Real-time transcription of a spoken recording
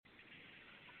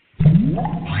They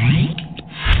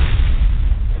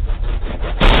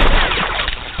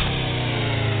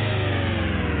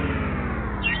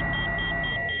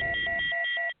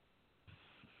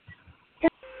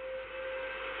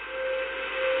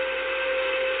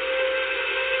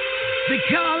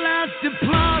call us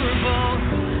deplorable,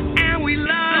 and we love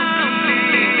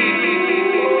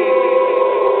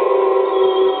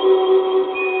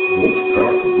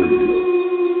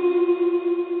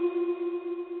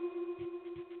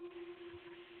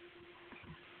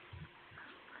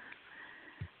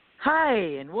Hi,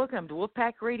 and welcome to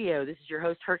Wolfpack Radio. This is your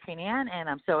host, Hurricane Ann, and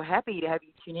I'm so happy to have you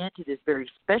tune in to this very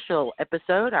special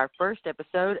episode, our first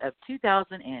episode of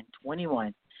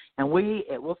 2021. And we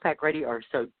at Wolfpack Radio are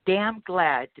so damn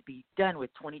glad to be done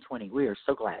with 2020. We are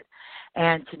so glad.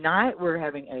 And tonight we're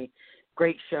having a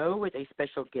great show with a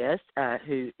special guest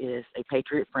who is a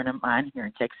patriot friend of mine here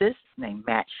in Texas named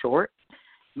Matt Short.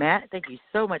 Matt, thank you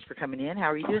so much for coming in.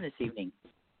 How are you doing this evening?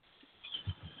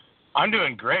 I'm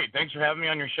doing great. Thanks for having me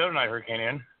on your show tonight, Hurricane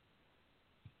Ann.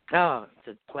 Oh, it's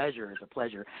a pleasure. It's a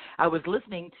pleasure. I was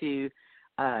listening to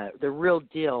The Real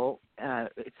Deal.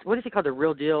 What is it called? The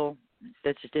Real Deal?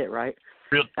 That's just it, right?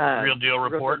 Real Deal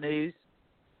Report. Real News.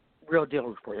 Real Deal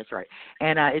Report, that's right.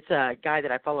 And it's a guy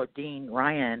that I follow, Dean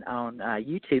Ryan, on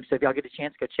YouTube. So if y'all get a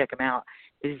chance, go check him out.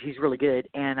 He's really good.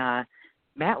 And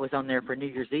Matt was on there for New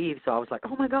Year's Eve, so I was like,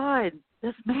 oh, my God,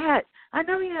 that's Matt. I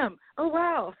know him. Oh,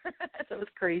 wow. That was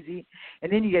crazy.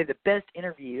 And then you gave the best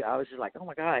interview. I was just like, oh,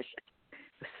 my gosh. It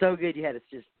was so good. You had us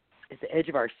just at the edge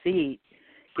of our seat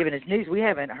giving us news we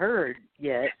haven't heard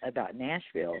yet about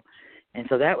Nashville. And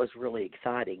so that was really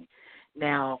exciting.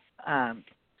 Now,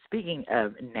 speaking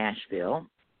of Nashville,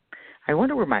 I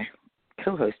wonder where my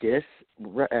co-host is.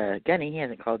 Gunny, he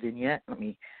hasn't called in yet.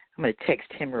 I'm going to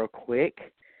text him real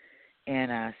quick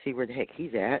and see where the heck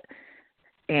he's at.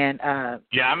 And I'm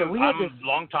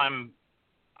longtime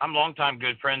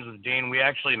good friends with Dean. We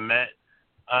actually met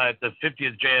at the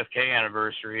 50th JFK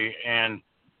anniversary, and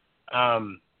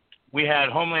we had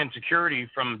Homeland Security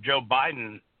from Joe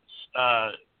Biden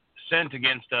sent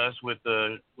against us with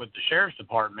the sheriff's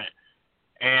department,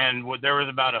 and there was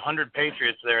about 100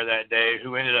 patriots there that day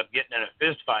who ended up getting in a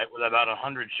fist fight with about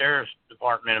 100 sheriff's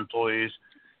department employees,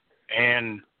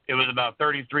 and it was about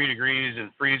 33 degrees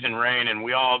and freezing rain, and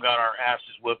we all got our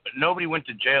asses whooped, but nobody went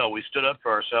to jail. We stood up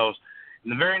for ourselves.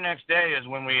 And the very next day is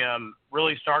when we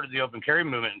really started the open carry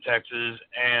movement in Texas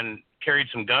and carried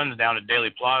some guns down to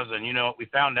Daly Plaza, and you know what we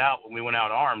found out when we went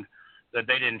out armed, that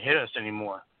they didn't hit us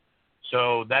anymore.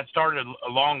 So that started a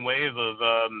long wave of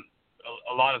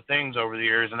a lot of things over the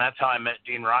years, and that's how I met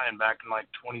Dean Ryan back in like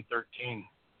 2013.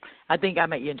 I think I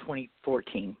met you in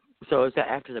 2014. So it was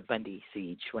after the Bundy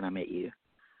siege when I met you.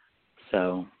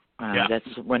 So That's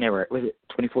whenever. Was it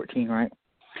 2014, right?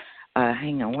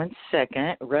 Hang on one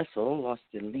second. Russell lost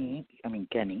the link.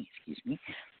 Gunny, excuse me.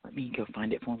 Let me go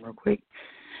find it for him real quick.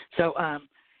 So,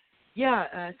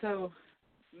 so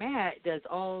Matt does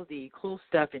all the cool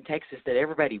stuff in Texas that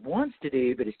everybody wants to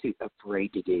do but is too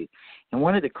afraid to do. And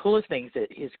one of the coolest things that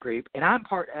his group, and I'm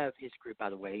part of his group, by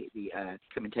the way, the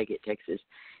Come and Take It Texas,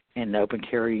 and the open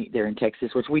carry there in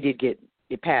Texas, which we did get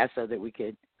it passed so that we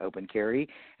could open carry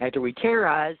after we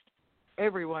terrorized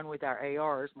everyone with our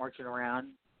ARs marching around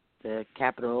the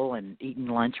Capitol and eating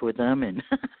lunch with them and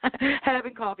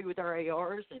having coffee with our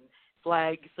ARs and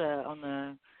flags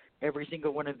on every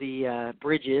single one of the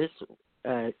bridges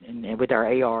and with our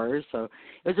ARs. So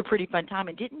it was a pretty fun time.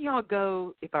 And didn't y'all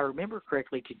go, if I remember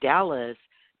correctly, to Dallas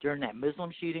during that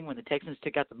Muslim shooting when the Texans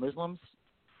took out the Muslims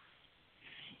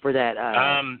for that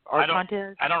art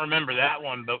contest? I don't remember that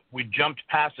one, but we jumped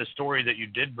past a story that you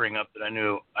did bring up that I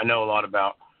know a lot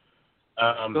about.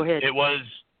 Go ahead. It was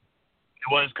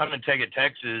Come and Take It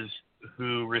Texas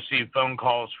who received phone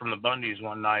calls from the Bundys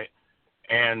one night,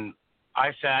 and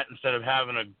I sat, instead of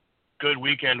having a good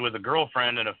weekend with a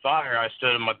girlfriend and a fire, I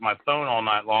stood with my phone all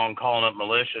night long calling up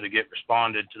militia to get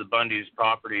responded to the Bundys'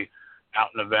 property out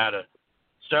in Nevada.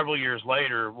 Several years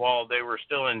later, while they were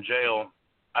still in jail,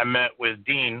 I met with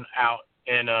Dean out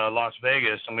in Las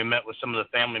Vegas, and we met with some of the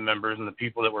family members and the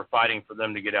people that were fighting for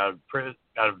them to get out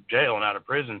of jail and out of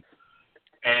prison.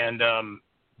 And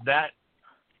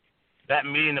that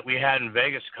meeting that we had in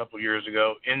Vegas a couple years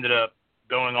ago ended up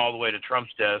going all the way to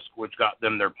Trump's desk, which got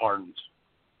them their pardons.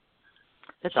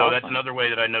 That's so awesome. That's another way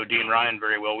that I know Dean Ryan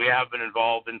very well. We have been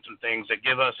involved in some things that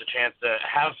give us a chance to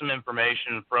have some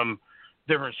information from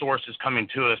different sources coming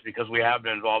to us, because we have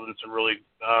been involved in some really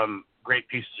great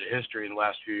pieces of history in the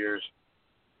last few years.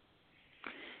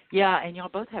 Yeah, and y'all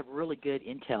both have really good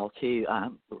intel, too,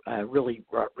 really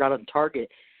right on target.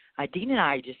 Dean and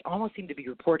I just almost seem to be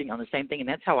reporting on the same thing, and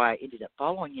that's how I ended up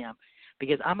following him.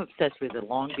 because I'm obsessed with the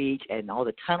Long Beach and all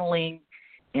the tunneling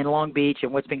in Long Beach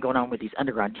and what's been going on with these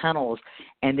underground tunnels.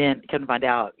 And then come to find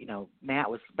out,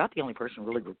 Matt was about the only person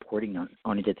really reporting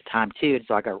on it at the time, too. And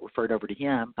so I got referred over to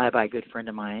him by a good friend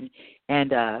of mine.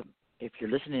 And if you're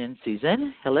listening,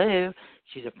 Susan, hello.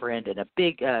 She's a friend and a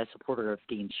big supporter of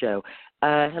Dean's show.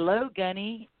 Hello,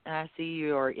 Gunny. I see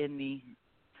you are in the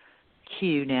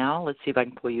queue now. Let's see if I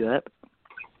can pull you up.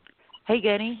 Hey,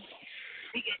 Gunny.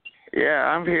 Yeah,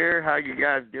 I'm here. How you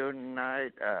guys doing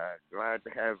tonight? Glad to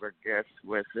have our guests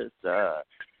with us.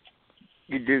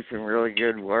 You do some really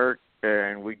good work,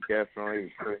 and we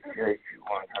definitely appreciate you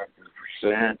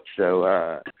 100%. So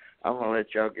I'm going to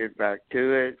let y'all get back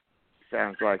to it.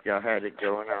 Sounds like y'all had it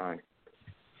going on.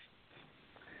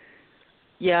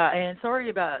 Yeah, and sorry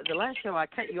about the last show. I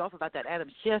cut you off about that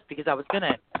Adam Schiff because I was going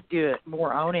to do it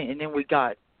more on it, and then we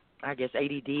got, I guess,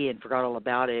 ADD and forgot all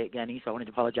about it, Gunny, so I wanted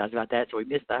to apologize about that. So we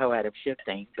missed the whole Adam Schiff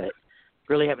thing, but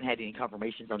really haven't had any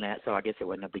confirmations on that, so I guess it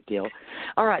wasn't a big deal.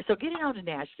 All right, so getting on to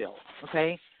Nashville,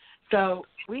 okay? So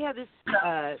we have this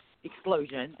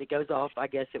explosion that goes off, I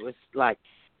guess it was like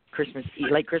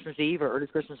late Christmas Eve or early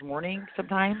Christmas morning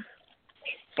sometime.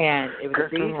 And it was a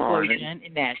big explosion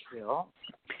in Nashville.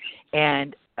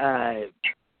 And,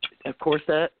 of course,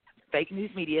 the fake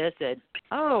news media said,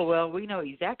 oh, well, we know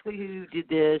exactly who did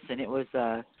this, and it was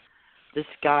this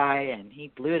guy, and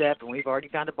he blew it up, and we've already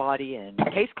found a body, and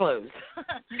case closed.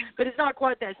 But it's not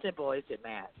quite that simple, is it,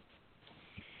 Matt?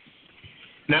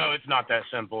 No, it's not that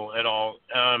simple at all.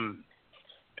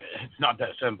 It's not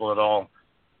that simple at all.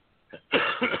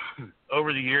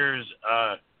 Over the years,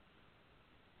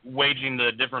 waging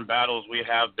the different battles we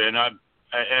have been,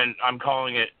 I'm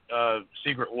calling it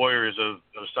secret warriors of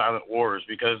silent wars,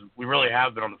 because we really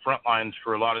have been on the front lines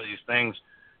for a lot of these things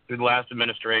through the last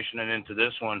administration and into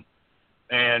this one.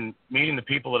 And meeting the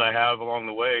people that I have along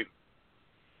the way,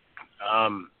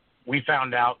 we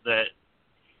found out that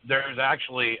there's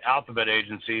actually alphabet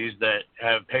agencies that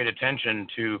have paid attention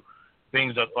to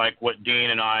things that, like what Dean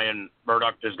and I and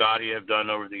Murdoch Desgatti have done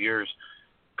over the years,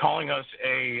 calling us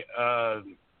a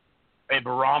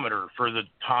barometer for the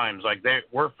times. Like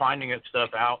we're finding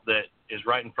stuff out that is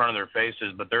right in front of their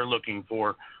faces, but they're looking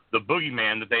for the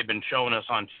boogeyman that they've been showing us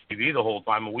on TV the whole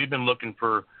time. But we've been looking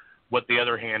for what the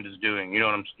other hand is doing. You know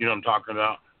what I'm talking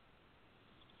about?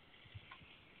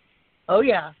 Oh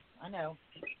yeah, I know.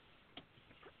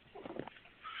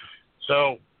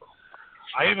 So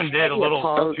I even did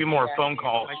a few more phone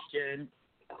calls. Question.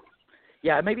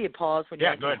 Yeah, maybe a pause when you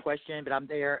ask me a question, but I'm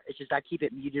there. It's just I keep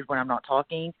it muted when I'm not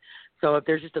talking. So if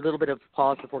there's just a little bit of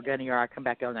pause before Gunny or I come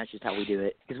back on, that's just how we do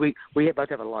it. Because we both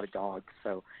have a lot of dogs,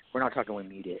 so we're not talking when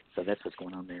we mute it. So that's what's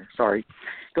going on there. Sorry.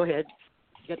 Go ahead.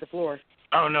 You got the floor.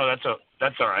 Oh no,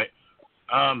 that's all right.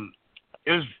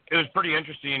 It was pretty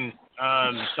interesting.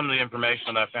 Some of the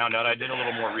information that I found out. I did a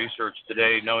little more research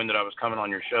today, knowing that I was coming on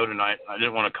your show tonight. I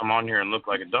didn't want to come on here and look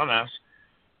like a dumbass.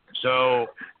 So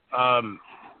I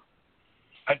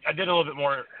did a little bit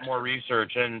more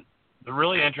research, and the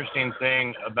really interesting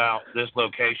thing about this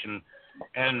location,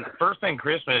 and first thing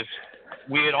Christmas,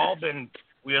 we had all been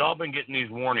getting these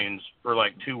warnings for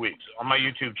like 2 weeks. On my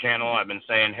YouTube channel, I've been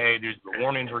saying, hey, these are the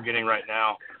warnings we're getting right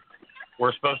now.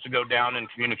 We're supposed to go down in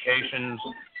communications.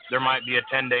 There might be a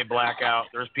 10-day blackout.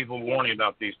 There's people warning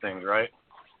about these things, right?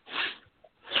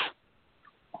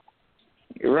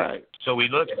 You're right. So we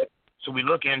look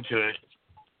into it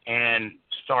and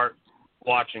start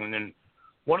watching. And then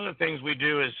one of the things we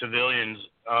do as civilians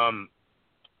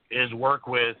is work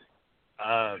with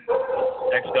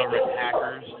ex-government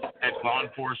hackers, ex-law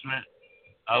enforcement.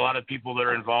 A lot of people that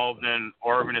are involved in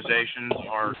our organizations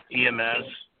are EMS.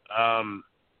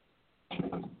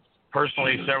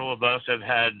 Personally, several of us have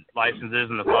had licenses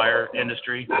in the fire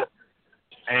industry,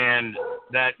 and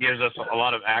that gives us a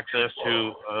lot of access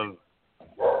to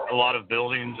a lot of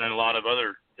buildings and a lot of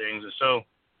other things. And so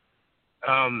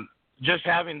just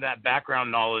having that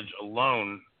background knowledge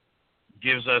alone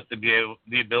gives us the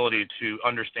ability to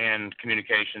understand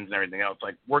communications and everything else.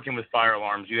 Like working with fire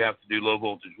alarms, you have to do low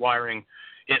voltage wiring.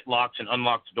 It locks and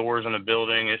unlocks doors in a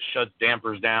building. It shuts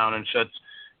dampers down and shuts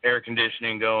air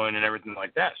conditioning going and everything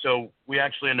like that. So we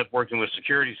actually end up working with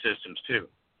security systems too.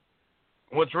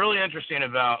 What's really interesting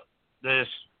about this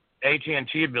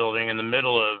AT&T building in the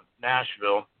middle of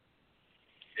Nashville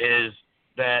is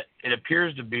that it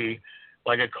appears to be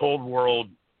like a Cold World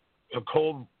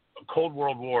War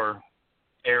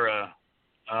era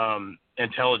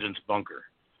intelligence bunker.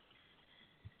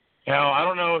 Now, I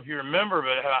don't know if you remember,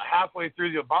 but about halfway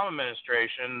through the Obama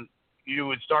administration, you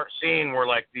would start seeing where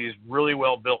like these really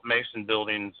well-built Mason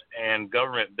buildings and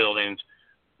government buildings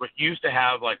used to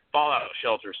have like fallout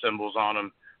shelter symbols on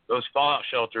them. those fallout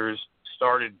shelter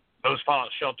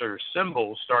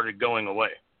symbols started going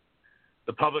away.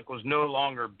 The public was no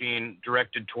longer being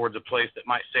directed towards a place that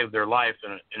might save their life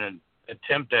in an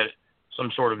attempt at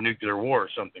some sort of nuclear war or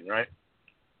something, right?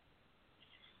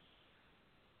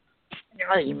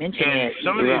 Now that you mention it,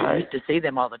 you used to see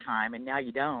them all the time, and now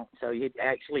you don't. So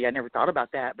I never thought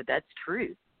about that, but that's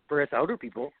true for us older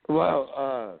people.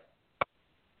 Well,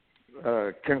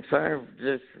 confirmed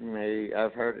this for me.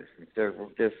 I've heard it from several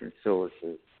different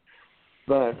sources.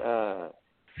 But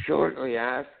shortly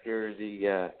after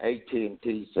the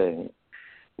AT&T thing,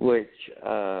 which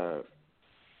I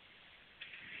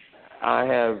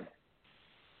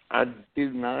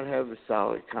do not have a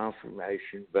solid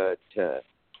confirmation, but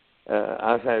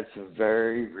I've had some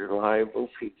very reliable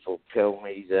people tell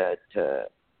me that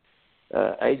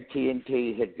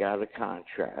AT&T had got a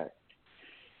contract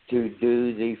to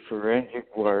do the forensic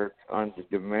work on the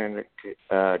Dominion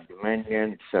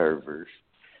servers,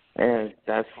 and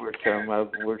that's where some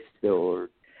of them were stored.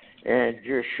 And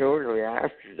just shortly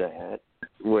after that,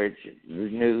 which the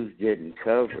news didn't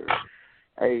cover,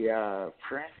 a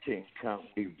printing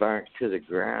company burnt to the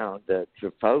ground that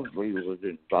supposedly was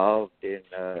involved in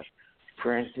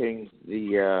printing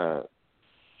the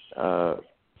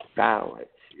ballots.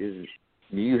 Do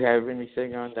you have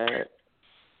anything on that?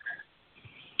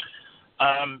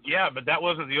 Yeah, but that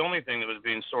wasn't the only thing that was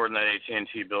being stored in that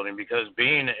AT&T building, because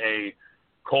being a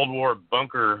Cold War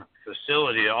bunker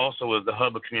facility, it also was the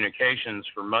hub of communications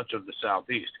for much of the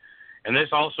Southeast. And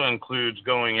this also includes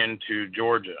going into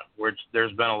Georgia, which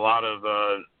there's been a lot of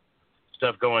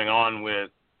stuff going on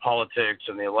with politics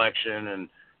and the election and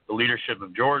the leadership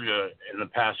of Georgia in the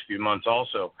past few months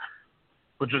also,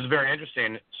 which was very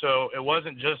interesting. So it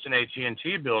wasn't just an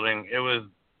AT&T building. It was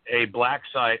a black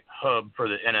site hub for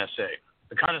the NSA,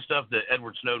 the kind of stuff that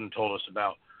Edward Snowden told us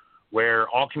about, where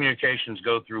all communications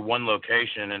go through one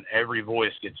location and every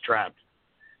voice gets trapped.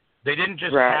 They didn't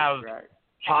just have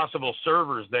possible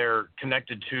servers there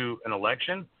connected to an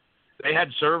election. They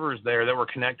had servers there that were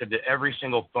connected to every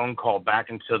single phone call back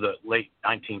into the late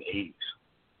 1980s.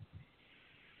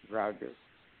 Roger.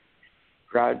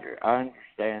 I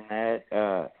understand that.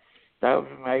 That was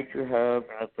a major hub,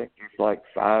 and I think there's like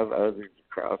 5 others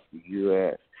across the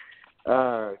U.S.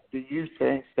 Do you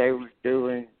think they were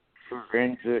doing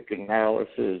forensic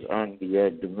analysis on the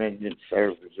Dominion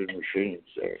servers and machines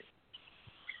there?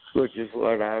 Which is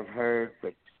what I've heard,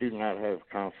 but do not have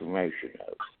confirmation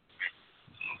of.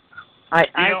 I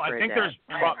think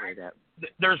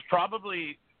there's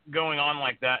probably going on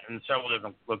like that in several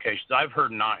different locations. I've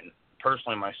heard 9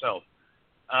 personally myself,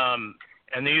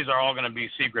 and these are all going to be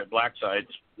secret black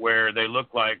sites where they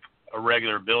look like a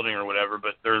regular building or whatever,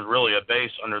 but there's really a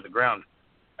base under the ground.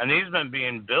 And these have been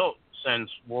being built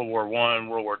since World War I,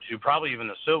 World War II, probably even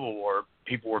the Civil War.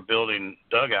 People were building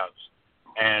dugouts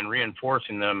and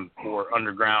reinforcing them for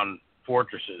underground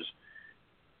fortresses.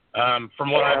 From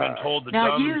what I've been told, the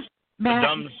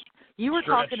D.U.M.B.s... You were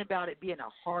talking about it being a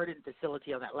hardened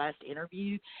facility on that last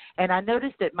interview, and I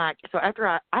noticed that so after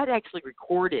I'd actually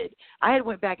recorded, I had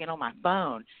went back and on my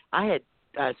phone, I had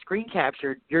screen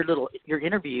captured your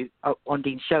interview on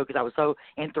Dean's show because I was so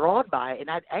enthralled by it, and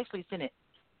I'd actually sent it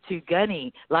to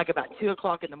Gunny like about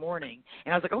 2:00 in the morning,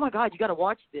 and I was like, oh my God, you got to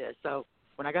watch this. So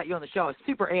when I got you on the show, I was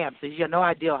super amped, so you have no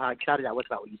idea how excited I was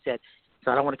about what you said.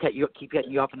 So I don't want to keep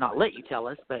cutting you off and not let you tell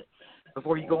us, but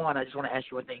before you go on, I just want to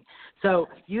ask you one thing. So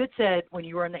you had said when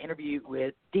you were in the interview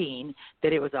with Dean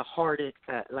that it was a hardened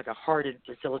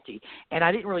facility, and I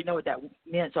didn't really know what that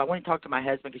meant. So I went and talked to my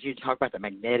husband because you talked about the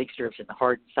magnetic strips and the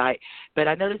hardened site. But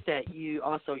I noticed that you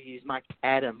also used Mike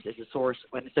Adams as a source,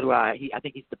 and so do I. I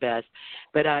think he's the best.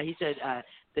 But he said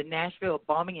the Nashville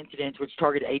bombing incidents, which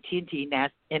targeted AT&T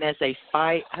NSA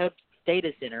Spy Hub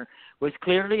data center, was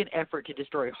clearly an effort to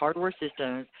destroy hardware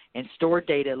systems and store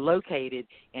data located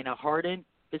in a hardened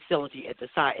facility at the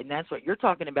site. And that's what you're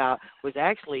talking about, was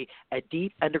actually a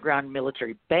deep underground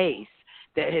military base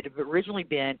that had originally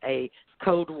been a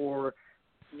Cold War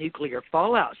nuclear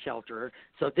fallout shelter.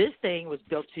 So this thing was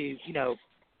built to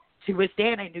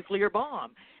withstand a nuclear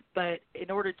bomb. But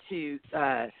in order to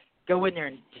go in there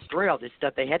and destroy all this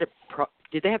stuff, they had to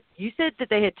you said that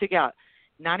they had took out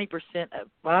 90% of.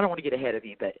 Well, I don't want to get ahead of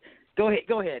you, but go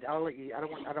ahead. I'll let you. I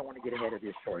don't want to get ahead of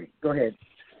your story. Go ahead.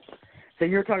 So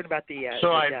you're talking about the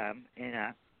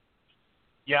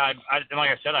Yeah, and like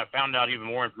I said, I found out even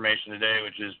more information today,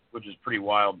 which is pretty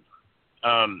wild.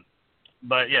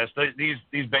 But yes,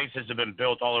 these bases have been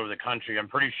built all over the country. I'm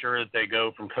pretty sure that they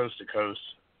go from coast to coast.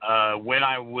 When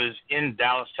I was in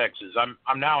Dallas, Texas,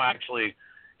 I'm now actually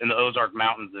in the Ozark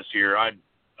Mountains this year. I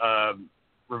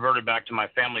reverted back to my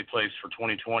family place for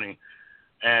 2020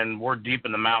 and we're deep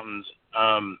in the mountains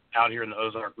out here in the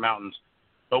Ozark Mountains.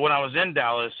 But when I was in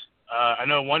Dallas, I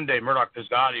know one day Murdoch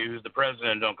Pisgatti, who's the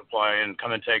president of Don't Comply and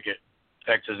Come and Take It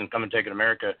Texas and Come and Take It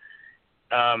America,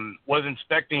 was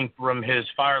inspecting from his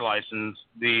fire license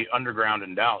the underground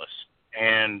in Dallas.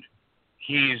 And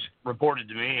he's reported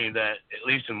to me that at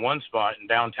least in one spot in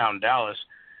downtown Dallas,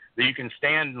 that you can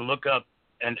stand and look up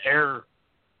an air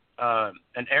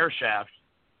shaft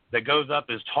that goes up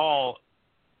as tall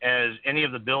as any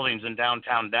of the buildings in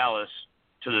downtown Dallas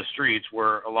to the streets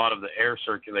where a lot of the air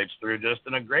circulates through, just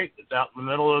in a grate that's out in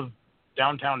the middle of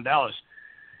downtown Dallas.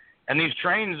 And these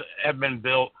trains have been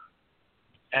built,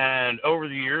 and over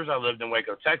the years, I lived in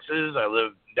Waco, Texas. I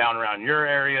lived down around your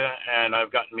area, and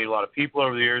I've gotten to meet a lot of people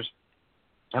over the years.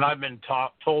 And I've been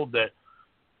told that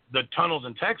the tunnels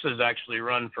in Texas actually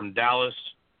run from Dallas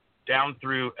down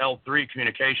through L3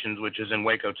 Communications, which is in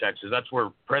Waco, Texas. That's where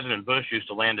President Bush used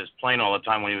to land his plane all the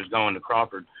time when he was going to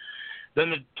Crawford. Then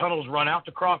the tunnels run out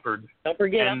to Crawford, Don't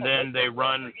forget, and then they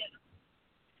run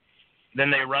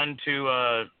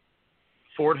to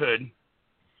Fort Hood.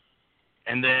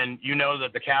 And then you know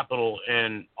that the Capitol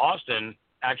in Austin,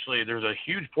 actually there's a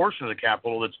huge portion of the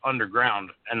Capitol that's underground,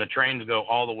 and the trains go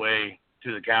all the way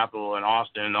to the Capitol in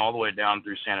Austin and all the way down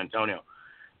through San Antonio.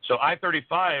 So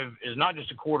I-35 is not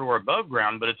just a corridor above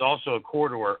ground, but it's also a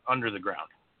corridor under the ground.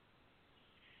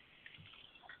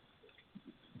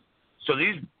 So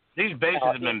these bases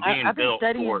have been being built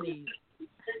for...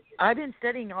 I've been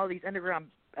studying all these underground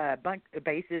bunk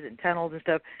bases and tunnels and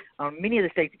stuff on many of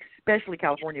the states, especially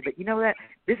California. But you know what?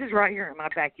 This is right here in my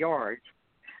backyard.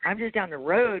 I'm just down the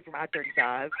road from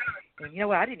I-35, and you know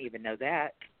what? I didn't even know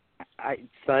that.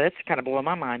 So that's kind of blowing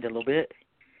my mind a little bit.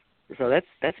 So that's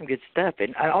some good stuff.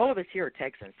 And all of us here are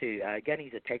Texans, too.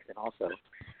 Gunny's a Texan also.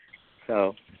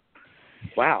 So,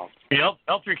 wow. The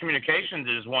L3 Communications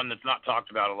is one that's not talked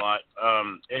about a lot.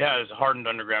 It has hardened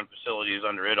underground facilities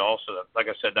under it also. Like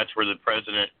I said, that's where the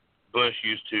President Bush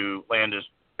used to land his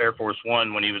Air Force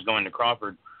One when he was going to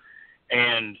Crawford.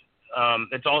 And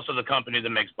it's also the company that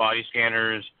makes body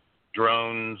scanners,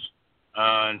 drones,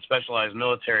 and specialized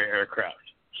military aircraft.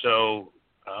 So,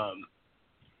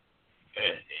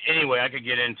 anyway, I could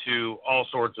get into all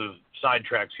sorts of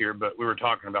sidetracks here, but we were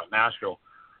talking about Nashville.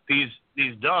 These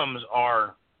D.U.M.B.s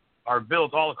are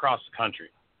built all across the country.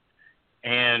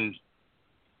 And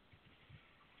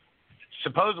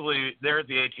supposedly there at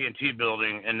the AT&T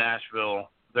building in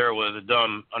Nashville, there was a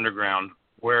D.U.M.B. underground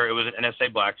where it was an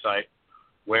NSA black site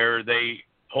where they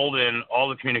pulled in all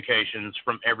the communications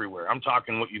from everywhere. I'm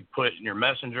talking what you put in your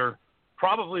messenger,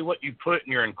 probably what you put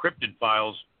in your encrypted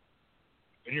files,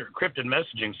 in your encrypted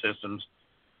messaging systems,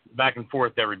 back and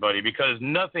forth to everybody, because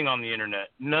nothing on the internet,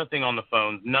 nothing on the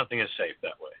phone, nothing is safe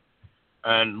that way.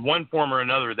 And one form or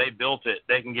another, they built it,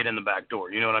 they can get in the back door.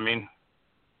 You know what I mean?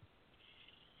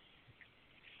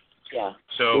 Yeah.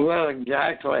 So, well,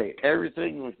 exactly.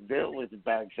 Everything was built with a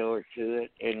back door to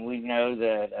it, and we know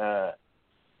that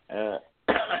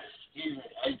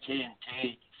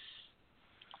AT&T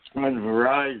and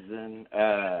Verizon,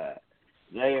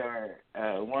 they are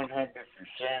 100%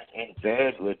 in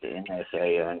bed with the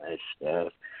NSA on this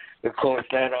stuff. Of course,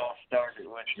 that all started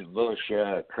with the Bush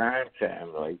crime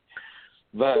family.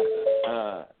 But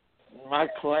my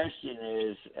question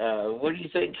is, what do you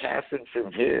think happens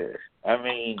from here? I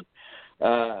mean,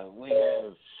 we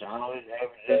have solid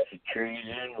evidence of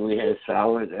treason. We have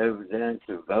solid evidence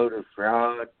of voter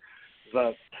fraud.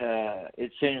 But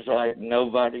it seems like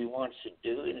nobody wants to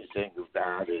do anything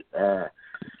about it.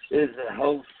 Is the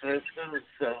whole system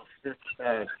so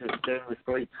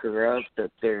systemically corrupt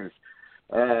that there's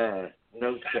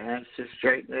no chance to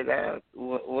straighten it out?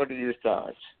 What are your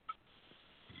thoughts?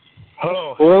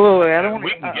 oh, Wait. I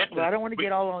don't want to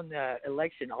get all on the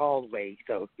election all the way,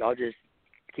 so y'all just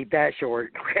keep that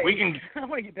short. Okay? I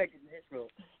want to get back to Nashville.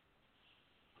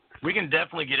 We can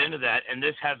definitely get into that, and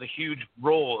this has a huge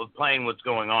role of playing what's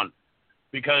going on.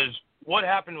 Because what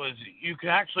happened was you can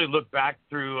actually look back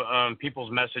through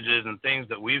people's messages and things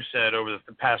that we've said over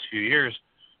the past few years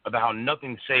about how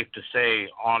nothing's safe to say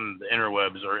on the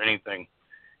interwebs or anything.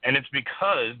 And it's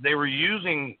because they were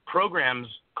using programs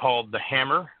called the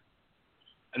Hammer,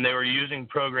 and they were using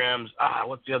programs,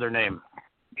 what's the other name? I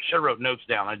should have wrote notes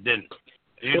down. I didn't.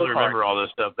 I usually remember all this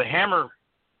stuff. The Hammer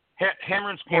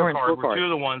and Scorecard were two of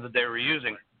the ones that they were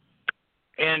using.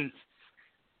 And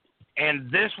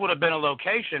this would have been a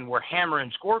location where Hammer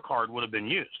and Scorecard would have been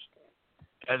used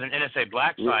as an NSA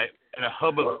black site and a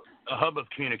hub of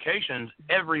communications.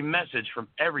 Every message from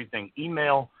everything,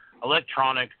 email,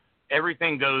 electronic,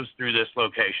 everything goes through this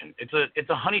location. It's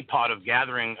a honeypot of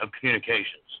gathering of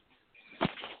communications.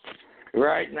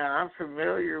 Right now, I'm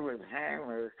familiar with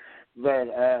Hammer, but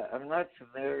I'm not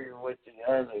familiar with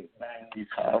the other name you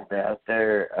called out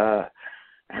there.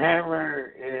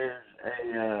 Hammer is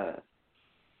a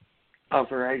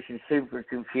Operation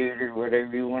Supercomputer,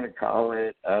 whatever you want to call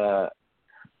it,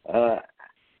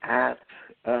 app,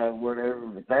 whatever.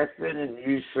 But that's been in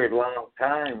use for a long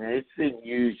time. It's been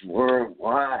used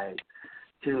worldwide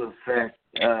to affect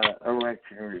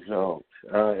election results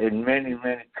in many,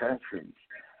 many countries.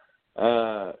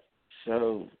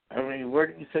 So, I mean, where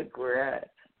do you think we're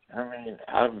at? I mean,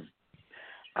 I'm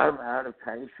out of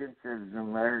patience as an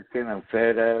American. I'm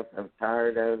fed up. I'm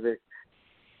tired of it.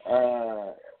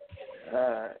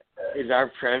 Is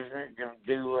our president going to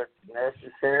do what's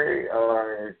necessary,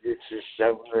 or is this just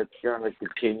something that's going to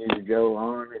continue to go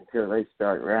on until they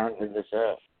start rounding this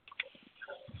up?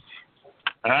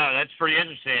 That's pretty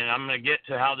interesting. I'm going to get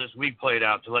to how this week played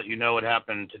out to let you know what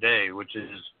happened today, which is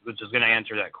going to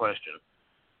answer that question.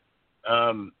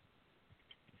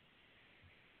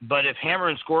 But if Hammer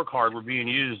and Scorecard were being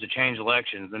used to change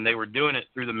elections, then they were doing it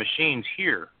through the machines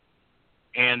here,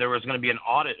 and there was going to be an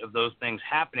audit of those things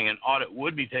happening. An audit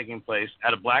would be taking place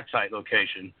at a black site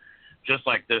location, just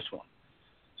like this one.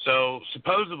 So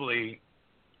supposedly,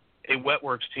 a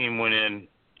Wetworks team went in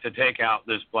to take out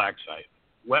this black site.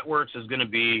 Wetworks is going to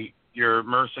be your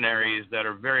mercenaries that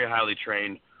are very highly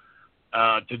trained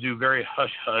to do very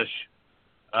hush-hush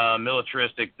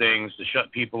militaristic things, to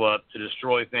shut people up, to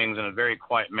destroy things in a very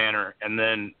quiet manner, and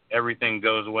then everything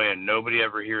goes away and nobody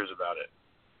ever hears about it.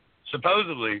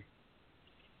 Supposedly,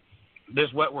 this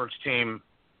Wetworks team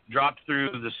dropped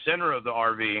through the center of the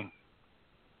RV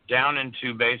down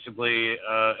into basically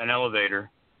an elevator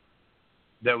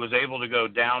that was able to go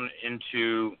down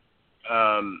into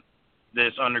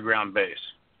this underground base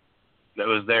that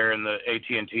was there in the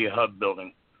AT&T hub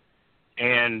building.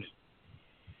 And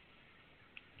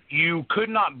you could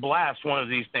not blast one of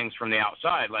these things from the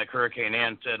outside, like Hurricane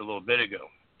Ann said a little bit ago.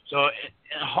 So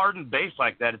in a hardened base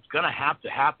like that, it's going to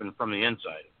happen from the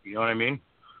inside. You know what I mean?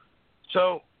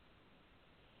 So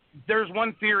there's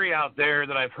one theory out there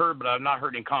that I've heard, but I've not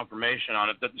heard any confirmation on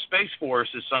it, that the Space Force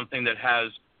is something that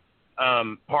has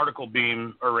particle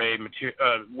beam array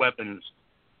weapons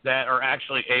that are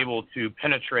actually able to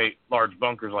penetrate large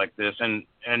bunkers like this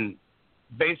and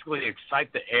basically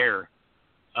excite the air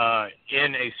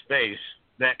in a space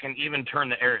that can even turn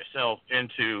the air itself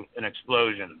into an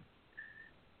explosion.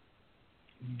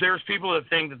 There's people that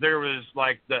think that there was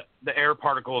like the air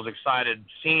particles excited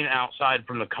seen outside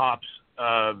from the cops'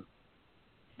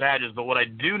 badges, but what I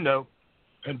do know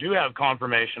and do have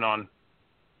confirmation on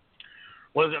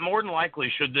was that more than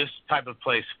likely, should this type of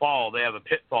place fall, they have a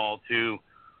pitfall to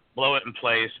blow it in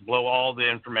place, blow all the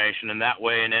information, and that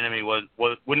way an enemy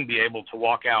wouldn't be able to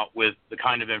walk out with the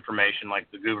kind of information like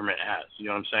the government has. You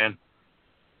know what I'm saying?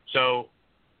 So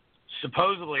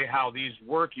supposedly how these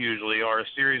work usually are a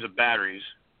series of batteries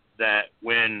that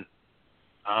when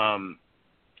are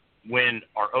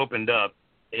opened up,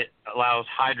 it allows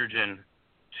hydrogen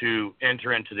to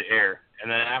enter into the air. And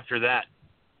then after that,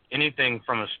 anything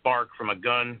from a spark from a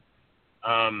gun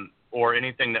or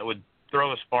anything that would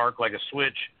throw a spark like a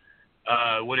switch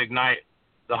would ignite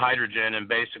the hydrogen and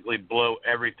basically blow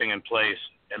everything in place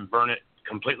and burn it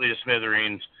completely to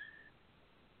smithereens.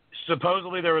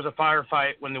 Supposedly there was a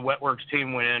firefight when the Wetworks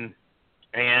team went in,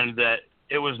 and that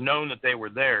it was known that they were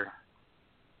there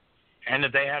and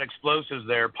that they had explosives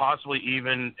there, possibly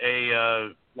even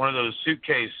one of those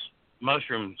suitcase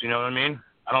mushrooms. You know what I mean?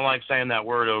 I don't like saying that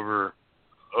word over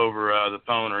the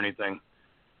phone or anything.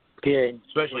 Good.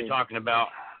 Especially talking about,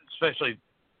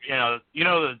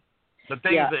 the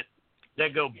things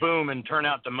that go boom and turn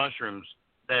out to mushrooms.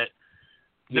 That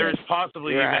there's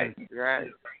possibly right.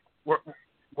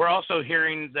 We're also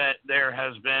hearing that there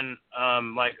has been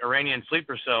like Iranian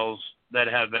sleeper cells that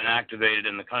have been activated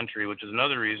in the country, which is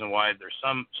another reason why there's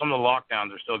some of the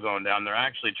lockdowns are still going down. They're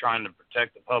actually trying to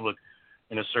protect the public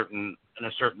in a certain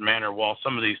manner while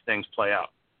some of these things play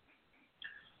out.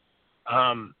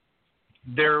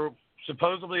 There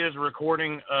supposedly is a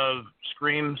recording of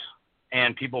screams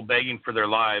and people begging for their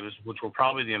lives, which were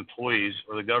probably the employees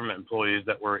or the government employees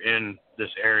that were in this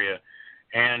area.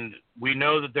 And we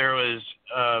know that there was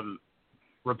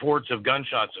reports of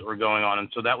gunshots that were going on, and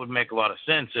so that would make a lot of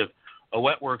sense if a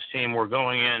Wetworks team were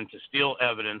going in to steal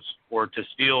evidence or to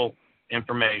steal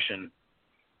information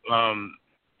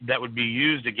that would be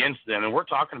used against them. And we're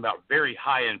talking about very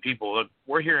high-end people.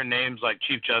 We're hearing names like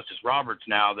Chief Justice Roberts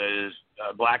now that is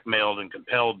blackmailed and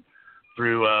compelled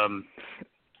through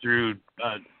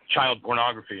child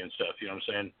pornography and stuff. You know what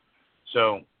I'm saying?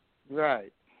 So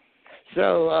right.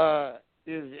 So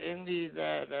is Indy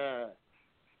that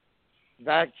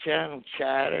back channel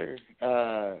chatter.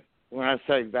 When I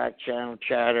say back channel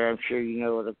chatter, I'm sure you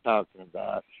know what I'm talking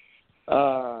about.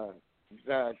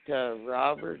 That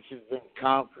Roberts has been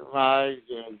compromised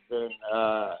and has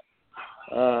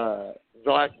been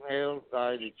blackmailed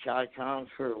by the Chi-Coms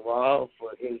for a while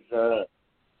for his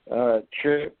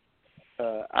trip.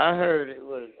 I heard it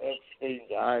was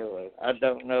Epstein's Island. I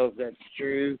don't know if that's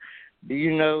true. Do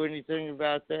you know anything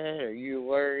about that? Are you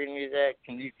aware of any of that?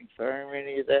 Can you confirm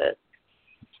any of that?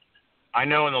 I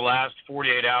know in the last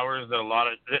 48 hours that a lot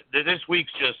of this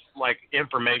week's just like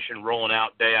information rolling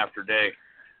out day after day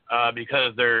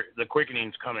because the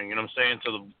quickening's coming. You know what I'm saying?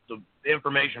 So the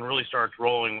information really starts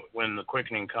rolling when the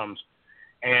quickening comes.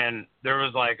 And there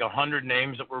was like 100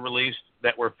 names that were released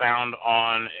that were found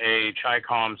on a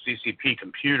Chi-Com CCP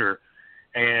computer.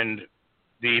 And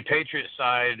the Patriot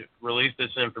side released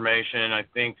this information, I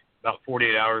think, about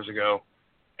 48 hours ago.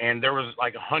 And there was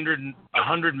like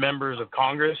 100 members of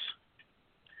Congress,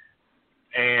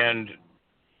 and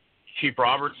Chief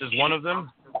Roberts is one of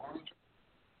them.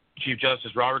 Chief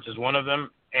Justice Roberts is one of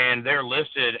them. And they're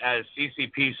listed as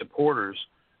CCP supporters,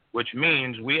 which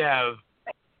means we have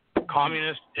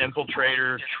communist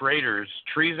infiltrators, traitors,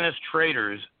 treasonous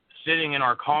traitors sitting in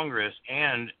our Congress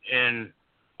and in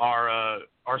our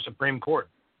Supreme Court.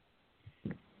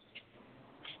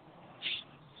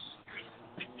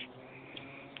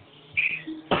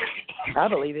 I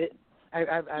believe it.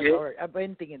 I've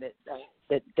been thinking that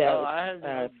I have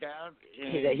no doubt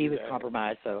that he was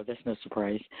compromised, so that's no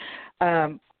surprise.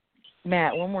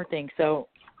 Matt, one more thing. So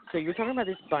you're talking about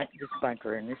this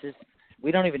bunker, and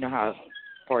we don't even know how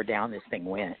far down this thing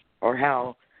went or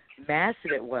how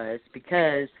massive it was,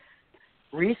 because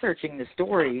researching the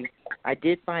story, I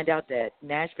did find out that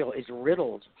Nashville is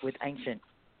riddled with ancient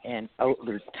and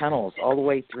older tunnels all the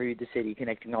way through the city,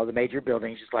 connecting all the major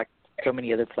buildings, just like so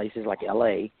many other places like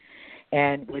L.A.,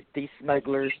 and with these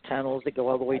smugglers' tunnels that go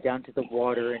all the way down to the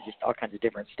water and just all kinds of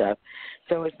different stuff.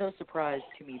 So it's no surprise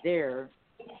to me there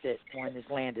that, one, this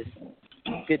land is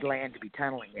good land to be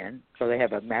tunneling in, so they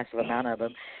have a massive amount of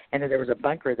them, and that there was a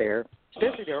bunker there.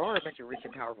 Especially there are a bunch of rich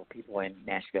and powerful people in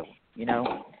Nashville, you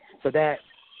know, so that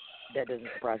doesn't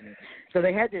surprise me. So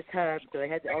they had this hub, so they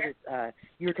had all this,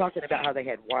 you were talking about how they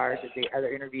had wires at the other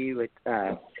interview with,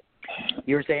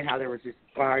 you were saying how there was just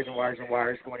wires and wires and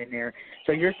wires going in there.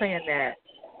 So you're saying that,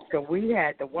 so we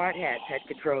had, the White Hats had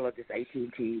control of this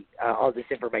AT&T, all this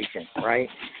information, right?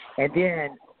 And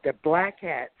then the Black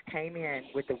Hats came in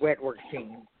with the Wet Works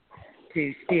team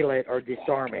to steal it or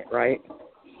disarm it, right?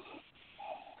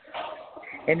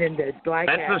 And then the Black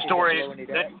Hats... That's the story.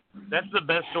 That's the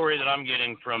best story that I'm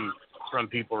getting from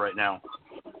people right now.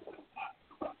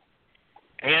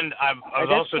 And I was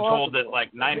also told that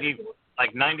like 90%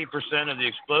 of the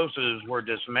explosives were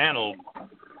dismantled,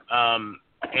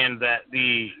 and that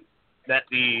the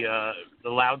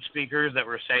loudspeakers that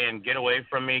were saying "Get away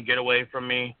from me, get away from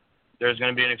me," there's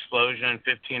going to be an explosion in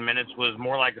 15 minutes, was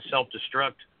more like a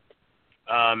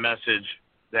self-destruct message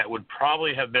that would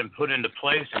probably have been put into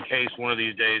place in case one of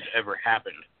these days ever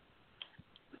happened.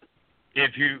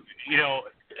 If you know,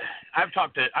 I've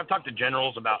talked to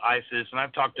generals about ISIS, and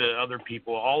I've talked to other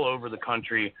people all over the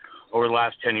country over the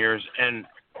last 10 years, and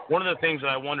one of the things that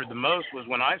I wondered the most was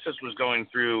when ISIS was going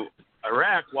through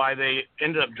Iraq, why they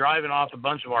ended up driving off a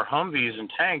bunch of our Humvees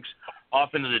and tanks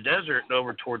off into the desert and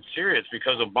over towards Syria. It's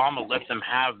because Obama let them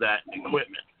have that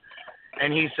equipment.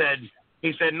 And he said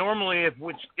normally if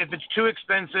it's too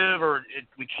expensive or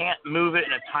we can't move it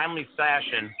in a timely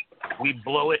fashion, we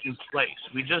blow it in place.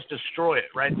 We just destroy it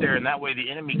right there, and that way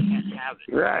the enemy can't have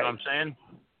it. Right. You know what I'm saying?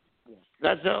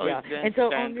 That's always been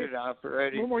standard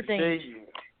operating procedure.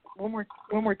 One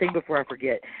more thing before I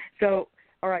forget. So,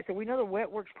 all right, so we know the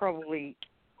Wet Works probably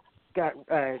got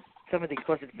some of the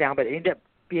explosives down, but it ended up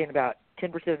being about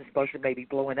 10% of the explosion maybe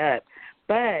blowing up.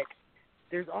 But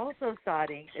there's also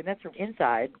sightings, and that's from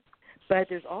inside, but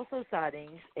there's also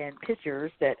sightings and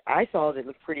pictures that I saw that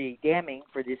look pretty damning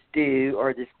for this D.U.M.B.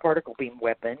 or this particle beam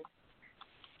weapon.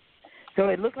 So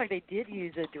it looked like they did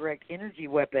use a direct energy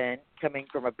weapon coming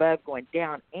from above going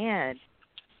down, and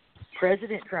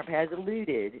President Trump has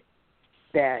alluded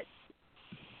that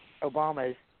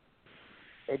Obama's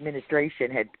administration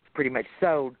had pretty much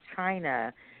sold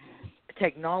China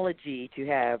technology to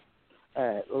have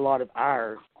a lot of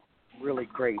our really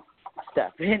great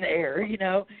stuff in the air, you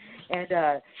know, and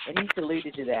he's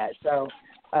alluded to that. So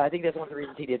I think that's one of the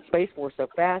reasons he did Space Force so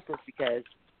fast, was because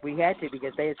we had to,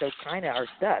 because they had sold China our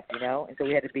stuff, you know, and so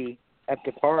we had to be up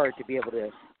to par to be able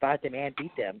to fight them and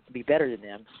beat them, to be better than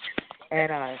them.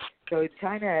 And so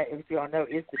China, as you all know,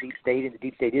 is the deep state, and the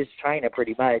deep state is China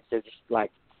pretty much. They're just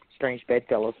like strange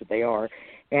bedfellows that they are.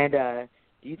 And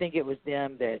do you think it was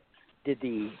them that did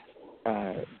the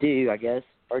do, I guess,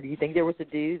 or do you think there was a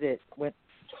do that went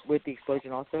with the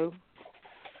explosion also?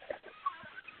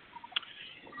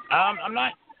 I'm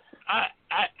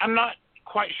not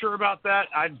quite sure about that.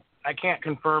 I can't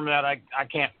confirm that. I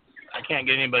can't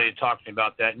get anybody to talk to me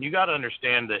about that. And you got to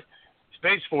understand that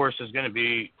Space Force is going to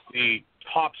be the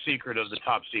top secret of the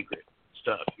top secret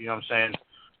stuff. You know what I'm saying?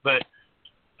 But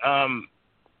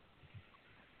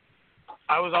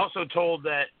I was also told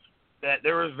that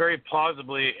there was very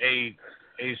plausibly a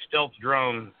stealth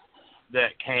drone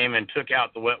that came and took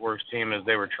out the Wetworks team as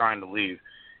they were trying to leave.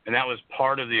 And that was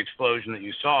part of the explosion that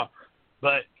you saw.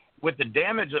 But with the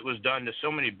damage that was done to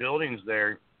so many buildings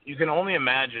there, you can only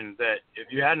imagine that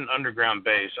if you had an underground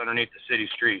base underneath the city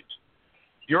streets,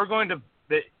 you're going to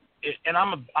 – and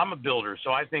I'm a builder,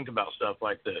 so I think about stuff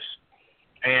like this.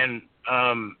 And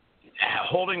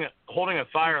holding a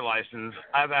fire license,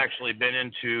 I've actually been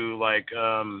into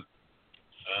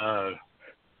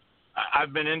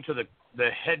I've been into the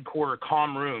headquarter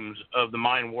comm rooms of the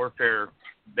mine warfare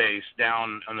base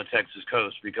down on the Texas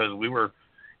coast because we were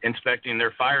inspecting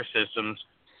their fire systems.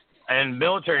 And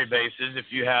military bases, if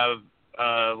you have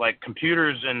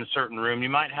computers in a certain room, you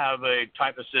might have a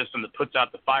type of system that puts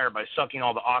out the fire by sucking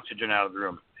all the oxygen out of the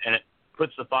room, and it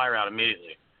puts the fire out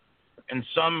immediately. In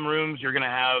some rooms, you're going to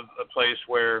have a place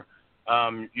where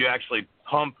you actually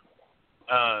pump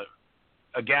a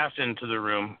gas into the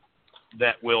room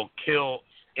that will kill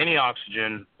any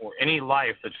oxygen or any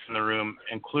life that's in the room,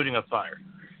 including a fire.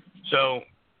 So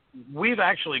we've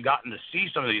actually gotten to see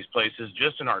some of these places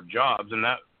just in our jobs, and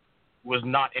that was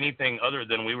not anything other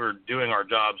than we were doing our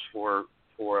jobs for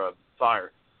a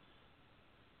fire.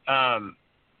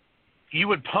 You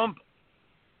would pump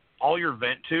all your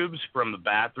vent tubes from the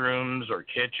bathrooms or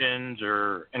kitchens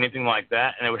or anything like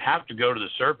that, and it would have to go to the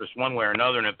surface one way or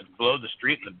another. And if it's below the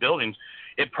street in the buildings,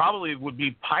 it probably would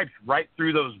be piped right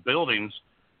through those buildings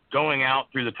going out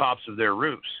through the tops of their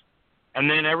roofs. And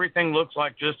then everything looks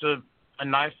like just a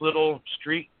nice little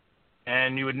street,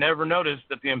 and you would never notice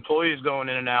that the employees going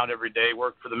in and out every day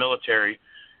work for the military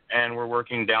and we're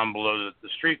working down below the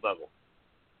street level.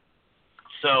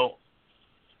 So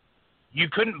you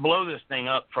couldn't blow this thing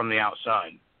up from the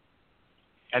outside.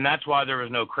 And that's why there was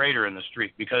no crater in the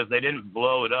street, because they didn't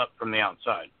blow it up from the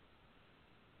outside.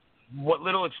 What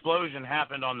little explosion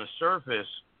happened on the surface,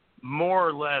 more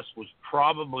or less, was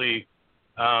probably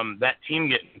that team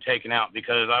getting taken out,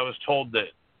 because I was told that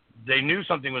they knew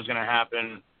something was going to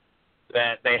happen,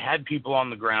 that they had people on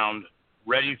the ground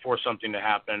ready for something to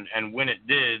happen, and when it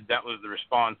did, that was the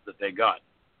response that they got.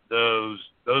 Those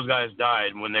guys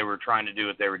died when they were trying to do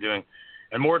what they were doing.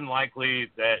 And more than likely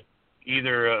that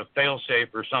either a fail-safe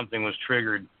or something was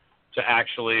triggered to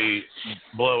actually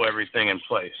blow everything in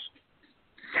place.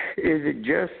 Is it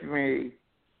just me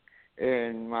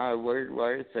and my weird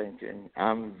way of thinking?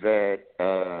 That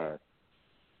a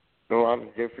lot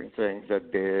of different things I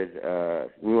did.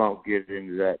 We won't get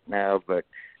into that now, but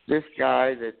this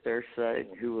guy that they're saying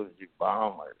who was the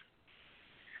bomber,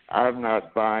 I'm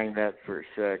not buying that for a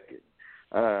second.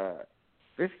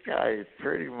 This guy is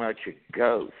pretty much a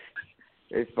ghost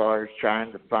as far as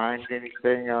trying to find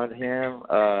anything on him.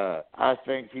 I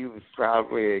think he was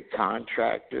probably a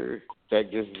contractor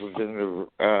that just was in the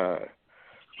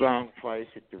wrong place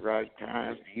at the right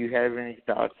time. Do you have any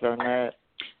thoughts on that?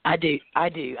 I do. I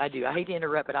hate to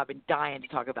interrupt, but I've been dying to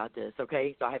talk about this,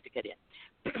 okay? So I have to cut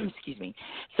in. Excuse me.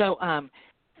 So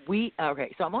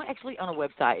so I'm actually on a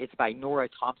website. It's by Nora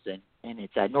Thompson, and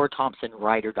it's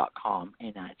NoraThompsonWriter.com,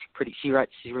 and she's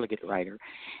a really good writer.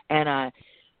 And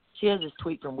she has this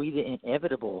tweet from We the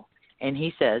Inevitable, and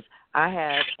he says, I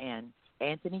have an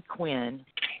Anthony Quinn,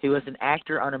 who was an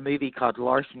actor on a movie called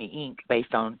Larceny, Inc.,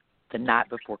 based on The Night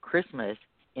Before Christmas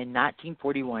in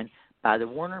 1941 by the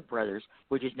Warner Brothers,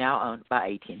 which is now owned by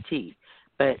AT&T.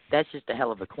 But that's just a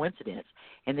hell of a coincidence.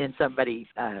 And then somebody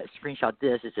screenshot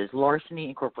this. It says, Larceny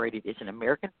Incorporated is an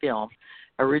American film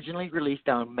originally released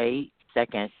on May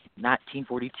 2nd,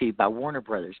 1942 by Warner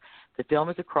Brothers. The film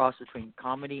is a cross between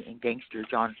comedy and gangster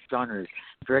genres,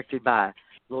 directed by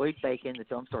Lloyd Bacon. The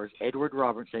film stars Edward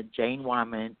Robertson, Jane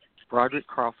Wyman, Broderick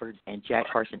Crawford, and Jack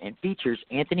Carson, and features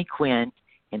Anthony Quinn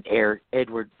and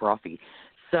Edward Brophy.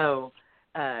 So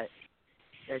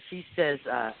she says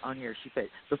on here, she said,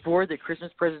 before the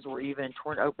Christmas presents were even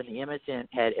torn open, the MSN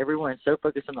had everyone so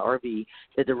focused on the RV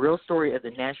that the real story of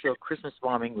the Nashville Christmas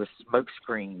bombing was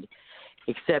smoke-screened,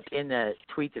 except in the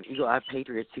tweets of eagle-eyed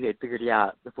patriots who had figured it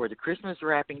out before the Christmas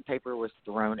wrapping paper was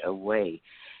thrown away.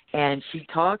 And she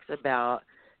talks about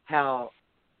how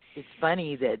it's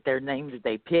funny that their name that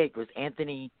they picked was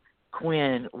Anthony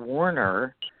Quinn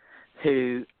Warner,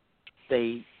 who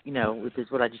they, which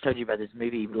is what I just told you about this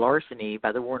movie, Larceny,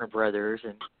 by the Warner Brothers,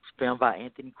 and it's filmed by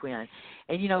Anthony Quinn.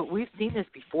 And, we've seen this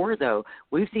before, though.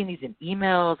 We've seen these in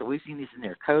emails, or we've seen these in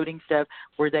their coding stuff,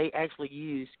 where they actually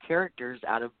use characters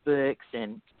out of books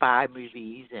and spy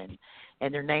movies,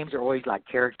 and their names are always like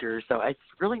characters. So it's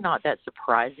really not that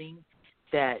surprising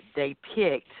that they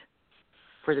picked,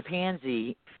 for the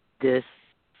Pansy, this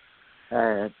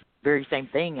very same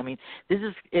thing. I mean,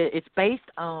 it's based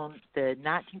on the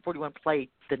 1941 play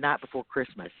The Night Before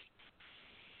Christmas,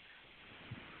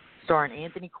 starring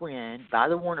Anthony Quinn by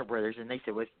the Warner Brothers, and they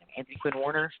said, what's his name? Anthony Quinn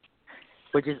Warner,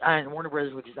 which is Warner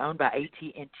Brothers, which is owned by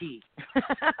AT&T.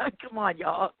 Come on,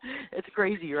 y'all, it's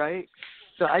crazy, right?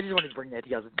 So I just wanted to bring that to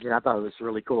y'all's attention. I thought it was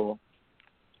really cool.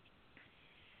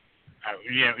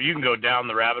 You can go down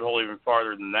the rabbit hole even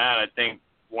farther than that. I think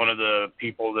one of the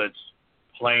people that's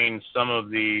playing some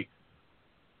of the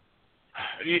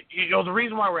the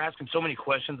reason why we're asking so many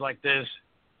questions like this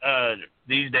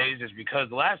these days is because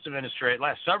the last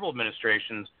several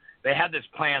administrations, they had this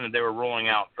plan that they were rolling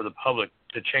out for the public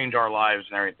to change our lives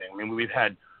and everything. I mean, we've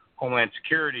had Homeland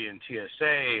Security and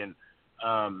TSA and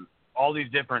all these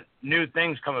different new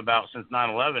things come about since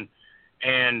 9/11,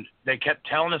 and they kept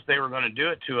telling us they were going to do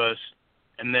it to us,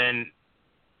 and then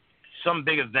some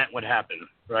big event would happen,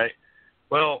 right?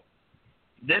 Well,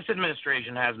 this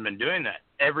administration hasn't been doing that.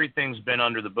 Everything's been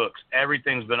under the books.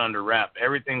 Everything's been under wrap.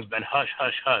 Everything's been hush,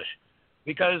 hush, hush,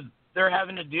 because they're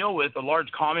having to deal with a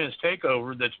large communist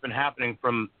takeover that's been happening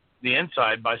from the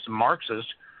inside by some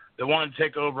Marxists that want to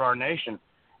take over our nation.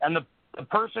 And the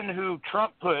person who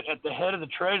Trump put at the head of the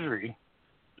Treasury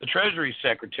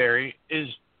Secretary, is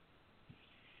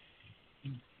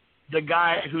the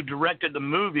guy who directed the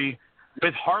movie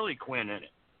with Harley Quinn in it.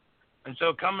 And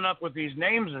so coming up with these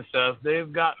names and stuff,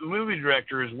 they've got movie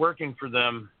directors working for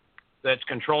them that's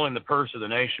controlling the purse of the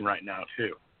nation right now,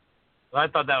 too. So I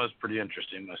thought that was pretty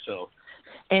interesting myself.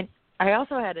 And I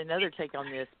also had another take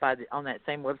on this on that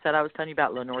same website I was telling you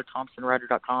about,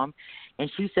 LenoreThompsonWriter.com,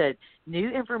 and she said, new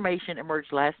information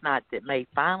emerged last night that may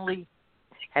finally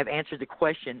have answered the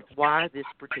question, why this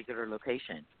particular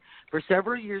location? For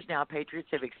several years now, patriots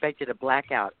have expected a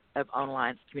blackout of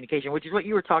online communication, which is what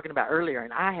you were talking about earlier,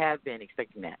 and I have been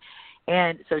expecting that,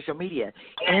 and social media.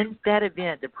 In that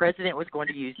event, the president was going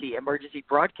to use the emergency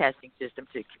broadcasting system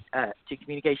to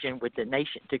communicate with the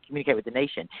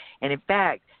nation. And in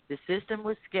fact, the system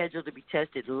was scheduled to be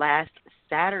tested last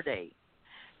Saturday.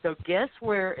 So guess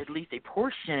where at least a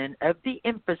portion of the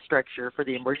infrastructure for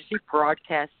the emergency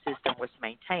broadcast system was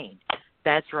maintained?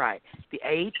 That's right, the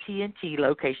AT&T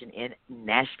location in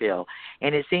Nashville.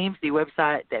 And it seems the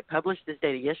website that published this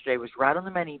data yesterday was right on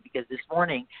the money, because this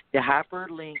morning the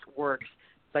hyperlink works,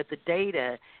 but the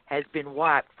data has been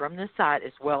wiped from the site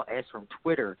as well as from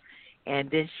Twitter. And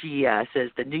then she says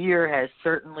the new year has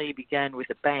certainly begun with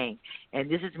a bang, and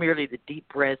this is merely the deep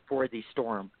breath for the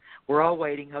storm. We're all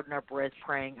waiting, holding our breath,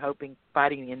 praying, hoping,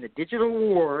 fighting in the digital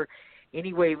war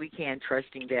any way we can,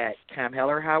 trusting that, come hell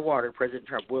or high water, President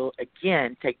Trump will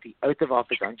again take the oath of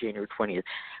office on January 20th,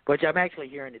 which I'm actually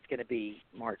hearing it's going to be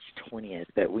March 20th,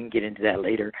 but we can get into that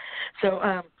later.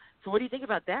 So what do you think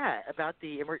about that, about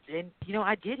the and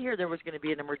I did hear there was going to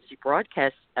be an emergency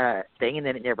broadcast thing, and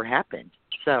then it never happened.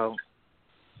 So.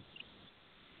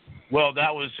 Well,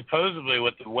 that was supposedly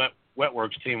what the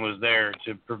Wetworks team was there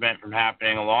to prevent from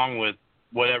happening, along with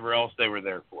whatever else they were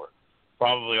there for.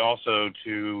 Probably also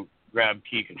to grab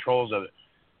key controls of it.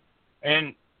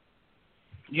 And,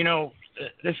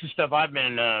 this is stuff I've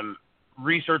been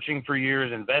researching for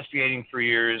years, investigating for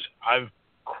years. I've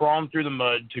crawled through the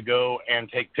mud to go and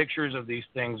take pictures of these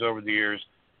things over the years,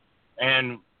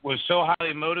 and was so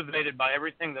highly motivated by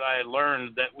everything that I had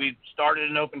learned that we started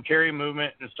an open carry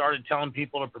movement and started telling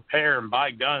people to prepare and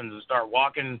buy guns and start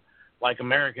walking like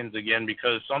Americans again,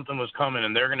 because something was coming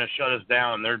and they're going to shut us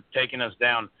down, and they're taking us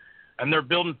down, and they're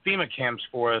building FEMA camps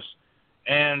for us.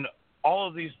 And all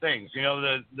of these things,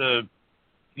 the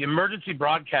emergency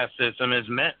broadcast system is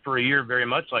meant for a year very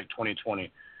much like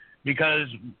 2020, because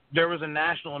there was a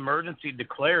national emergency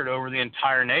declared over the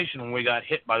entire nation when we got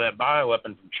hit by that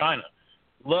bioweapon from China.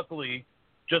 Luckily,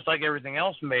 just like everything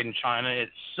else made in China, it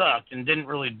sucked and didn't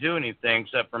really do anything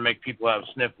except for make people have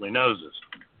sniffly noses.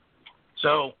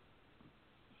 So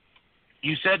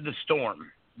you said the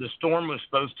storm. The storm was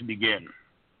supposed to begin.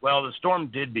 Well, the storm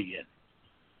did begin.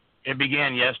 It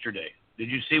began yesterday.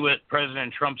 Did you see what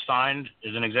President Trump signed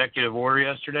as an executive order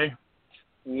yesterday?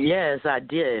 Yes, I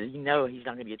did. He's not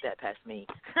going to get that past me.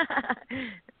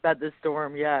 About the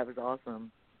storm, yeah, it was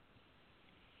awesome.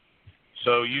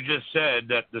 So you just said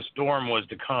that the storm was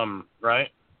to come, right?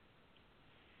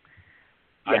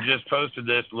 I just posted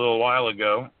this a little while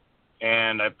ago,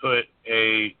 and I put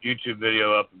a YouTube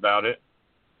video up about it.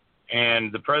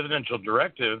 And the presidential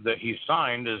directive that he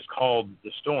signed is called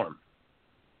the Storm.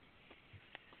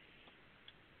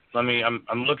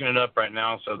 I'm looking it up right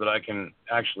now so that I can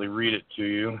actually read it to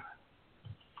you.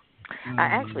 I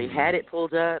actually had it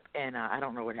pulled up, and I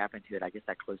don't know what happened to it. I guess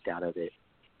I closed out of it.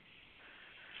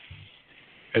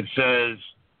 It says,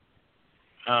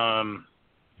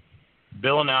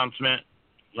 bill announcement,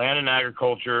 Land and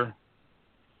Agriculture,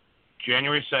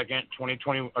 January 2nd,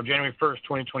 2020, or January 1st,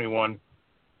 2021. It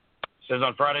says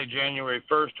on Friday, January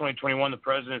 1st, 2021, the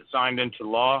president signed into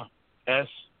law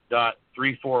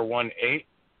S.3418,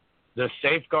 the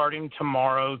Safeguarding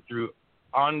Tomorrow Through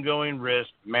Ongoing Risk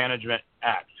Management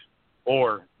Act,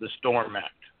 or the STORM Act.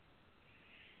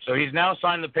 So he's now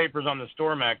signed the papers on the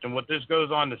STORM Act, and what this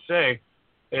goes on to say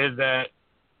is that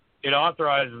it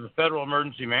authorizes the Federal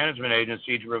Emergency Management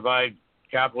Agency to provide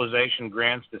capitalization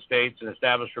grants to states and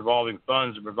establish revolving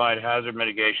funds to provide hazard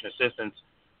mitigation assistance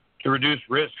to reduce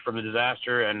risk from the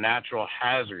disaster and natural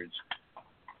hazards.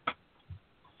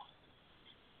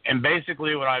 And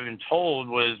basically what I've been told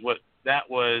was it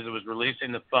was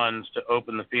releasing the funds to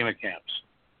open the FEMA camps,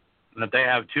 and that they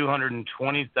have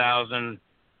 220,000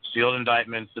 sealed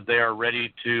indictments that they are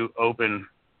ready to open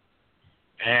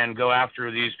and go after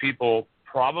these people,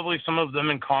 probably some of them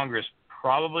in Congress,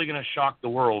 probably going to shock the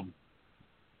world.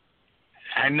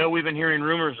 I know we've been hearing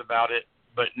rumors about it,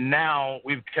 but now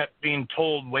we've kept being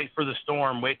told, wait for the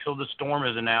storm, wait till the storm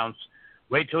is announced,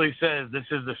 wait till he says this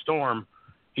is the storm.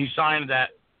 He signed that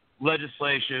the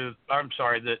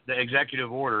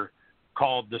executive order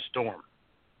called the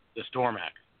STORM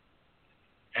Act.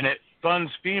 And it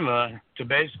funds FEMA to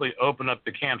basically open up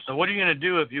the camp. So what are you going to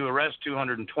do if you arrest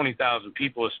 220,000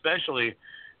 people, especially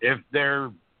if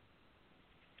they're,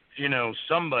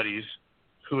 somebodies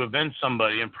who have been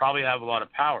somebody and probably have a lot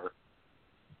of power?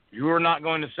 You are not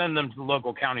going to send them to the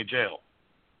local county jail.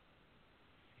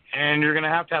 And you're going to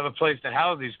have a place to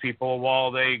house these people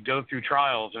while they go through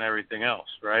trials and everything else,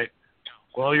 right?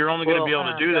 Well, you're only going to be able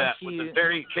to do that with the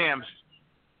very camps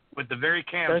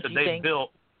that they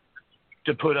built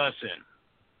to put us in.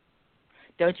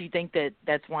 Don't you think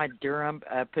that's why Durham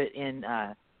put it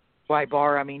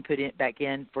back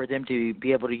in for them to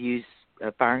be able to use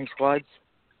firing squads?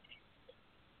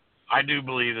 I do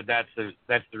believe that's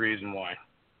the reason why.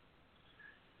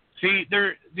 See,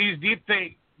 these deep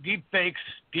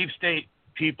state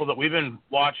people that we've been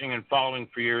watching and following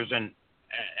for years, and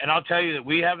I'll tell you that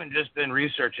we haven't just been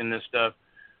researching this stuff.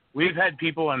 We've had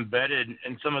people embedded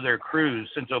in some of their crews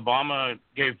since Obama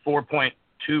gave $4.2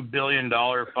 billion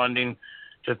funding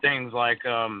to things like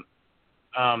the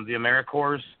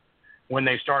AmeriCorps when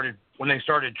they started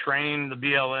training the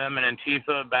BLM and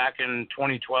Antifa back in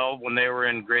 2012 when they were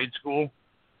in grade school.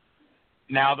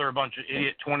 Now they're a bunch of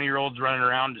idiot 20-year-olds running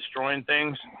around destroying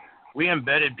things. We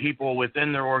embedded people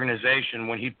within their organization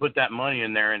when he put that money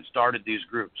in there and started these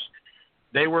groups.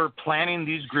 They were planning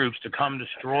these groups to come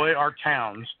destroy our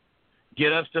towns,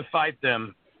 get us to fight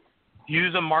them,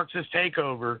 use a Marxist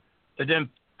takeover to then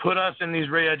put us in these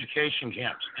re-education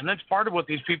camps. And that's part of what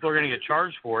these people are going to get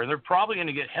charged for. And they're probably going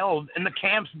to get held in the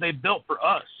camps that they built for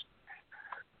us.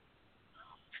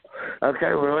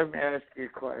 Okay, well, let me ask you a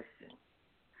question.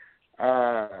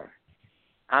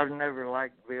 I've never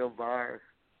liked Bill Barr.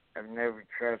 I've never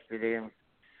trusted him.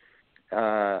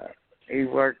 He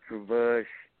worked for Bush.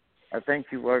 I think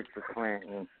he worked for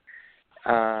Clinton.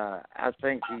 I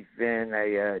think he's been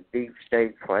a deep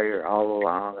state player all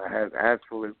along. I have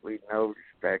absolutely no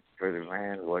respect for the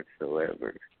man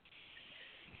whatsoever.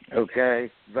 Okay,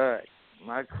 but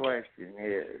my question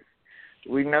is,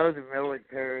 we know the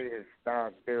military has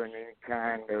stopped doing any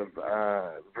kind of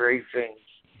briefings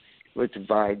with the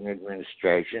Biden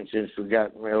administration since we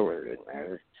got Miller in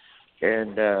there.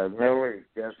 And Miller is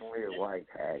definitely a white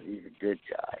hat. He's a good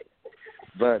guy.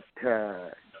 But,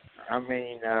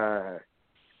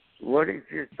 what is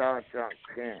your thoughts on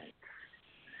Pence?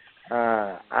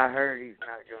 I heard he's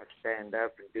not going to stand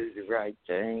up and do the right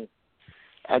thing.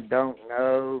 I don't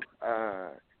know.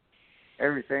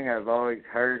 Everything I've always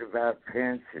heard about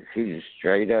Pence is he's a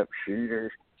straight-up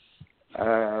shooter.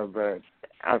 But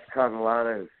I've caught a lot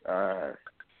of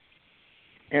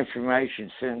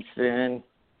information since then,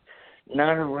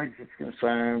 none of which is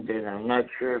confirmed, and I'm not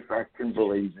sure if I can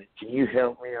believe it. Can you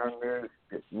help me on this?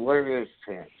 Where is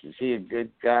Pence? Is he a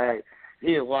good guy? Is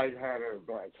he a white hat or a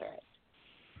black hat?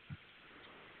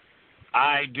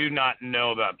 I do not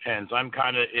know about Pence. I'm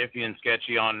kind of iffy and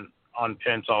sketchy on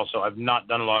Pence also. I've not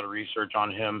done a lot of research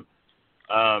on him.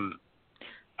 I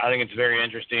think it's very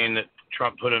interesting that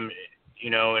Trump put him,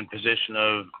 in position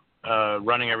of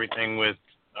running everything with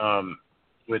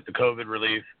the COVID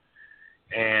relief.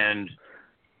 And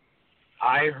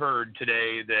I heard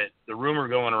today that the rumor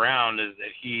going around is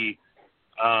that he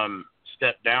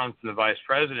stepped down from the vice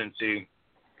presidency.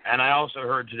 And I also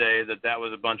heard today that that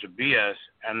was a bunch of BS,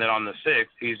 and that on the 6th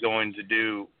he's going to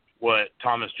do what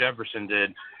Thomas Jefferson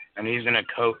did, and he's going to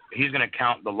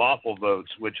count the lawful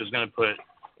votes, which is going to put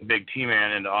the big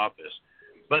T-man into office.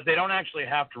 But they don't actually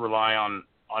have to rely on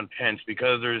Pence,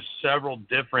 because there's several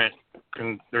different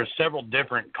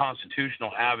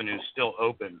constitutional avenues still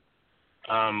open,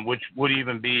 which would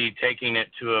even be taking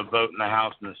it to a vote in the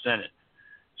House and the Senate.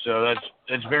 So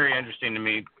that's very interesting to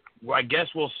me. I guess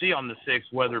we'll see on the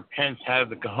 6th whether Pence has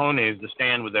the cojones to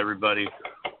stand with everybody,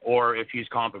 or if he's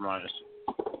compromised.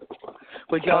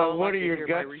 Would y'all what are like to your hear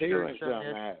gut my feelings research on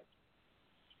this? that?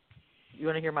 You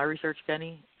want to hear my research,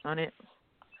 Kenny, on it?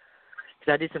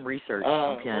 Because I did some research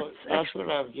on Pence. Well, that's what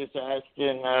I was just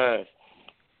asking our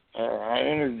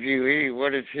interviewee.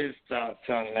 What is his thoughts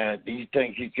on that? Do you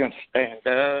think he's going to stand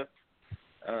up?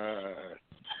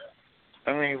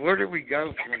 I mean, where do we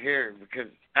go from here?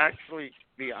 Because actually,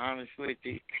 to be honest with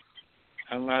you,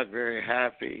 I'm not very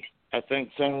happy. I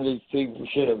think some of these people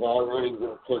should have already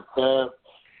been picked up.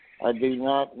 I do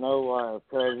not know why our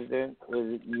president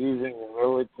is using the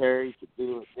military to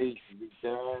do what needs to be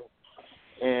done.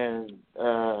 And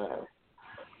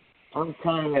I'm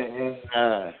kind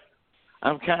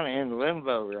of in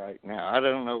limbo right now. I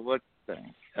don't know what to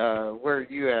think. Where are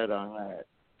you at on that?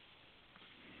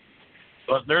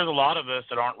 But there's a lot of us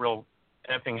that aren't real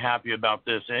effing happy about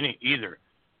this either.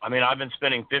 I mean, I've been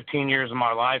spending 15 years of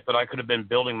my life, but I could have been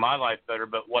building my life better.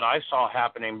 But what I saw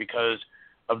happening because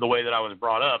of the way that I was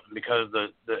brought up, and because the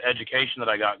education that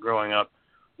I got growing up,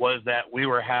 was that we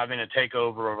were having a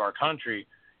takeover of our country.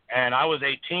 And I was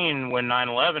 18 when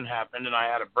 9/11 happened, and I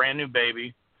had a brand new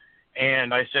baby.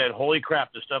 And I said, holy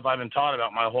crap, the stuff I've been taught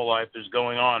about my whole life is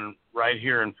going on right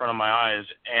here in front of my eyes.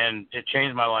 And it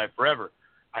changed my life forever.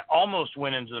 I almost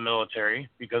went into the military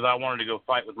because I wanted to go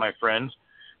fight with my friends.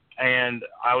 And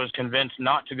I was convinced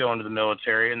not to go into the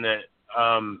military, and that,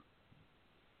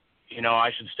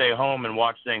 I should stay home and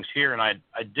watch things here. And I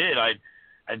did. I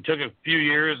took a few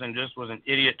years and just was an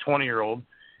idiot 20-year-old.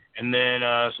 And then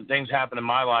some things happened in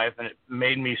my life, and it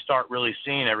made me start really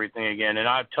seeing everything again. And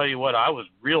I tell you what, I was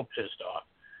real pissed off.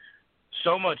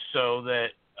 So much so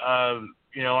that,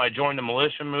 I joined the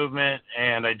militia movement,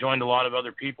 and I joined a lot of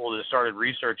other people that started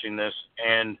researching this.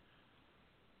 And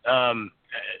I'm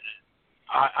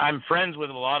friends with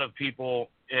a lot of people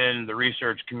in the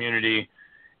research community.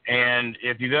 And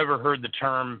if you've ever heard the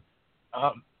term,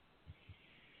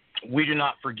 we do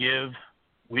not forgive,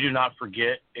 we do not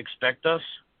forget, expect us.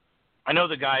 I know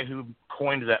the guy who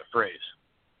coined that phrase.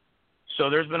 So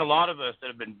there's been a lot of us that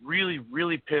have been really,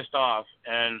 really pissed off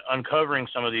and uncovering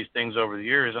some of these things over the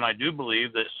years. And I do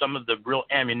believe that some of the real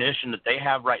ammunition that they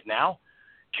have right now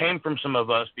came from some of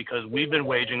us, because we've been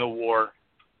waging a war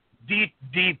deep,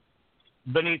 deep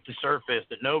beneath the surface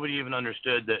that nobody even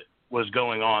understood that was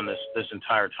going on this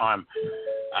entire time.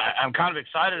 I'm kind of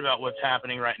excited about what's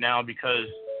happening right now, because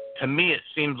to me it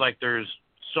seems like there's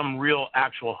some real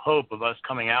actual hope of us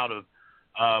coming out of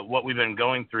what we've been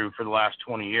going through for the last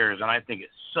 20 years. And I think it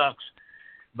sucks,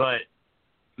 but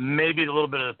maybe a little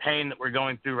bit of the pain that we're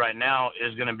going through right now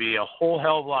is going to be a whole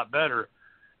hell of a lot better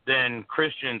than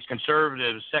Christians,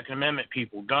 conservatives, Second Amendment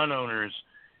people, gun owners,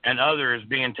 and others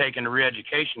being taken to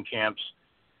re-education camps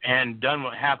and done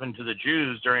what happened to the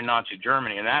Jews during Nazi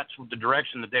Germany. And that's the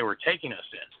direction that they were taking us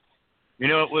in.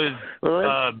 It was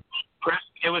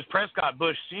it was Prescott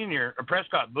Bush Sr., or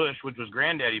Prescott Bush, which was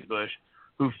Granddaddy Bush,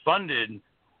 who funded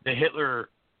the Hitler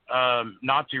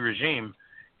Nazi regime,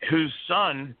 whose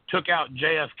son took out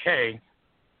JFK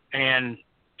and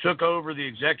took over the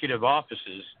executive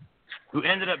offices, who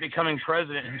ended up becoming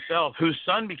president himself, whose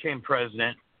son became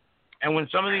president. And when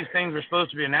some of these things were supposed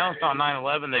to be announced on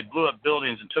 9/11, they blew up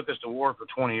buildings and took us to war for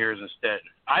 20 years instead.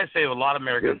 I say a lot of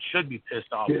Americans should be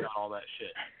pissed off about all that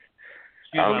shit.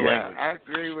 I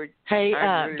agree with. Hey,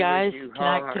 guys, with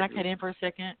can I cut in for a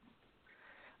second?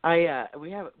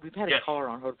 We've had a caller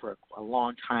on hold for a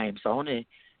long time, so I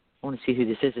want to see who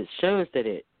this is. It shows that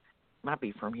it might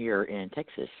be from here in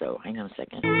Texas. So hang on a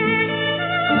second.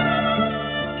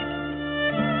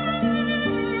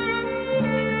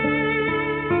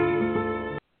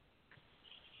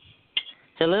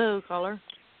 Hello, caller.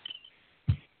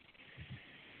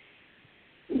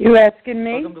 You asking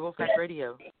me? Welcome to Wolfpack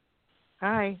Radio.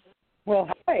 Hi. Well,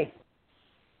 hi.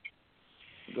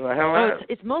 Oh,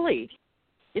 it's Molly.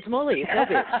 It's Molly. It's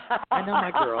Elvis. I know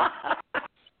my girl.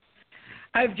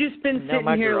 I've just been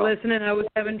sitting here listening. I was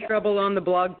having trouble on the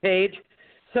blog page,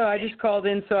 So I just called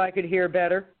in so I could hear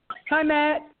better. Hi,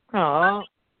 Matt. Aw.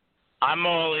 I'm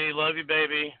Molly. Love you,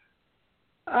 baby.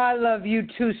 I love you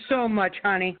too so much,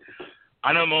 honey.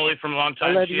 I know Molly from a long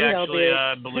time. She actually,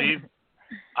 I believe,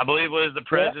 was the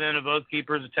president of Oath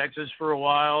Keepers of Texas for a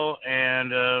while,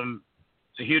 and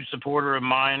is a huge supporter of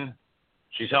mine.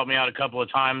 She's helped me out a couple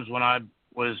of times when I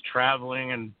was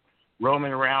traveling and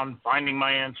roaming around, finding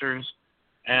my answers,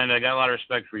 and I got a lot of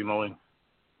respect for you, Molly.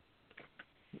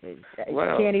 I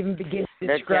can't even begin to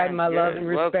describe my love and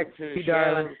respect for you,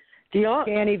 darling.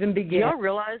 Can't even begin. Do y'all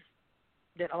realize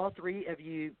that all three of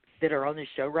you that are on this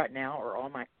show right now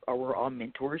were all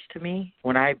mentors to me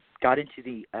when I got into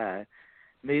the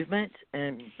movement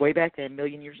and way back a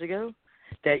million years ago?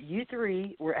 That you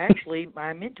three were actually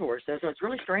my mentors. So it's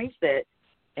really strange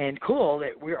and cool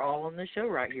that we're all on the show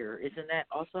right here. Isn't that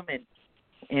awesome?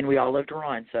 And we all loved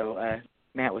Ron. So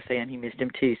Matt was saying he missed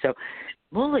him too. So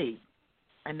Molly,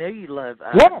 I know you love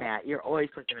Matt. You're always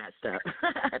looking at stuff.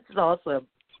 That's awesome.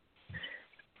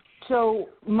 So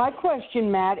my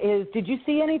question, Matt, is did you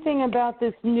see anything about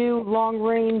this new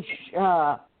long-range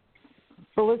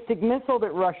ballistic missile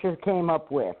that Russia came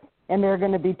up with and they're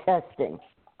going to be testing?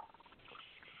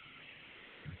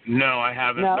 No, I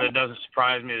haven't, no? But it doesn't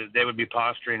surprise me that they would be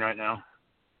posturing right now.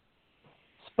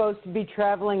 Supposed to be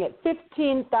traveling at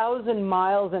 15,000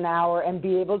 miles an hour and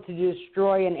be able to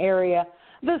destroy an area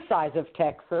the size of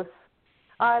Texas.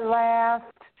 I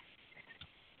laughed.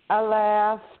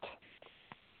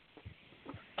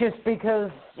 Just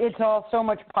because it's all so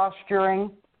much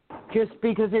posturing, just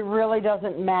because it really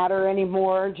doesn't matter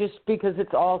anymore, just because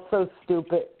it's all so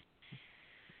stupid.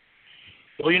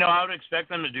 Well, I would expect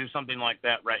them to do something like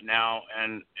that right now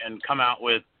and come out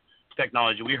with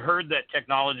technology. We heard that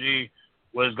technology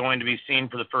was going to be seen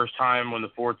for the first time when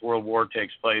the Fourth World War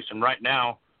takes place. And right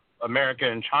now, America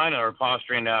and China are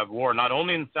posturing to have war, not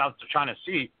only in the South China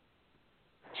Sea,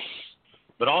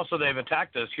 but also they've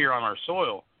attacked us here on our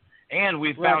soil. And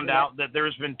we found out that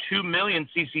there's been 2 million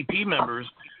CCP members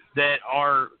that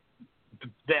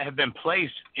have been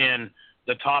placed in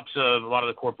the tops of a lot of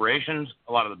the corporations,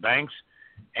 a lot of the banks,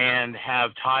 and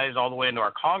have ties all the way into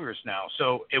our Congress now.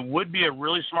 So it would be a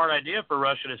really smart idea for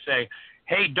Russia to say,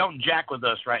 hey, don't jack with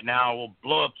us right now. We'll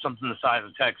blow up something the size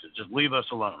of Texas. Just leave us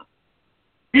alone.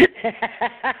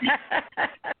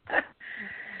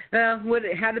 Well,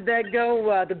 how did that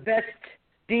go? The best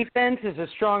defense is a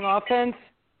strong offense?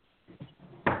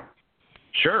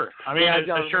 Sure. I mean,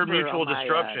 assured mutual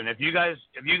destruction. If you guys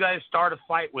start a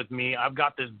fight with me, I've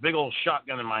got this big old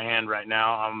shotgun in my hand right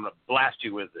now. I'm going to blast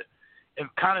you with it. It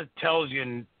kind of tells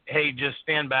you, hey, just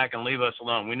stand back and leave us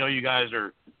alone. We know you guys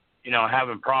are,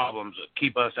 having problems.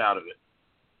 Keep us out of it.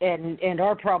 And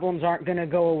our problems aren't going to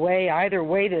go away either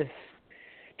way this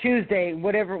Tuesday,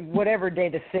 whatever day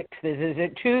the 6th is. Is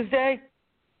it Tuesday?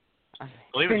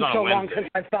 It's been on so Wednesday. long since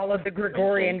I followed the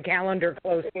Gregorian calendar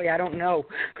closely. I don't know.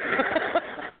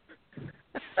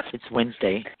 It's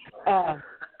Wednesday. I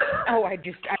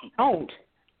don't.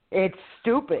 It's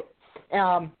stupid.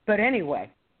 But anyway,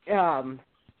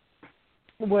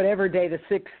 whatever day the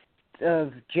 6th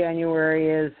of January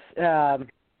is.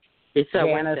 It's a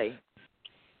Janice, Wednesday.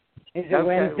 Is it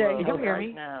Wednesday? You don't hear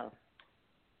me?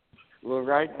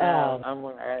 Right now, I'm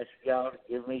going to ask y'all to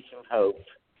give me some hope.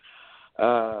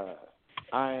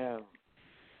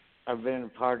 I've been a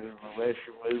part of the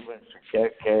militia movement for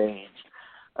decades.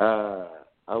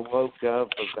 I woke up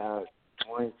about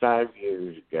 25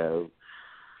 years ago.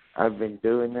 I've been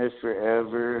doing this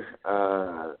forever.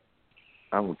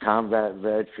 I'm a combat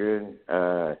veteran.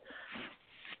 I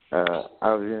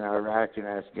was in Iraq and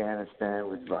Afghanistan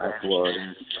with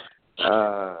Blackwater.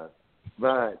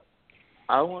 But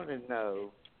I want to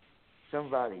know,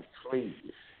 somebody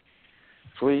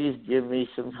please give me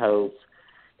some hope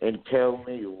and tell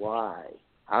me why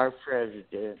our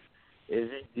president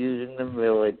isn't using the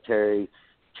military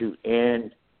to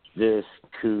end this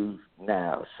coup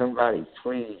now. Somebody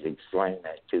please explain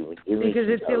that to me. Because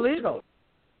it's illegal.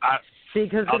 I'll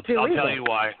tell you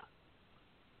why.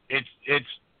 It's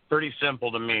pretty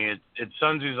simple to me. It's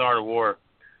Sun Tzu's Art of War.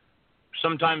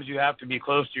 Sometimes you have to be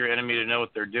close to your enemy to know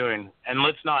what they're doing. And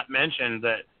let's not mention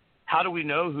that, how do we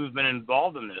know who's been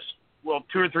involved in this? Well,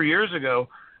 2 or 3 years ago,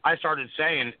 I started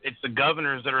saying it's the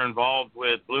governors that are involved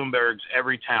with Bloomberg's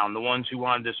Everytown, the ones who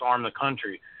want to disarm the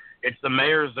country. It's the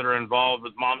mayors that are involved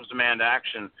with Moms Demand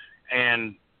Action,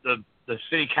 and the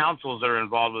city councils that are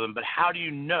involved with them. But how do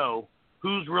you know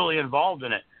who's really involved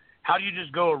in it? How do you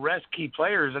just go arrest key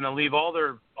players and then leave all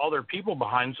their people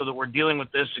behind so that we're dealing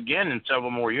with this again in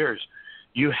several more years?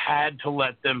 You had to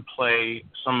let them play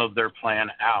some of their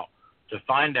plan out to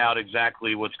find out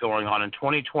exactly what's going on. And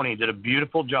 2020 did a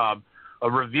beautiful job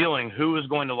of revealing who is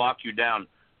going to lock you down,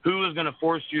 who is going to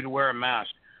force you to wear a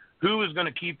mask, who is going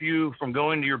to keep you from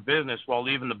going to your business while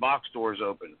leaving the box doors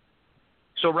open.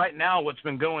 So right now what's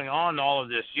been going on all of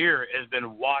this year has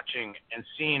been watching and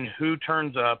seeing who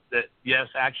turns up that, yes,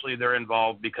 actually they're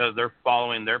involved because they're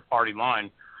following their party line,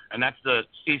 and that's the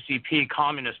CCP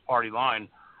Communist Party line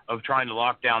of trying to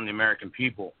lock down the American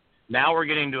people. Now we're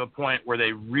getting to a point where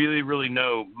they really, really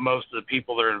know most of the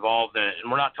people that are involved in it.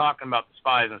 And we're not talking about the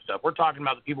spies and stuff. We're talking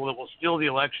about the people that will steal the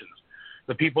elections,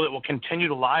 the people that will continue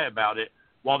to lie about it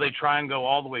while they try and go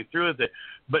all the way through with it.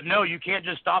 But no, you can't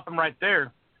just stop them right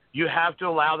there. You have to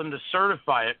allow them to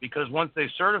certify it, because once they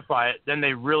certify it, then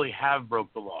they really have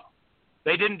broke the law.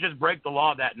 They didn't just break the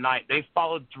law that night. They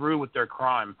followed through with their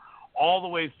crime all the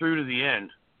way through to the end.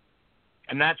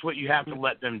 And that's what you have to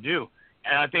let them do.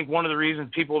 And I think one of the reasons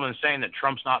people have been saying that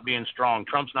Trump's not being strong,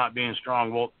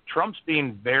 well, Trump's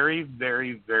being very,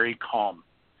 very, very calm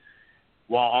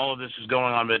while all of this is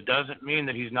going on. But it doesn't mean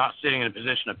that he's not sitting in a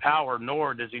position of power,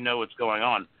 nor does he know what's going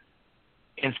on.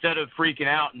 Instead of freaking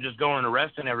out and just going and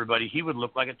arresting everybody, he would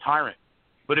look like a tyrant.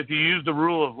 But if you use the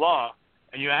rule of law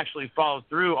and you actually follow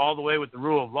through all the way with the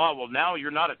rule of law, well, now you're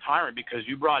not a tyrant because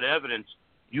you brought evidence.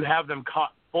 You have them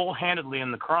caught full-handedly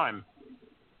in the crime.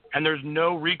 And there's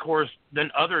no recourse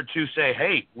than other to say,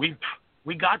 hey, we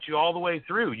got you all the way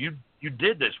through. You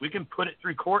did this. We can put it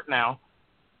through court now.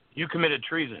 You committed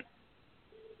treason.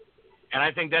 And I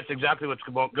think that's exactly what's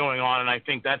going on, and I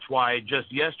think that's why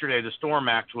just yesterday the Storm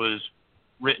Act was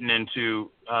written into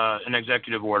an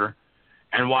executive order,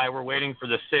 and why we're waiting for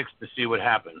the 6th to see what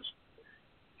happens.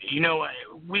 You know,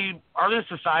 we are in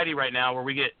a society right now where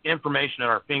we get information at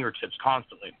our fingertips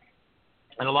constantly.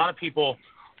 And a lot of people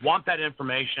want that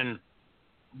information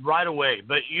right away.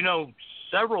 But, you know,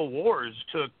 several wars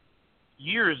took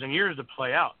years and years to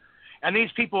play out. And these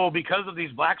people, because of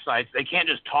these black sites, they can't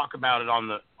just talk about it on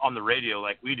the radio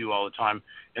like we do all the time.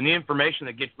 And the information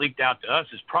that gets leaked out to us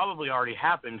has probably already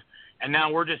happened. And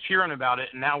now we're just hearing about it,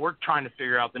 and now we're trying to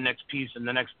figure out the next piece and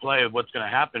the next play of what's going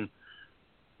to happen.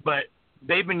 But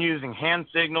they've been using hand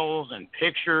signals and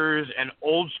pictures and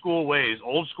old school ways,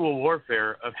 old school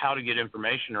warfare of how to get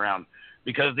information around,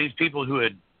 because these people who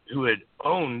had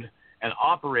owned and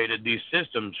operated these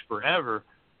systems forever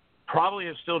probably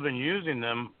have still been using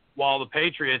them, while the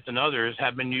patriots and others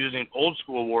have been using old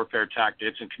school warfare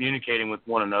tactics and communicating with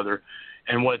one another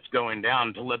and what's going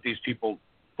down to let these people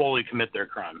fully commit their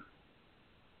crime.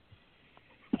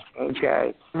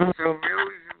 Okay. So Millie's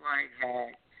a white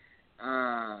hat,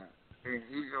 and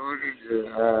he's ordered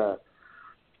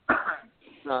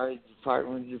the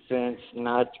Department of Defense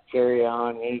not to carry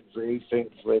on any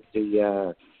briefings with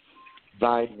the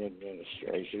Biden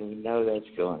administration. We know that's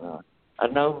going on. I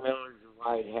know Miller's a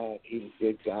white hat. He's a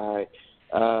good guy.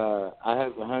 I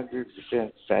have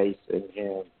 100% faith in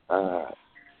him.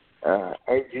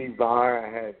 A.G. Barr,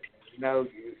 I have no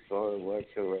use for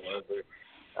whatsoever.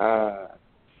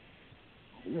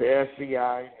 The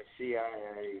FBI and the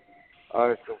CIA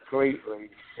are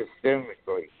completely,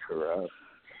 systemically corrupt.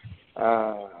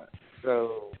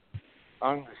 So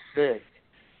on the 6th,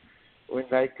 when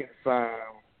they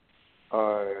confirm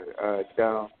or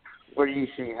don't, what do you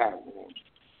see happening?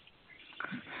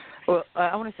 Well,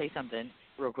 I want to say something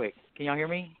real quick. Can y'all hear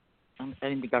me? I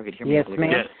didn't think y'all could hear me. Yes,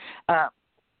 ma'am.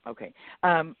 Okay.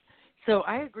 So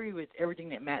I agree with everything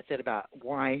that Matt said about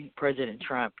why President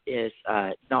Trump is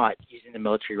not using the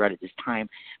military right at this time.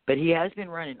 But he has been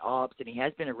running ops, and he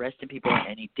has been arresting people,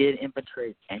 and he did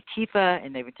infiltrate Antifa,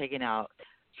 and they've been taking out,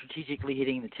 strategically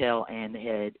hitting the tail and the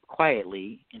head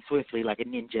quietly and swiftly like a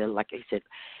ninja, like I said.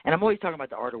 And I'm always talking about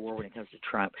the art of war when it comes to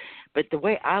Trump. But the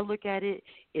way I look at it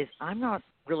is I'm not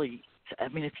really – I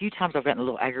mean, a few times I've gotten a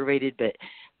little aggravated, but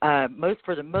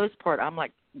for the most part, I'm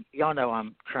like, y'all know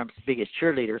I'm Trump's biggest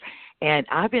cheerleader, and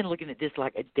I've been looking at this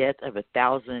like a death of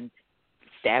 1,000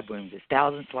 stab wounds,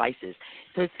 1,000 slices.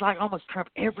 So it's like almost Trump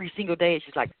every single day. It's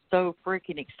just like so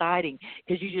freaking exciting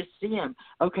because you just see him.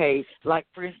 Okay, like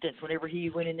for instance, whenever he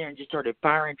went in there and just started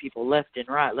firing people left and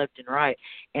right,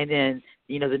 and then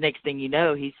the next thing you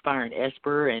know, he's firing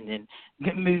Esper and then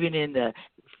moving in the,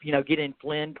 getting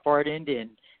Flynn pardoned and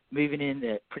moving in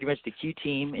the pretty much the Q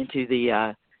team into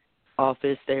the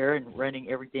office there and running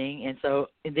everything. And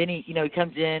then he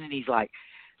comes in and he's like,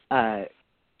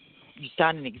 he's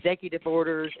signing executive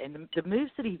orders, and the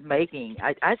moves that he's making,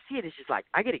 I see it as just like,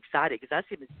 I get excited because I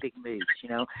see him as big moves,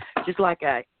 just like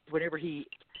whenever he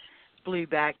flew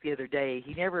back the other day,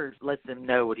 he never lets them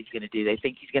know what he's going to do. They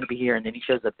think he's going to be here, and then he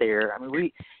shows up there. I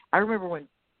mean, I remember when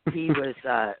he was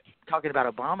talking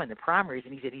about Obama in the primaries,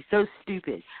 and he said he's so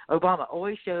stupid. Obama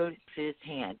always showed his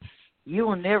hand. you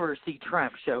will never see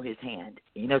Trump show his hand.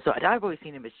 So I've always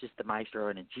seen him as just the maestro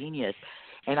and a genius.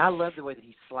 And I love the way that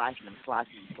he's slicing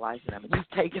them, and he's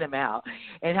taking them out.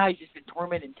 And how he's just been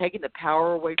tormented and taking the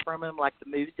power away from him, like the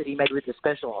moves that he made with the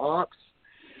special ops.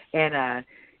 And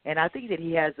I think that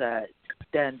he has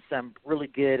done some really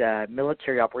good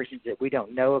military operations that we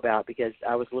don't know about, because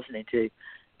I was listening to,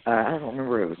 I don't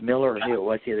remember if it was Miller or who it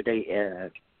was the other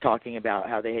day, talking about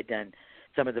how they had done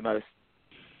some of the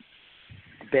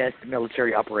best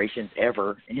military operations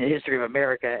ever in the history of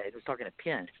America. It was talking to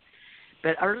Pence.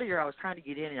 But earlier I was trying to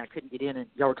get in and I couldn't get in, and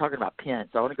y'all were talking about Pence.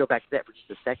 So I want to go back to that for just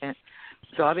a second.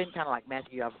 So I've been kind of like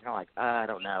Matthew. I'm kind of like, I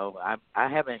don't know. I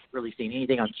haven't really seen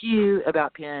anything on Q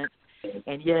about Pence.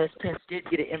 And yes, Pence did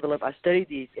get an envelope. I studied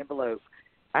these envelopes.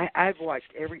 I've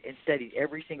watched and studied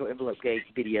every single envelope gate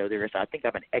video there is. I think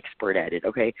I'm an expert at it,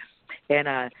 okay?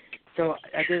 And so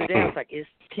the other day I was like, is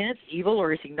Pence evil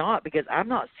or is he not? Because I'm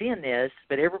not seeing this,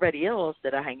 but everybody else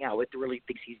that I hang out with really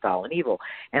thinks he's vile and evil.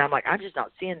 And I'm like, I'm just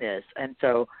not seeing this. And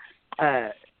so,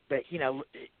 but,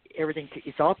 everything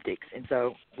is optics. And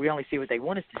so we only see what they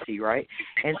want us to see, right?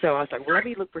 And so I was like, well, let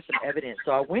me look for some evidence.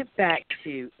 So I went back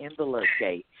to envelope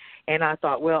gate, and I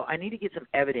thought, well, I need to get some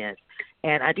evidence.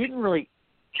 And I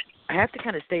have to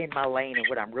kind of stay in my lane and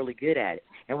what I'm really good at.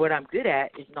 And what I'm good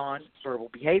at is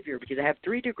nonverbal behavior, because I have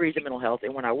 3 degrees of mental health,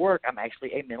 and when I work, I'm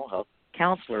actually a mental health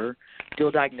counselor,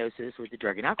 dual diagnosis with the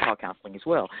drug and alcohol counseling as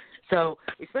well. So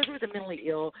especially with the mentally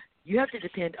ill, you have to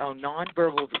depend on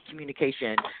nonverbal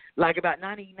communication, like about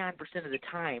 99% of the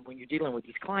time when you're dealing with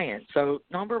these clients. So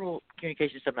nonverbal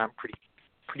communication is something I'm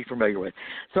pretty familiar with.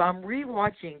 So I'm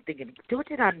rewatching, thinking, what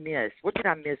did I miss? What did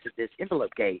I miss at this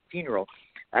envelope gate funeral?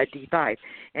 D5.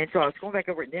 And so I was going back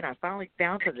over it, and then I finally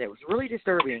found something that was really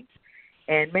disturbing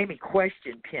and made me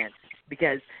question Pence,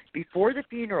 because before the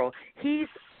funeral, he's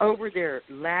over there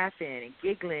laughing and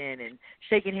giggling and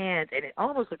shaking hands, and it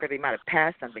almost looked like they might have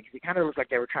passed something, because it kind of looked like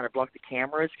they were trying to block the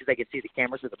cameras because they could see the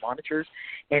cameras with the monitors,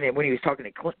 and then when he was talking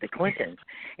to the Clintons,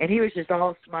 and he was just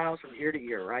all smiles from ear to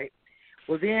ear, right?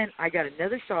 Well, then I got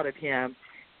another shot of him,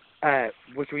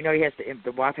 which we know he has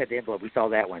the wife had the envelope. We saw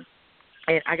that one.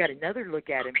 And I got another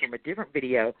look at him from a different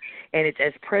video, and it's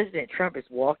as President Trump is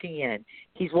walking in.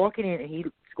 He's walking in, and he's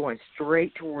going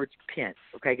straight towards Pence,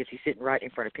 okay, because he's sitting right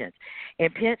in front of Pence.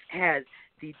 And Pence has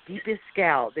the deepest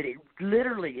scowl that it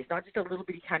literally is not just a little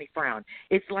bitty tiny frown.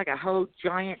 It's like a whole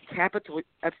giant capital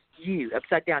U,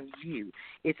 upside down U.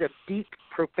 It's a deep,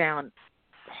 profound,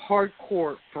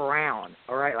 hardcore frown,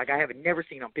 all right, like I haven't never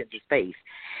seen on Pence's face.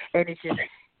 And it's just,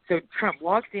 so Trump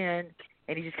walks in,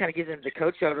 and he just kind of gives him the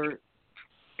cold shoulder.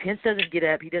 Pence doesn't get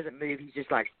up. He doesn't move. He's just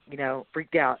like,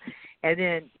 freaked out. And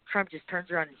then Trump just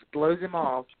turns around and just blows him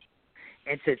off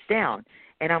and sits down.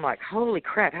 And I'm like, holy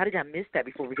crap, how did I miss that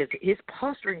before? Because his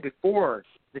posturing before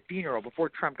the funeral, before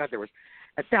Trump got there, was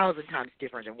 1,000 times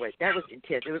different than what. That was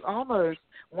intense. It was almost,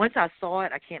 once I saw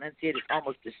it, I can't unsee it. It's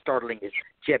almost as startling as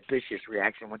Jeb Bush's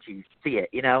reaction once you see it,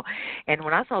 And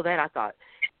when I saw that, I thought,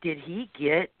 did he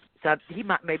get So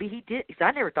maybe he did.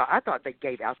 Because I thought they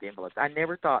gave out the envelopes. I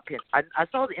never thought Pence. I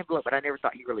saw the envelope, but I never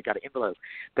thought he really got an envelope.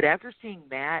 But after seeing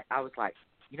that, I was like,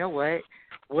 you know what?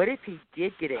 What if he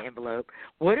did get an envelope?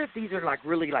 What if these are like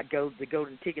really like the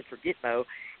golden tickets for Gitmo?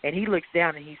 And he looks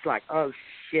down and he's like, oh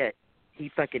shit,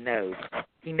 he fucking knows.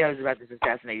 He knows about this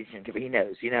assassination. He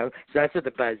knows, So that's what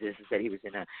the buzz is that he was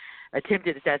in a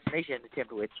attempted assassination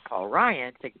attempt with Paul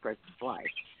Ryan to take the president's life.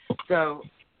 So,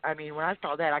 I mean, when I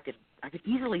saw that, I could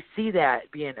easily see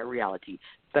that being a reality.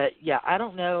 But, yeah, I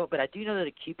don't know. But I do know that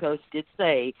a Q post did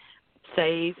say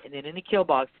save, and then in the kill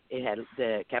box, it had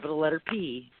the capital letter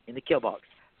P in the kill box.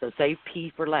 So save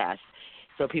P for last.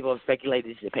 So people have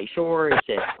speculated, is it Payshore? Is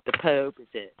it the Pope? Is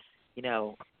it,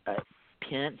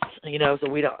 Pence? So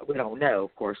we don't know,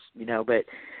 of course, but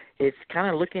it's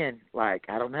kind of looking like,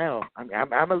 I don't know.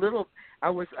 I'm a little, I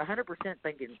was 100%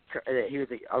 thinking that he was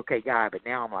an okay guy, but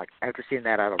now I'm like, after seeing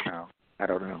that, I don't know.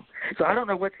 So I don't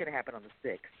know what's going to happen on the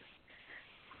 6th.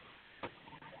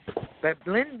 But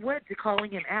Lynn went to calling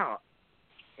him out,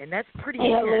 and that's pretty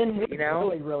Lynn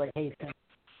really hates him.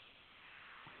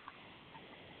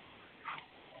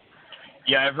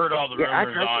 Yeah, I've heard all the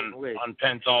rumors on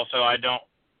Pence also. I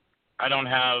don't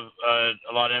have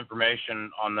a lot of information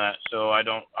on that, so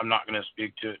I'm not going to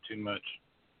speak to it too much.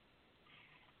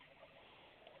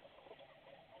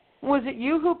 Was it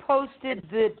you who posted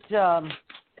that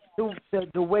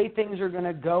the way things are going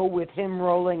to go with him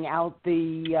rolling out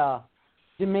the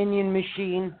Dominion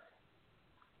machine?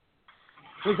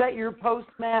 Was that your post,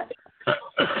 Matt?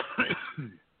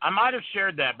 I might have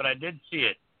shared that, but I did see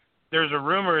it. There's a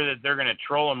rumor that they're going to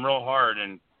troll him real hard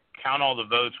and count all the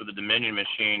votes with the Dominion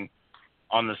machine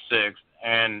on the 6th.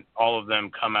 and all of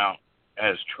them come out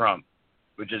as Trump,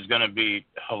 which is going to be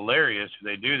hilarious if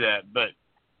they do that. But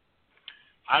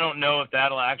I don't know if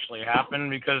that'll actually happen,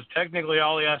 because technically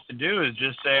all he has to do is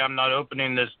just say, I'm not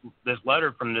opening this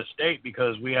letter from this state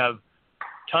because we have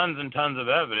tons and tons of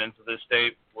evidence that this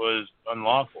state was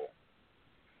unlawful.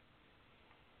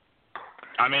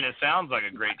 I mean, it sounds like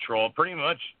a great troll. Pretty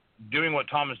much doing what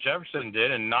Thomas Jefferson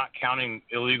did and not counting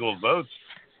illegal votes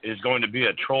is going to be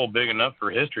a troll big enough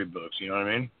for history books. You know what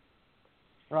I mean?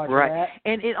 Roger Right. that.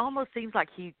 And it almost seems like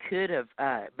he could have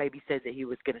maybe said that he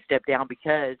was going to step down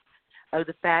because of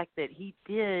the fact that he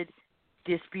did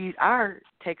dispute our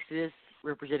Texas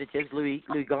representative, Louis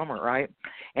Gohmert, right?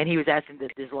 And he was asking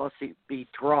that this lawsuit be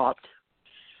dropped.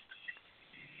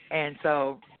 And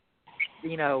so,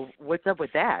 you know, what's up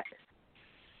with that?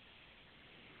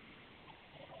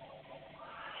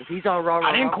 If he's all wrong,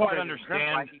 I didn't quite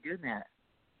understand. Why is he doing that?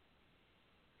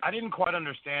 I didn't quite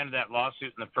understand that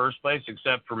lawsuit in the first place,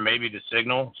 except for maybe to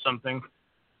signal something,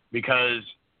 because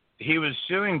he was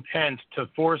suing Pence to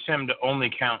force him to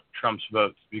only count Trump's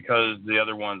votes because the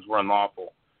other ones were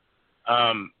unlawful.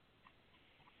 I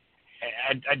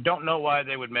don't know why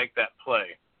they would make that play,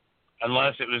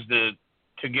 unless it was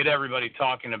to get everybody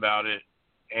talking about it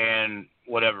and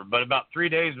whatever. But about 3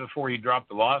 days before he dropped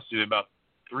the lawsuit, about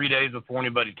 3 days before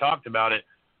anybody talked about it,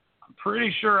 I'm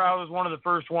pretty sure I was one of the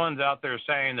first ones out there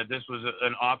saying that this was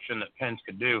an option that Pence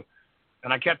could do.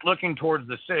 And I kept looking towards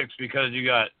the 6th because you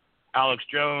got Alex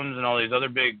Jones and all these other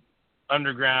big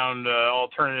underground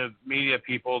alternative media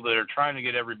people that are trying to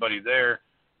get everybody there.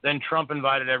 Then Trump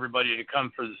invited everybody to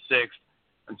come for the 6th.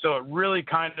 And so it really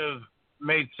kind of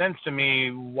made sense to me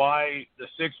why the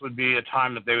 6th would be a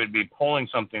time that they would be polling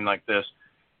something like this.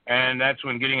 And that's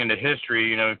when, getting into history,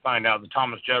 you know, we find out that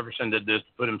Thomas Jefferson did this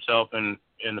to put himself in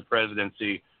the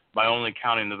presidency by only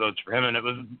counting the votes for him. And it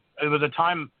was a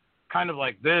time kind of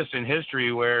like this in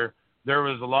history where there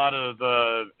was a lot of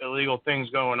illegal things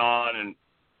going on.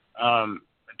 And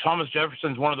Thomas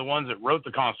Jefferson's one of the ones that wrote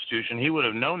the Constitution. He would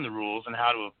have known the rules and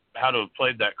how to have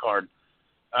played that card.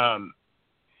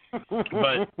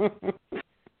 But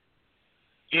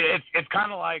it's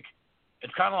kind of like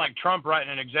Trump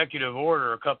writing an executive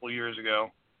order a couple of years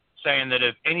ago saying that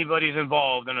if anybody's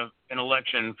involved in an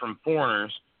election from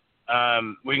foreigners,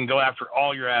 we can go after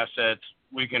all your assets.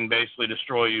 We can basically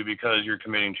destroy you because you're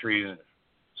committing treason.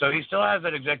 So he still has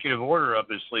that executive order up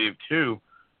his sleeve too,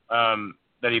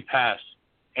 that he passed,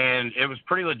 and it was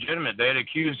pretty legitimate. They had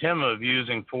accused him of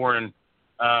using foreign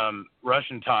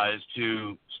Russian ties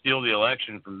to steal the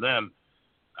election from them.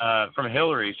 From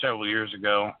Hillary several years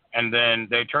ago, and then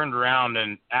they turned around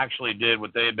and actually did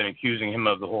what they had been accusing him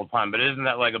of the whole time. But isn't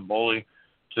that like a bully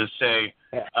to say,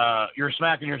 you're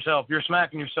smacking yourself, quit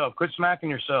smacking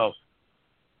yourself,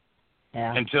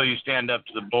 until you stand up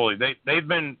to the bully. They've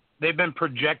been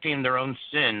projecting their own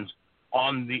sins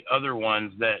on the other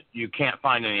ones that you can't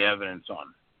find any evidence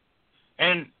on.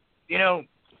 And, you know,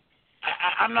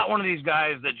 I'm not one of these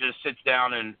guys that just sits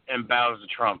down and bows to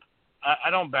Trump.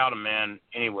 I don't bow to man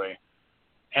anyway.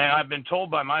 And I've been told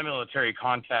by my military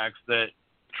contacts that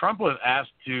Trump was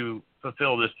asked to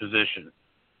fulfill this position.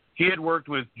 He had worked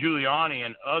with Giuliani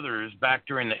and others back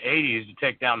during the 80s to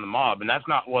take down the mob, and that's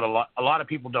not what a lot of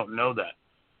people don't know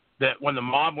that when the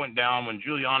mob went down, when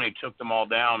Giuliani took them all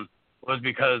down, was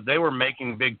because they were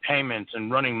making big payments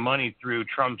and running money through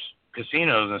Trump's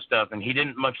casinos and stuff, and he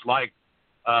didn't much like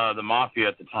the mafia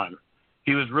at the time.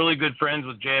 He was really good friends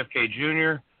with JFK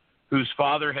Jr., whose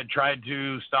father had tried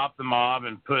to stop the mob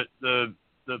and put the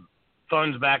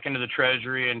funds back into the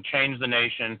treasury and change the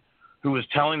nation, who was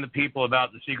telling the people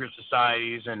about the secret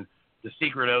societies and the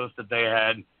secret oaths that they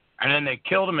had. And then they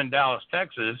killed him in Dallas,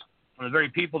 Texas, and the very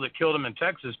people that killed him in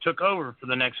Texas took over for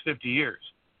the next 50 years,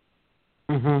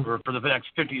 or for the next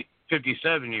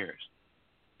 57 years.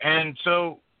 And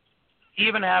so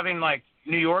even having, like,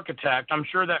 New York attacked, I'm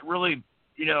sure that really,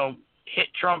 you know, hit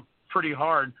Trump pretty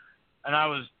hard. And I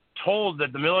was told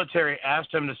that the military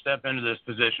asked him to step into this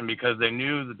position because they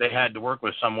knew that they had to work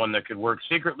with someone that could work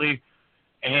secretly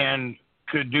and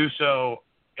could do so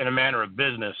in a manner of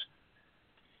business,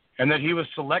 and that he was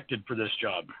selected for this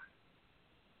job.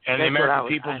 And the American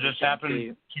people just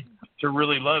happened to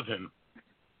really love him.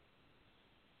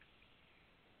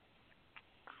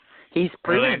 He's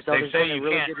proven himself as being a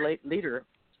really good leader.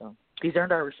 So he's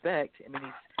earned our respect. I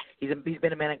mean, he's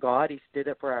been a man of God. He stood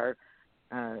up for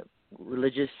our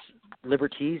religious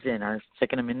liberties and our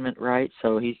Second Amendment rights.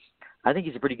 So I think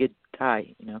he's a pretty good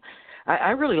guy. You know, I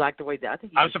really like the way that I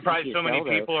think. I'm surprised so many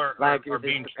people are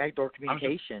being backdoor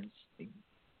communications.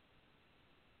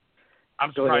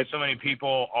 I'm surprised so many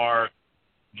people are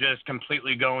just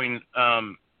completely going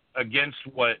against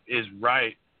what is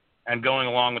right and going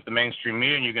along with the mainstream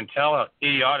media. And you can tell how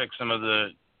idiotic some of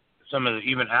the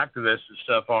even activists and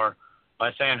stuff are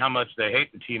by saying how much they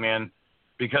hate the T-Man,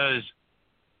 because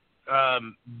a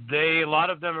lot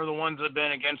of them are the ones that have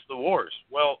been against the wars.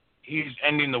 Well, he's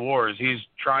ending the wars. He's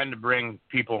trying to bring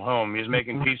people home. He's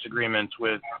making peace agreements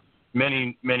with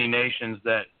many, many nations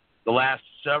that the last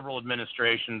several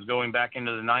administrations, going back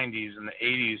into the 90s and the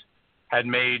 80s, had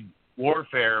made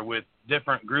warfare with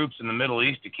different groups in the Middle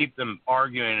East to keep them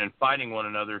arguing and fighting one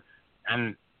another.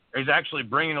 And he's actually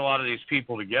bringing a lot of these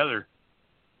people together.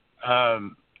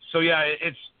 So, yeah,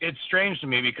 it's strange to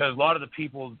me, because a lot of the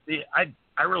people,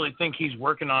 I really think he's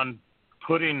working on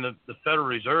putting the Federal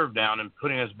Reserve down and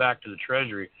putting us back to the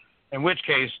Treasury, in which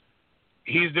case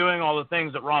he's doing all the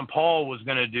things that Ron Paul was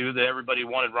going to do that everybody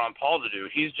wanted Ron Paul to do.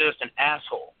 He's just an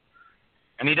asshole.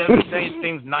 And he doesn't say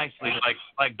things nicely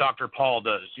like Dr. Paul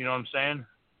does. You know what I'm saying?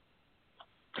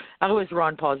 I was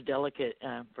Ron Paul's delegate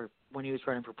for when he was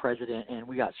running for president, and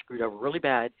we got screwed over really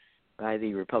bad by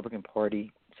the Republican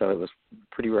Party, so it was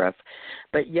pretty rough.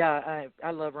 But yeah,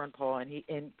 I love Ron Paul,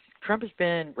 and Trump has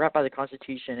been right by the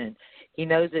Constitution, and he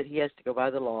knows that he has to go by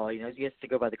the law. He knows he has to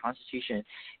go by the Constitution,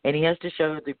 and he has to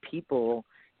show the people.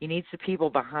 He needs the people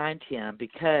behind him,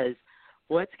 because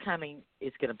what's coming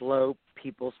is going to blow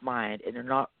people's mind, and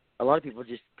a lot of people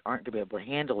just aren't going to be able to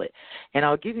handle it. And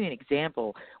I'll give you an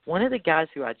example. One of the guys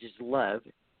who I just love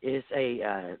is he's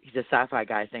a sci-fi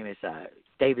guy. His name is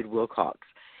David Wilcox,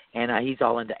 and he's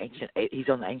on the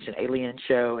Ancient Alien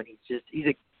show, and he's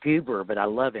a goober, but I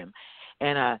love him.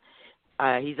 And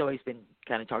he's always been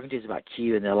kind of talking to us about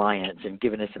Q and the Alliance and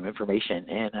giving us some information,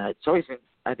 and it's always been,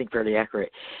 I think, fairly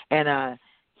accurate. And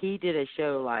he did a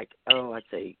show I'd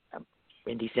say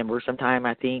in December sometime,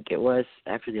 I think it was,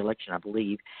 after the election, I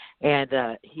believe. And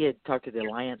he had talked to the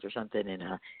Alliance or something, and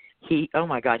oh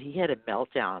my God, he had a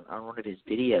meltdown on one of his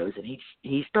videos, and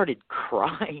he started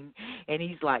crying, and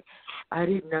he's like, I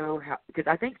didn't know how, because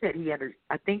I think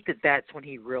that that's when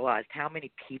he realized how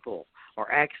many people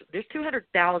are actually, there's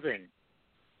 200,000,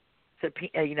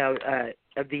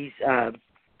 of these,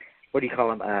 what do you call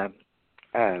them?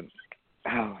 I'm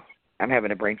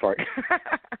having a brain fart.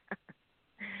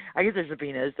 I guess there's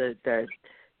subpoenas that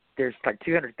there's like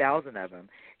 200,000 of them,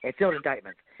 and sealed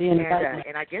indictments.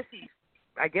 And I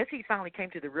guess he finally came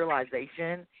to the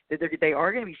realization that they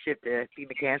are going to be shipped to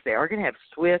FEMA camps. They are going to have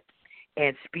swift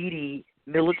and speedy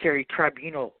military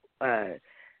tribunal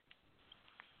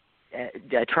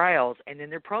trials, and then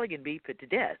they're probably going to be put to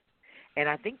death. And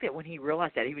I think that when he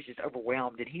realized that, he was just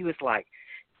overwhelmed, and he was like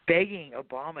begging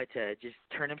Obama to just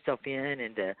turn himself in,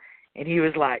 and he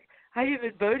was like, I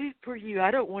haven't voted for you.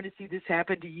 I don't want to see this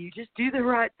happen to you. Just do the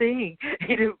right thing,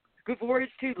 before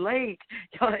it's too late.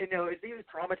 He was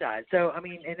traumatized. So, I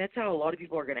mean, and that's how a lot of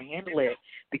people are going to handle it,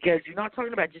 because you're not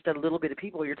talking about just a little bit of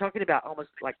people. You're talking about almost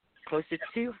like close to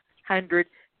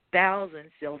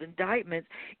 200,000 sealed indictments,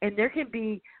 and there can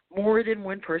be more than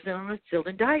one person on a sealed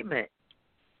indictment.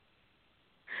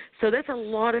 So that's a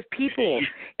lot of people,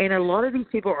 and a lot of these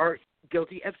people are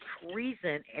guilty of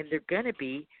treason, and they're going to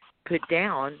be put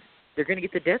down. They're going to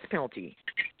get the death penalty,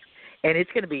 and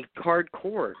it's going to be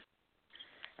hardcore.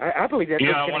 I believe that's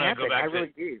what's going to happen. I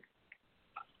really do.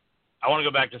 I want to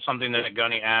go back to something that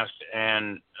Gunny asked,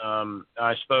 and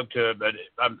I spoke to it, but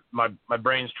my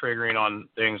brain's triggering on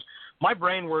things. My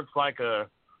brain works like a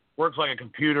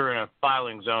computer in a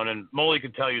filing zone, and Molly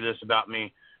could tell you this about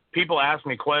me. People ask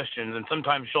me questions, and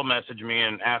sometimes she'll message me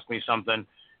and ask me something,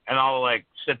 and I'll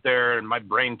sit there, and my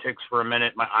brain ticks for a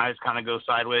minute. My eyes kind of go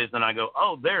sideways, then I go,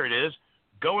 oh, there it is.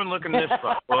 Go and look in this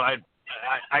stuff. Well, I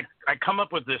come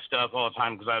up with this stuff all the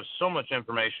time because I have so much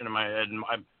information in my head, and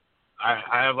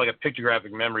I have a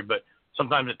pictographic memory, but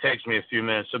sometimes it takes me a few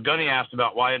minutes. So Gunny asked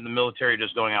about why isn't the military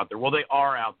just going out there? Well, they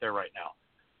are out there right now.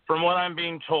 From what I'm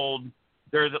being told,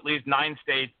 there's at least 9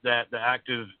 states that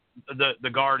the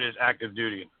Guard is active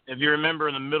duty. If you remember,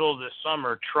 in the middle of this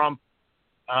summer, Trump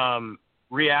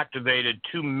reactivated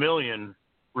 2 million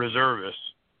reservists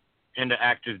into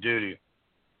active duty.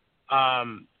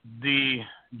 The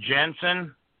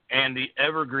Jensen and the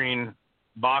Evergreen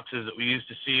boxes that we used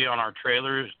to see on our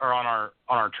trailers or on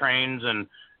our trains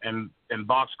and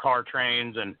boxcar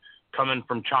trains and coming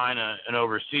from China and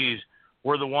overseas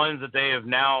were the ones that they have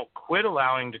now quit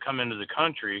allowing to come into the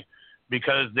country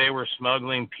because they were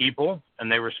smuggling people and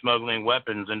they were smuggling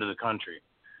weapons into the country.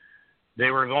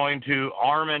 They were going to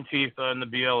arm Antifa and the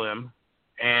BLM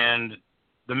and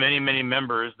the many, many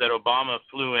members that Obama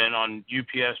flew in on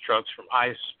UPS trucks from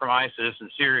ISIS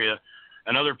and Syria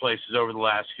and other places over the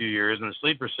last few years in the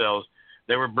sleeper cells.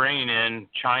 They were bringing in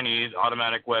Chinese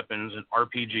automatic weapons and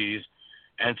RPGs,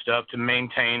 and stuff to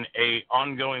maintain a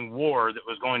ongoing war that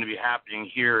was going to be happening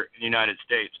here in the United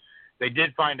States. They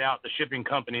did find out the shipping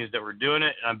companies that were doing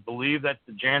it, and I believe that's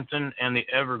the Janssen and the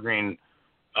Evergreen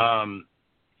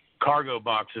cargo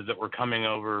boxes that were coming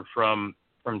over from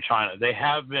China. They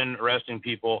have been arresting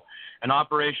people, and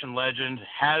Operation Legend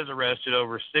has arrested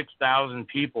over 6,000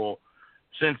 people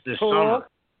since this summer.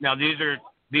 Now, these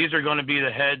are going to be the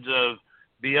heads of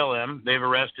BLM. They've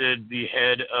arrested the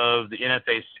head of the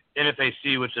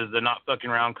NFAC, which is the Not Fucking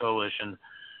Around Coalition.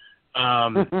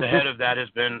 The head of that has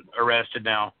been arrested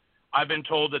now. I've been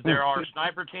told that there are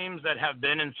sniper teams that have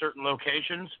been in certain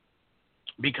locations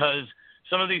because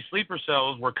some of these sleeper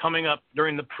cells were coming up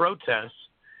during the protests,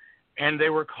 and they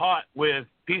were caught with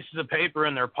pieces of paper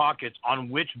in their pockets on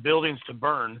which buildings to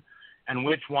burn and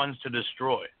which ones to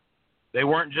destroy. They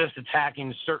weren't just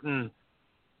attacking certain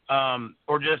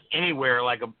or just anywhere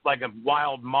like a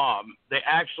wild mob. They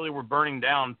actually were burning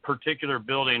down particular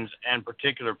buildings and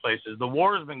particular places. The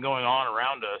war has been going on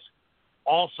around us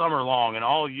all summer long and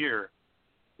all year,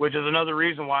 which is another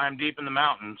reason why I'm deep in the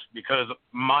mountains, because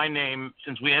my name,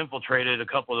 since we infiltrated a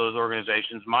couple of those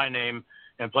organizations, my name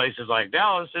in places like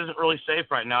Dallas isn't really safe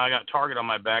right now. I got target on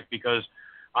my back because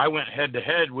I went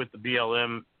head-to-head with the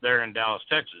BLM there in Dallas,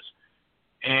 Texas.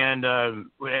 And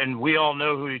we all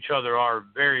know who each other are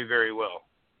very, very well.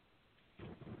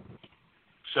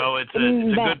 So it's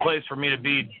a good place for me to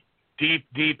be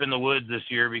deep in the woods this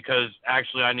year, because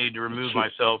actually I need to remove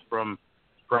myself from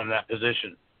that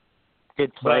position.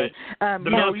 Good play. But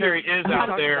the military is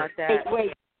out there.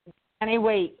 Wait.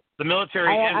 The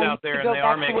military is out there, and they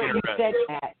are making arrests.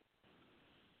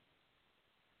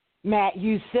 Matt,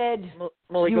 you said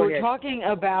you were talking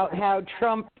about how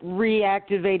Trump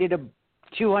reactivated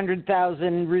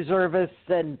 200,000 reservists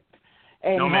and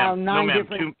how nine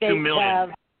different states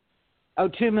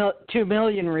have 2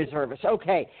 million reservists.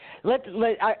 Okay,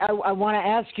 I want to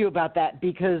ask you about that,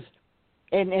 because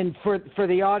and for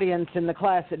the audience and the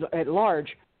class at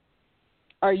large,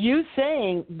 are you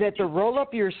saying that the roll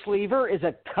up your sleever is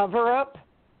a cover up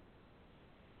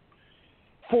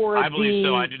for I believe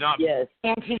so. I do not. Yes.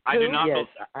 I do not. Yes,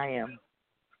 I am.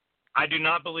 I do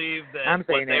not believe that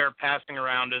what they are passing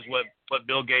around is what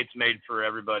Bill Gates made for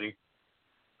everybody.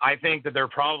 I think that they're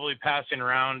probably passing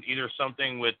around either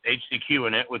something with HCQ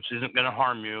in it, which isn't going to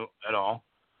harm you at all,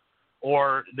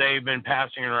 or they've been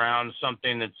passing around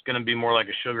something that's going to be more like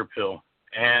a sugar pill,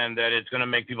 and that it's going to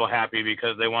make people happy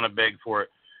because they want to beg for it.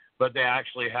 But they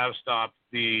actually have stopped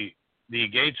the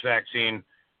Gates vaccine,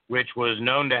 which was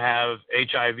known to have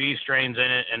HIV strains in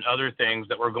it and other things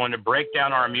that were going to break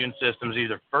down our immune systems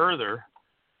either further.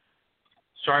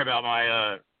 Sorry about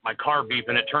my car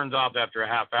beeping. It turns off after a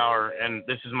half hour, and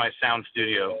this is my sound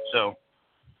studio. So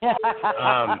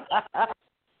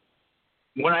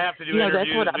when I have to do interviews,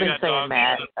 that's what I've been saying,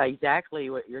 Matt. And, exactly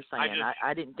what you're saying.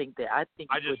 I didn't think that. I think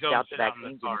you switched out the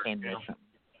vaccines and came to something.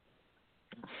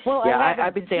 Well, yeah,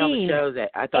 I've been saying on the show that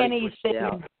I thought he switched it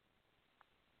out.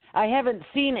 I haven't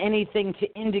seen anything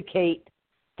to indicate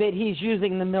that he's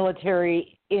using the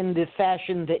military in the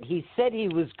fashion that he said he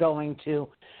was going to.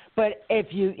 But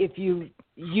if you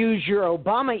use your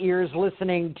Obama ears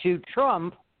listening to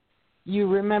Trump, you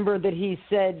remember that he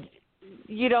said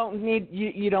you don't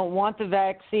want the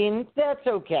vaccine. That's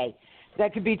okay.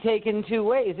 That could be taken two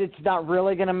ways. It's not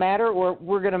really going to matter, or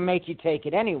we're going to make you take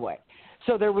it anyway.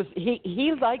 So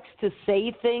he likes to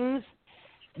say things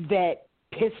that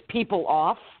piss people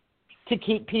off, to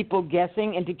keep people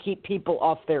guessing and to keep people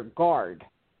off their guard.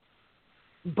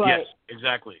 But yes,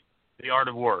 exactly. The art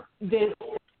of war. This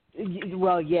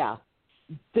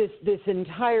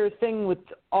entire thing with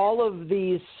all of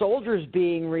these soldiers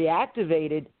being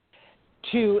reactivated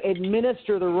to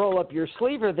administer the roll up your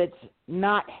sleever, that's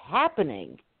not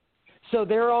happening. So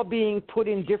they're all being put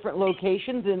in different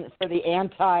locations for the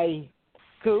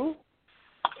anti-coup,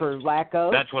 for lack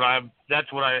of. That's what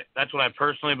I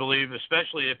personally believe,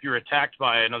 especially if you're attacked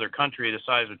by another country the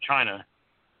size of China,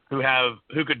 who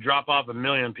could drop off 1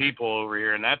 million people over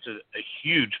here, and that's a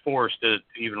huge force to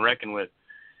even reckon with.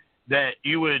 That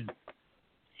you would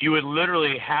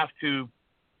literally have to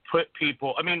put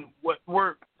people. I mean,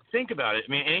 think about it.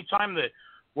 I mean, anytime that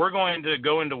we're going to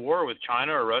go into war with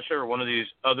China or Russia or one of these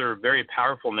other very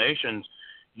powerful nations,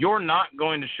 you're not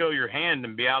going to show your hand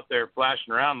and be out there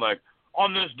flashing around like,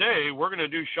 on this day, we're going to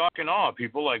do shock and awe,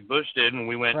 people like Bush did when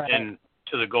we went into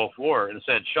the Gulf War and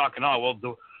said shock and awe. Well,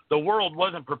 the world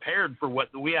wasn't prepared for what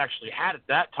we actually had at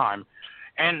that time.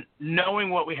 And knowing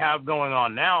what we have going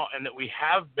on now and that we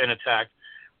have been attacked,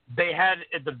 they had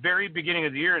at the very beginning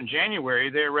of the year in January,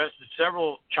 they arrested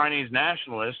several Chinese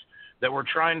nationalists that were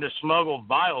trying to smuggle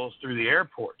vials through the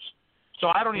airports.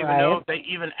 So I don't even know if they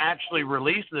even actually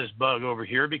released this bug over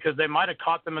here, because they might have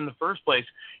caught them in the first place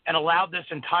and allowed this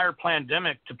entire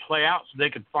pandemic to play out so they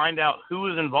could find out who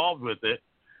was involved with it.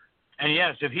 And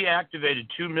yes, if he activated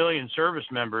 2 million service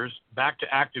members back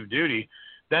to active duty,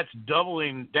 that's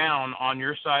doubling down on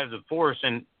your side of the force.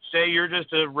 And say you're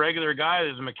just a regular guy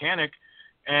that's a mechanic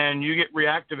and you get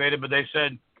reactivated, but they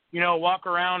said, walk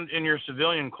around in your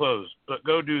civilian clothes, but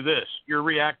go do this. You're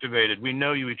reactivated. We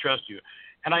know you. We trust you.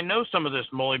 And I know some of this,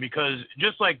 Molly, because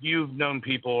just like you've known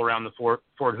people around the Fort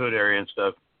Hood area and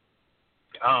stuff,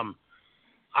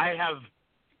 I have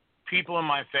people in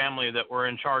my family that were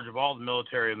in charge of all the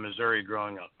military of Missouri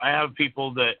growing up. I have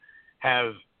people that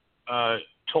have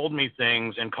told me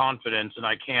things in confidence, and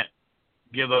I can't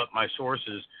give up my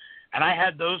sources. And I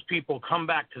had those people come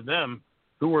back to them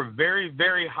who were very,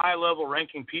 very high-level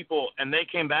ranking people, and they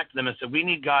came back to them and said, we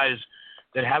need guys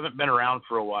that haven't been around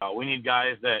for a while. We need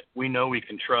guys that we know we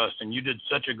can trust, and you did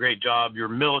such a great job. Your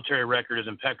military record is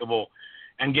impeccable,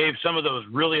 and gave some of those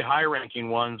really high-ranking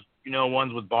ones,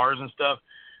 ones with bars and stuff,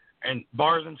 and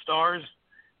bars and stars.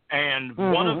 And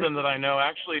one of them that I know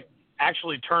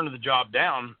actually turned the job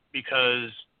down because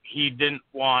he didn't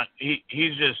want – he's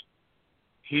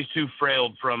too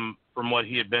frailed from what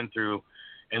he had been through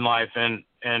in life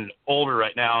and older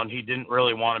right now, and he didn't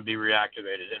really want to be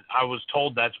reactivated. And I was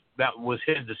told that was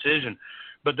his decision.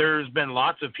 But there's been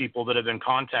lots of people that have been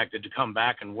contacted to come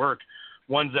back and work,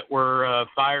 ones that were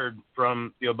fired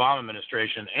from the Obama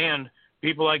administration, and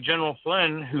people like General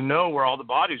Flynn who know where all the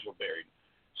bodies were buried.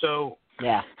 So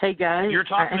yeah. Hey, guys, you're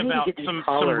talking about some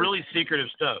really secretive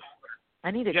stuff.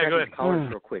 I need to get these callers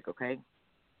real quick, okay?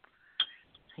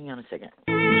 Hang on a second.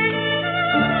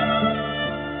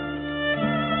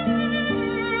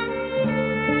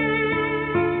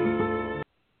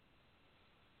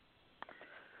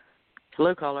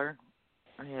 Hello, caller.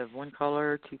 I have one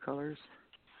caller, two callers.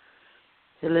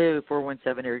 Hello,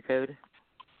 417 area code.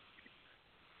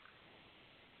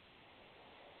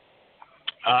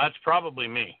 That's probably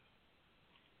me.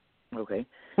 Okay.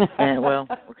 And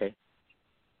okay.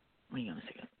 Hang on a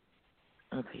second.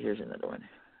 Okay, here's another one.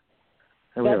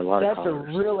 We have a lot of callers.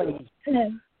 That's a really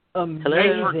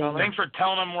amazing. Thanks for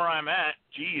telling them where I'm at.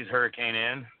 Jeez, Hurricane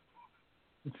Ann.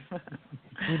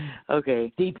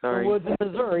 Okay. Deep in the woods in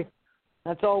Missouri.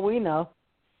 That's all we know.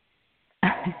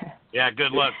 Yeah,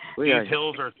 good luck. These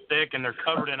hills are thick and they're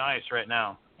covered in ice right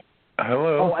now.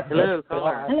 Hello. Hello,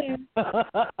 caller. Hello.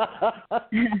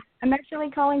 I'm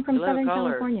actually calling from Southern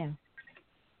California.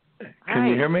 Can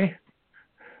you hear me?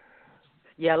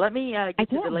 Yeah, let me get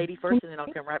to the lady first, and then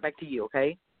I'll come right back to you,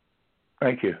 okay?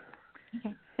 Thank you.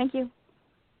 Okay, thank you.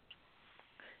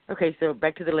 Okay, so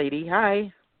back to the lady.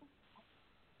 Hi.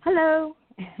 Hello.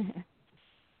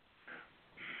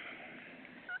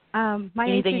 My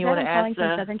Anything name you is want to calling ask,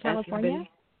 from Southern California.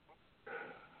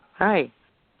 Hi.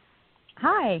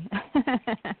 Hi.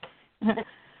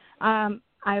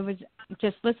 I was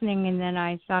just listening, and then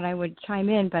I thought I would chime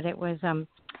in, but it was on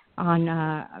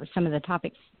some of the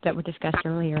topics that were discussed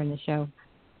earlier in the show.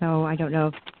 So I don't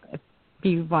know if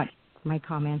you want my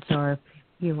comments or if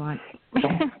you want what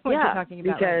you're talking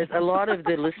about. Because a lot of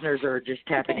the listeners are just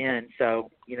tapping in, so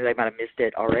they might have missed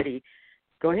it already.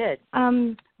 Go ahead.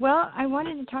 Well, I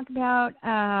wanted to talk about,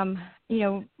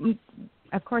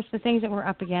 of course, the things that we're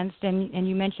up against, and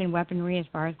you mentioned weaponry as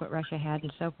far as what Russia had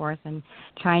and so forth, and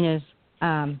China's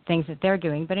things that they're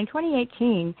doing. But in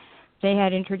 2018, they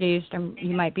had introduced,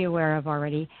 you might be aware of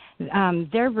already,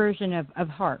 their version of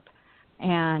HARP,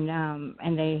 and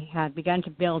they had begun to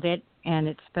build it, and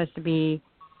it's supposed to be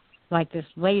like this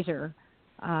laser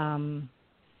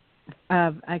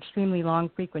of extremely long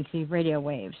frequency radio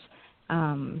waves,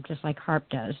 just like HARP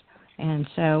does. And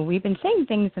so we've been seeing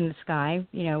things in the sky,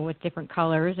 with different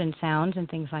colors and sounds and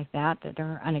things like that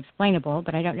are unexplainable,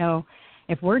 but I don't know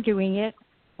if we're doing it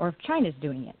or if China's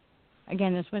doing it.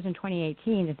 Again, this was in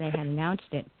 2018 that they had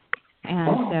announced it.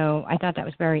 And so I thought that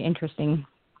was very interesting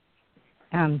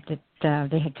that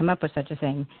they had come up with such a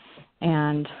thing.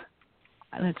 And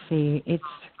let's see, it's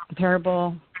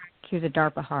comparable to the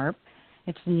DARPA HARP.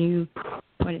 It's the new,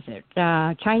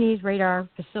 Chinese radar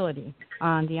facility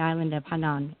on the island of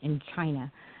Hainan in China.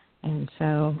 And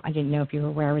so I didn't know if you were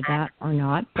aware of that or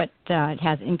not, but it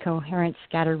has incoherent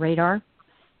scatter radar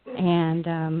and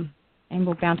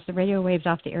will bounce the radio waves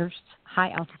off the Earth's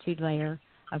high-altitude layer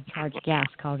of charged gas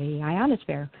called the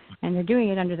ionosphere. And they're doing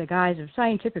it under the guise of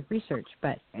scientific research,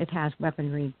 but it has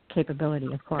weaponry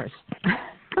capability, of course.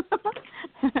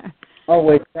 Oh,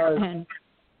 wait.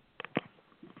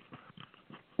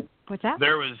 What's that?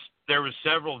 There was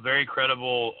several very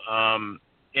credible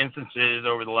instances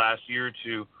over the last year or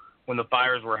two when the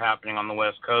fires were happening on the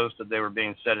West Coast, that they were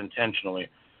being set intentionally.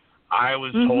 I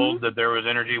was told that there was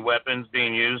energy weapons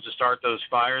being used to start those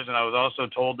fires, and I was also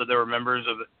told that there were members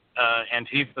of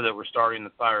Antifa that were starting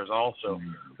the fires also.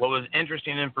 What was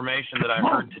interesting information that I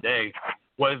heard today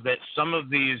was that some of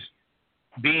these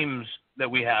beams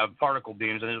that we have, particle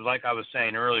beams, and like I was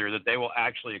saying earlier, that they will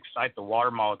actually excite the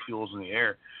water molecules in the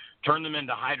air, turn them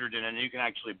into hydrogen, and you can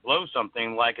actually blow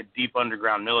something like a deep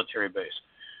underground military base.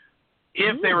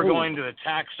 If they were going to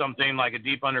attack something like a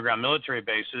deep underground military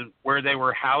base where they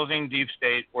were housing deep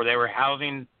state, or they were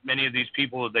housing many of these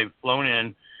people that they've flown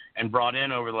in and brought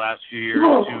in over the last few years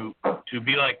to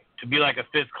be like a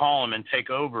fifth column and take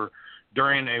over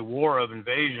during a war of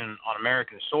invasion on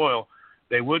American soil,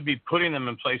 they would be putting them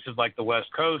in places like the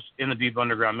West Coast in the deep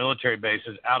underground military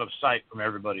bases, out of sight from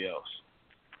everybody else.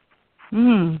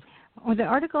 Well, the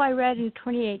article I read in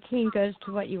 2018 goes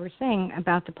to what you were saying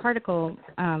about the particle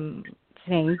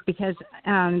thing, because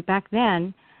back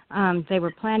then they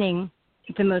were planning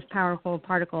the most powerful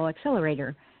particle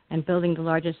accelerator and building the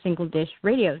largest single-dish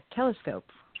radio telescope,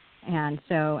 and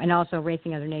also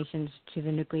racing other nations to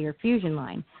the nuclear fusion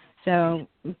line. So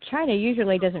China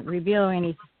usually doesn't reveal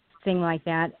anything like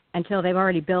that until they've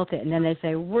already built it, and then they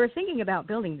say, we're thinking about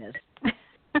building this.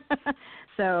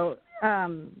 So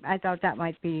I thought that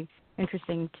might be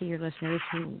interesting to your listeners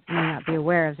who may not be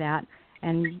aware of that.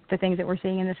 And the things that we're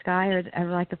seeing in the sky are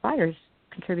like the fires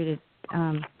contributed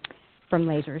from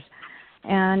lasers.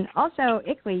 And also,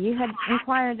 ICLEI, you had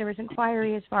inquired, there was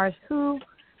inquiry as far as who,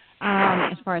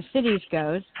 as far as cities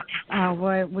goes,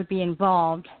 would be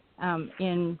involved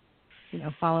in,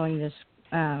 following this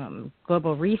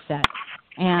global reset.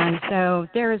 And so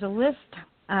there is a list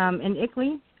in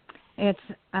ICLEI. It's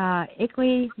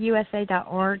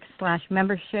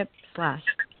ICLEIUSA.org/membership/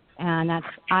 and that's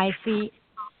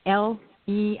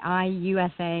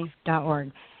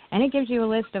ICLEIUSA.org. And it gives you a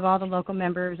list of all the local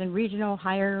members and regional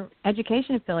higher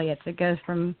education affiliates. It goes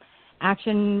from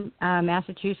Action,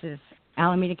 Massachusetts,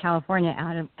 Alameda, California,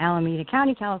 Alameda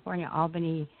County, California,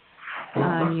 Albany,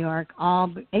 New York.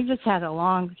 It just has a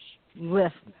long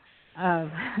list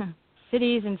of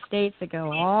cities and states that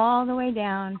go all the way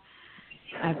down.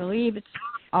 I believe it's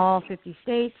all 50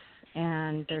 states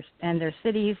and their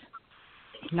cities.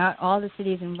 Not all the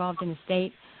cities involved in the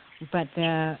state, but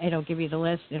it'll give you the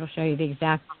list. It'll show you the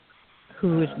exact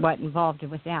who is what involved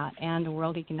with that, and the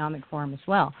World Economic Forum as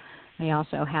well. They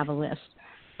also have a list.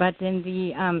 But in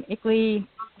the ICLEI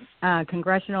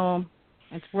Congressional,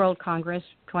 it's World Congress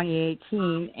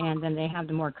 2018, and then they have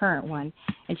the more current one.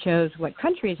 It shows what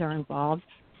countries are involved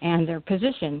and their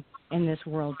position in this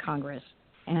World Congress.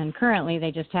 And currently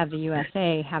they just have the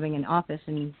USA having an office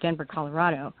in Denver,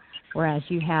 Colorado, whereas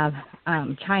you have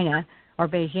China or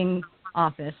Beijing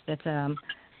office that's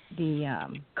the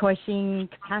Kaohsiung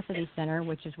Capacity Center,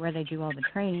 which is where they do all the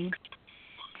training,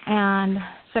 and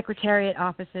secretariat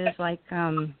offices like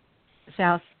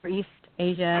Southeast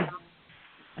Asia,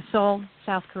 Seoul,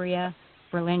 South Korea,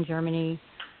 Berlin, Germany,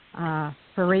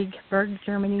 Freiburg,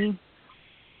 Germany.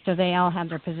 So they all have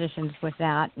their positions with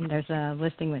that, and there's a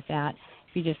listing with that.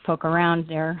 If you just poke around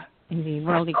there in the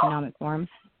World Economic Forum,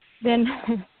 then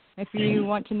if you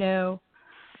want to know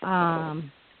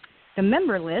the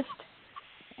member list,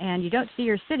 and you don't see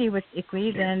your city with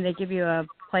ICLEI, then they give you a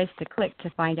place to click to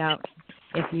find out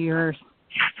if your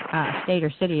state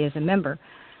or city is a member.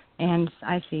 And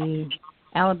I see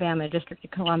Alabama, District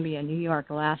of Columbia, New York,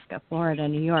 Alaska, Florida,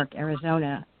 New York,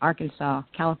 Arizona, Arkansas,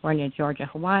 California, Georgia,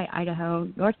 Hawaii, Idaho,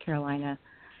 North Carolina,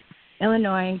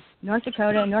 Illinois, North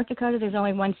Dakota. In North Dakota, there's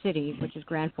only one city, which is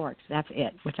Grand Forks. That's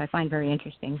it, which I find very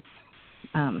interesting.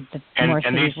 And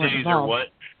these cities are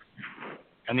what?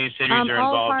 And these cities are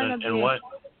involved in what?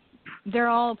 They're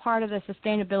all part of the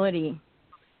sustainability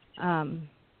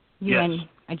UN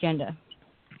agenda.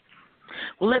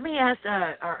 Well, let me ask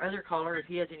our other caller if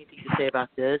he has anything to say about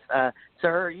this.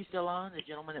 Sir, are you still on? The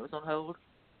gentleman that was on hold?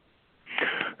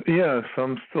 Yes,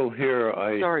 I'm still here.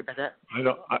 Sorry about that.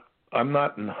 I'm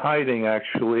not in hiding,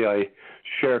 actually. I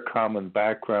share common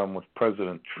background with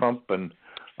President Trump, and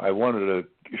I wanted to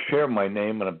share my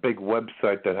name on a big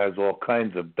website that has all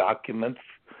kinds of documents,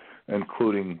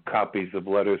 including copies of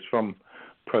letters from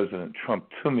President Trump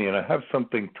to me. And I have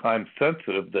something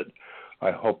time-sensitive that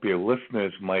I hope your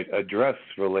listeners might address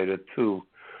related to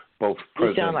both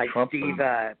President Trump and... You sound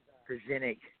like Steve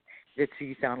Pezinick. That's who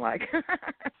you sound like.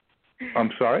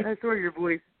 I'm sorry? That's sort of your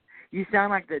voice. You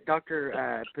sound like the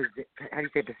Dr. How do you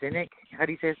say Pezinick? How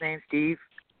do you say his name, Steve?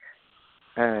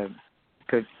 I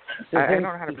don't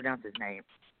know how to pronounce his name.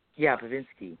 Yeah,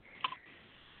 Pavinsky.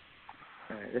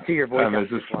 That's who your voice sounds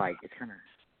just like. It's kind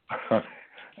of...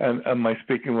 And am I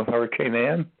speaking with Hurricane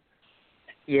Ann?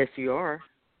 Yes, you are.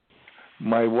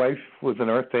 My wife was an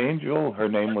Earth Angel. Her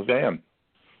name was Ann.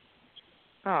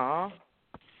 Aw.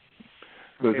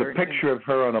 There's a picture of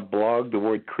her on a blog, the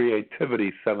word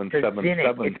creativity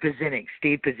 777. It's Pazinik,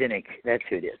 Steve Pazinik. That's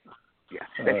who it is. Yeah,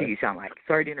 that's who you sound like.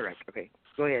 Sorry to interrupt. Okay,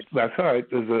 go ahead. That's all right.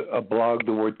 There's a blog,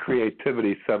 the word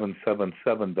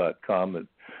creativity777.com, that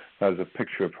has a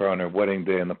picture of her on her wedding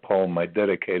day, and the poem I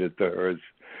dedicated to her is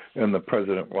in the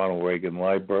President Ronald Reagan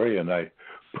Library, and I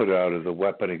put it out as a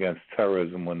weapon against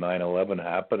terrorism when 9/11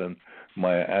 happened, and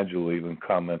Maya Angelou even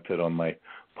commented on my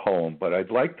poem. But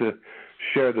I'd like to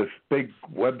share this big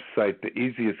website. The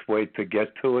easiest way to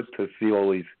get to it, to see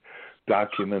all these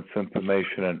documents,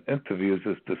 information, and interviews,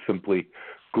 is to simply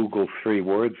Google 3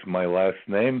 words, my last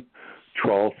name,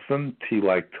 Traulson, T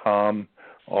like Tom,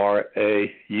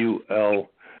 R-A-U-L,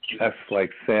 S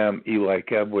like Sam, E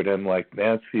like Edward, N like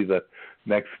Nancy, the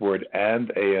next word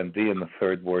and, A-N-D, and the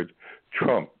third word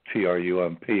Trump,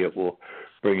 T-R-U-M-P. It will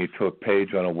bring you to a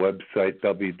page on a website,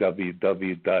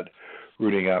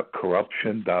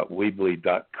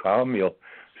 www.rootingoutcorruption.weebly.com. You'll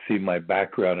see my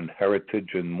background and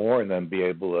heritage and more, and then be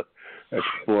able to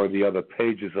explore the other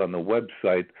pages on the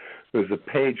website. There's a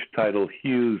page titled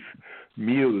Hughes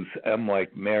Muse, M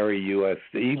like Mary,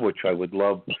 U-S-E, which I would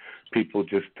love people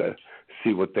just to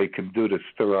see what they can do to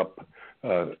stir up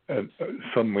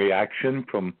some reaction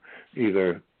from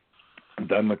either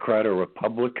Democrat or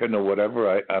Republican or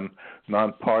whatever. I'm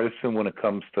nonpartisan when it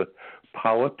comes to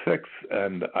politics,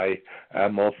 and I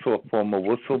am also a former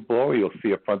whistleblower. You'll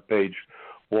see a front page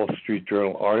Wall Street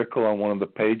Journal article on one of the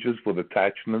pages with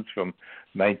attachments from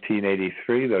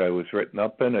 1983 that I was written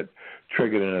up in. It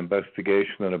triggered an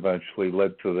investigation that eventually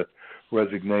led to the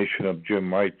resignation of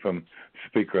Jim Wright from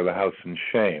Speaker of the House in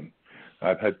shame.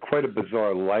 I've had quite a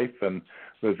bizarre life, and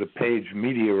there's a page,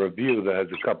 Media Review, that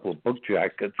has a couple of book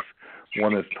jackets.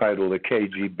 One is titled The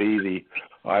KGB, The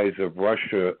Eyes of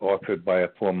Russia, authored by a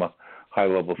former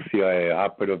high-level CIA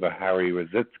operative, Harry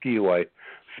Rositsky, who I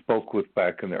spoke with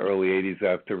back in the early 80s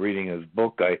after reading his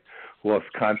book. I lost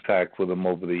contact with him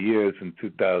over the years. In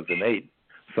 2008,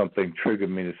 something triggered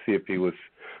me to see if he was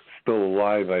still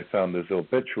alive. I found his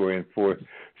obituary, and 4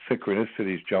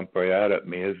 synchronicities jumped right out at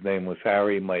me. His name was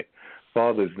Harry. My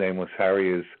father's name was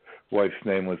Harry. His wife's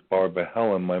name was Barbara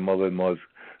Helen. My mother-in-law's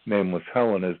name was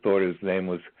Helen. His daughter's name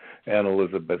was Anne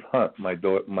Elizabeth Hunt. My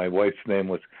wife's name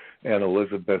was Anne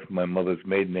Elizabeth. My mother's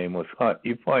maiden name was Hunt.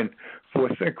 You find 4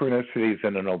 synchronicities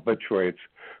in an obituary. It's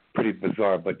pretty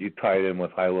bizarre, but you tie it in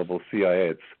with high-level CIA,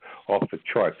 it's off the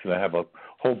charts. And I have a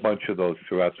whole bunch of those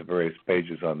throughout the various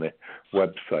pages on the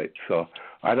website. So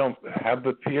I don't have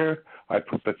the fear. I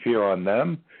put the fear on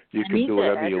them. You can do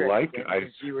whatever you like.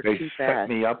 They set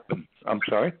me up. And I'm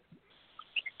sorry?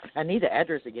 I need the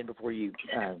address again before you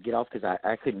get off, because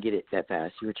I couldn't get it that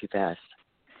fast. You were too fast.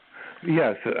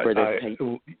 Yes.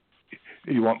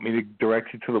 You want me to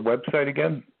direct you to the website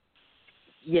again?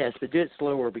 Yes, but do it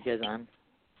slower because I'm...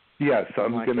 Yes,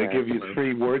 I'm going to give you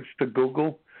 3 words to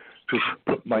Google. Just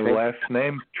put my last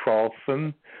name,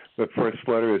 Traulson. The first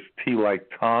letter is T like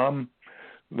Tom,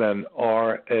 then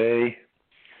R-A-U-L,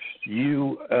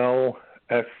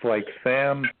 S like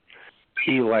Sam,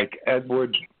 E like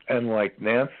Edward, N like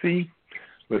Nancy.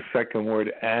 The second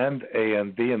word and,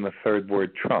 A-N-D, and the third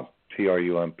word Trump,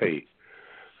 T-R-U-M-P.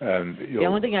 And the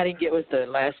only thing I didn't get was the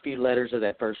last few letters of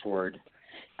that first word.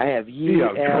 I have U.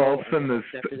 Yeah, Traulson is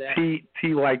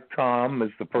T like Tom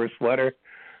is the first letter.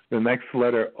 The next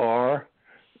letter R,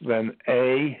 then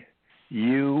A,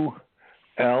 U,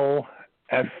 L,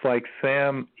 S like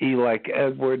Sam, E like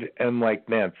Edward, N like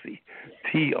Nancy.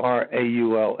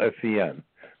 Traulsen,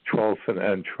 Traulson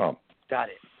and Trump. Got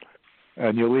it.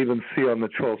 And you'll even see on the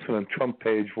Traulson and Trump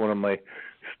page, one of my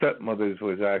stepmothers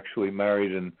was actually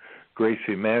married in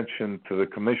Gracie Mansion to the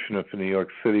commissioner for New York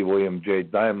City, William J.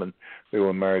 Diamond. They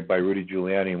were married by Rudy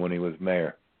Giuliani when he was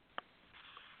mayor.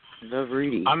 Love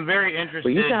Rudy. I'm very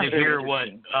interested to hear what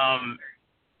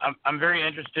I'm very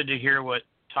interested to hear what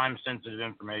time-sensitive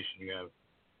information you have.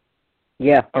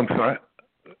 Yeah. I'm sorry.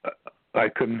 I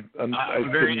couldn't. I'm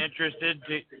very interested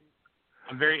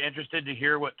to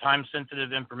hear what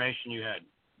time-sensitive information you had.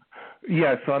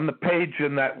 Yes, on the page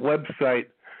in that website,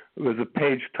 there's a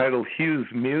page titled Hughes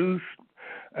Muse,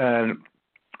 and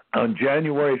on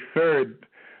January 3rd,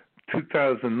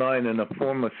 2009, in a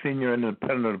former senior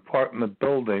independent apartment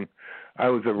building, I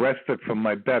was arrested from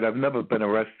my bed. I've never been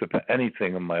arrested for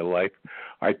anything in my life.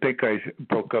 I think I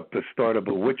broke up the start of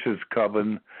a witches'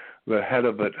 coven. The head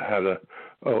of it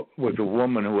was a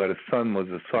woman who had a son, was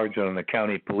a sergeant on the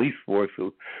county police force,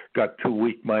 who got 2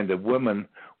 weak-minded women.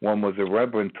 One was a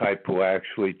reverend type who I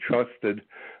actually trusted,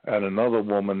 and another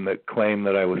woman that claimed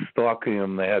that I was stalking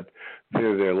them. They had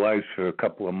feared their lives for a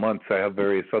couple of months. I have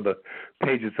various other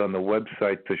pages on the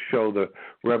website to show the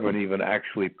Reverend even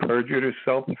actually perjured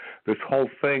herself. This whole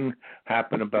thing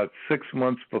happened about 6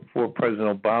 months before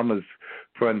President Obama's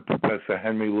friend, Professor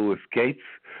Henry Louis Gates,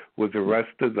 was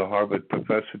arrested, the Harvard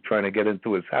professor trying to get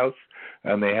into his house,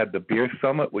 and they had the beer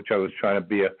summit, which I was trying to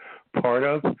be a part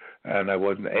of, and I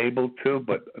wasn't able to,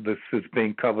 but this is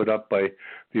being covered up by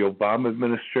the Obama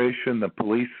administration, the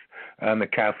police, and the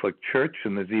Catholic Church,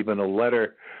 and there's even a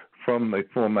letter from the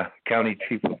former county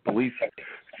chief of police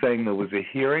saying there was a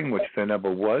hearing, which there never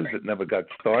was, it never got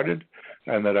started,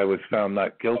 and that I was found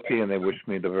not guilty, and they wished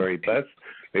me the very best.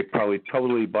 They probably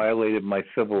totally violated my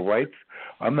civil rights.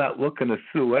 I'm not looking to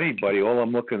sue anybody. All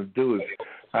I'm looking to do is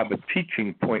have a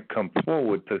teaching point come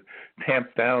forward to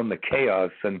tamp down the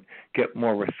chaos and get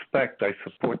more respect. I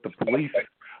support the police.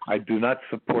 I do not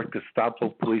support Gestapo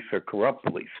police or corrupt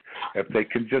police. If they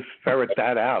can just ferret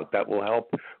that out, that will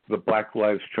help the Black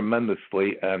lives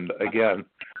tremendously. And again,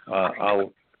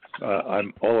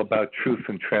 I'm all about truth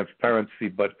and transparency,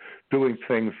 but doing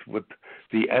things with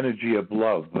the energy of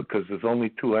love, because there's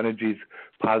only two energies,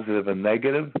 positive and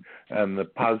negative, and the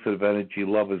positive energy,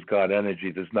 love, is God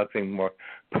energy. There's nothing more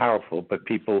powerful, but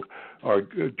people are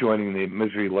joining the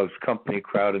misery loves company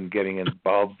crowd and getting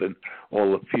involved in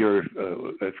all the fear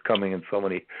that's coming in so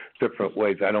many different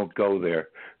ways. I don't go there.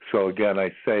 So again,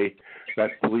 I say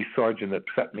that police sergeant that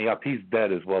set me up, he's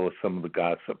dead, as well as some of the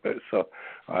gossipers. So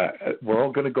we're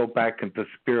all going to go back into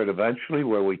spirit eventually,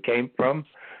 where we came from,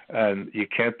 and you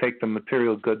can't take the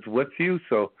material goods with you.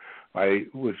 So I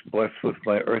was blessed with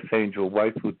my earth angel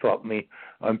wife who taught me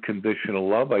unconditional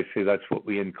love. I say that's what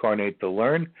we incarnate to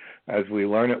learn. As we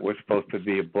learn it, we're supposed to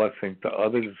be a blessing to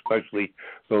others, especially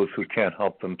those who can't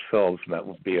help themselves, and that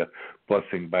will be a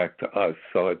blessing back to us.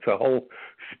 So it's a whole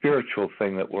spiritual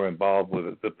thing that we're involved with.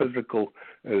 The physical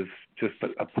is just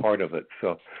a part of it.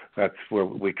 So that's where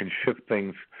we can shift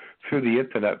things through the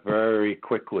internet very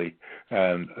quickly.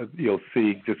 And you'll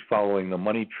see, just following the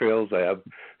money trails, I have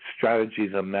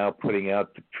strategies I'm now putting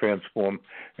out to transform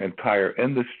entire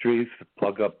industries, to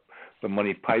plug up the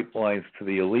money pipelines to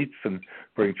the elites and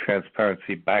bring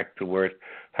transparency back to where it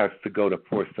has to go, to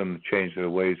force them to change their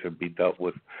ways or be dealt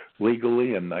with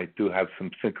legally. And I do have some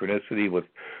synchronicity with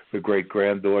the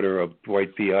great-granddaughter of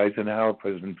Dwight D. Eisenhower,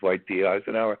 President Dwight D.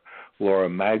 Eisenhower, Laura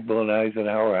Magdalene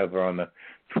Eisenhower. I have her on the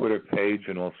Twitter page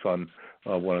and also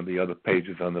on one of the other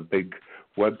pages on the big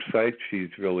website. She's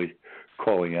really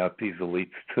calling out these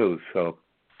elites too. So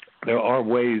there are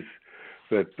ways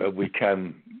that we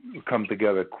can come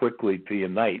together quickly to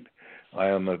unite. I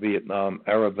am a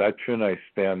Vietnam-era veteran. I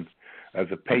stand as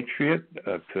a patriot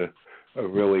to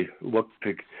really look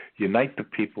to unite the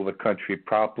people of the country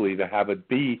properly, to have it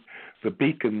be the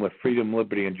beacon with freedom,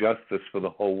 liberty, and justice for the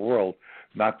whole world,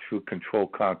 not through control,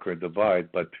 conquer, divide,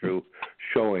 but through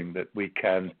showing that we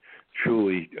can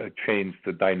truly change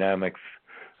the dynamics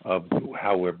of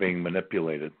how we're being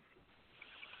manipulated.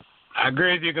 I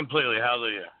agree with you completely.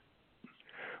 Hallelujah.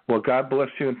 Well, God bless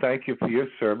you, and thank you for your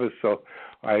service. So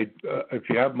if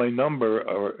you have my number,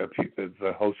 or if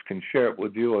the host can share it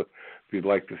with you, if you'd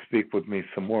like to speak with me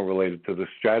some more related to the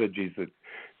strategies that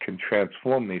can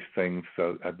transform these things,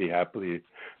 so I'd be happy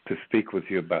to speak with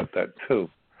you about that too.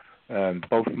 And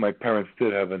both of my parents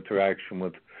did have interaction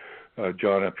with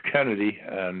John F. Kennedy,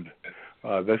 and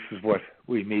this is what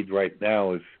we need right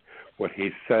now, is what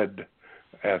he said: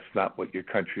 ask not what your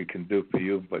country can do for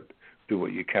you, but do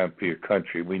what you can for your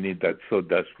country. We need that so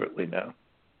desperately now.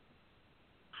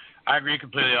 I agree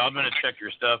completely. I'm going to check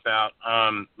your stuff out.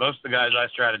 Most of the guys I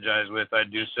strategize with, I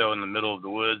do so in the middle of the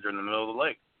woods or in the middle of the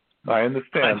lake. I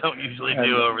understand. I don't usually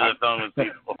do over the phone with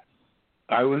people.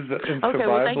 I was in survival in the Air Force. Okay,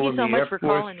 well, thank you so much for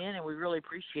calling in, and we really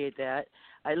appreciate that.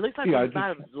 It looks like we might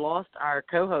have lost our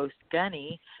co-host,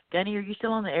 Gunny. Gunny, are you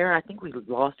still on the air? I think we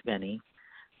lost Gunny.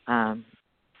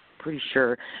 Pretty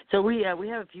sure. So we have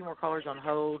a few more callers on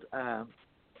hold.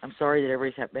 I'm sorry that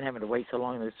everybody's been having to wait so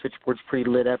long. The switchboard's pretty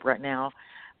lit up right now.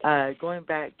 Going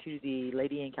back to the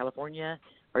lady in California,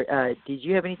 did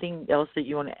you have anything else that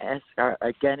you want to ask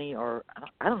Gunny, or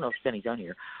I don't know if Gunny's on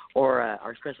here, or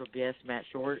our special guest, Matt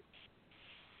Short?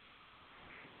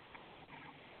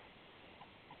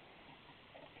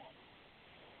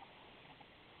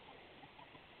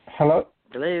 Hello?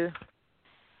 Hello?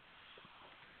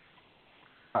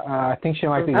 I think she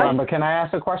might be gone, but can I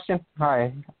ask a question?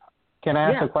 Hi. Can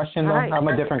I ask a question, though? Hi. I'm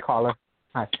a different caller.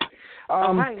 Hi.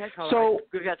 Hi, caller. So,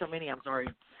 we've got so many, I'm sorry.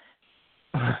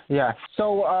 Yeah.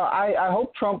 So I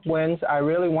hope Trump wins. I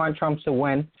really want Trump to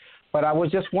win. But I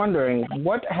was just wondering,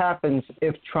 what happens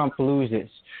if Trump loses?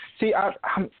 See,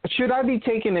 should I be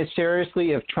taking it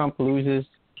seriously if Trump loses?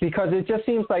 Because it just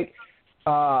seems like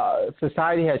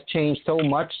society has changed so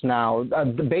much now.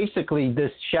 Basically,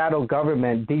 this shadow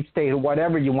government, deep state,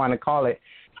 whatever you want to call it,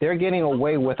 they're getting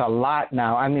away with a lot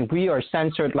now. I mean, we are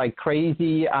censored like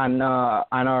crazy on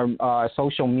our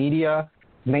social media.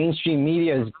 Mainstream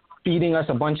media is feeding us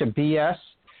a bunch of BS.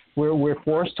 We're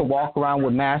forced to walk around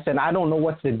with masks, and I don't know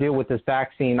what's the deal with this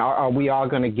vaccine. Are we all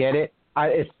going to get it?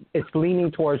 It's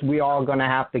leaning towards we all going to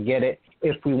have to get it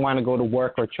if we want to go to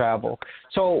work or travel.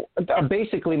 So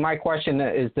basically, my question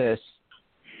is this: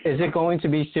 is it going to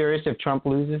be serious if Trump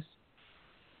loses?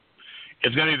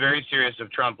 It's going to be very serious if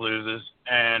Trump loses,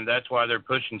 and that's why they're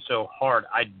pushing so hard.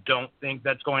 I don't think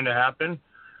that's going to happen.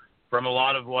 From a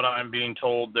lot of what I'm being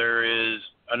told, there is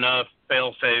enough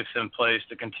fail-safes in place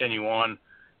to continue on,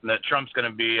 and that Trump's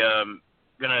going to be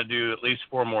going to do at least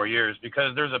 4 more years,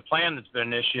 because there's a plan that's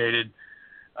been initiated,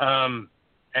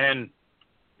 and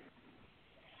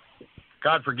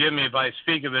God forgive me if I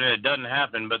speak of it and it doesn't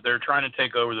happen, but they're trying to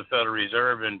take over the Federal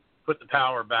Reserve and put the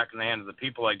power back in the hands of the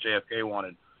people like JFK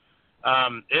wanted.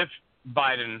 If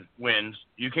Biden wins,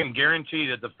 you can guarantee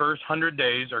that the first 100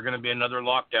 days are going to be another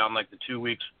lockdown like the 2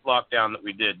 weeks lockdown that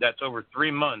we did. That's over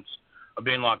 3 months of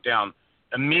being locked down.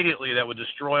 Immediately, that would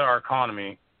destroy our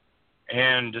economy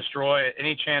and destroy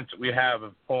any chance that we have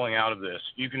of pulling out of this.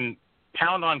 You can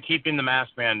count on keeping the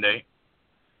mask mandate,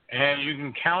 and you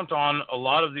can count on a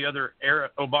lot of the other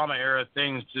Obama-era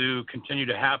things to continue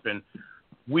to happen.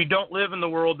 We don't live in the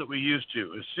world that we used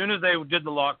to. As soon as they did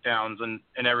the lockdowns and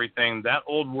everything, that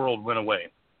old world went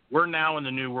away. We're now in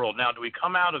the new world. Now, do we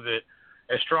come out of it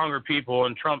as stronger people,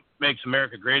 and Trump makes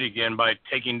America great again by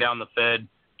taking down the Fed,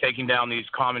 taking down these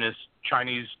communist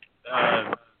Chinese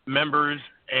members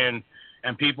and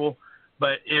people?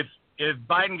 But if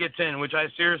Biden gets in, which I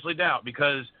seriously doubt,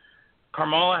 because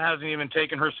Kamala hasn't even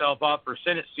taken herself off her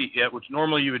Senate seat yet, which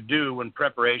normally you would do in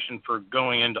preparation for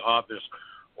going into office,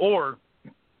 or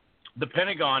the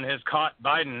Pentagon has caught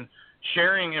Biden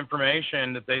sharing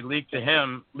information that they leaked to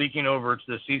him, leaking over to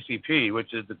the CCP,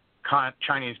 which is the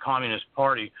Chinese Communist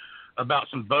Party, about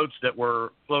some boats that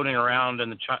were floating around in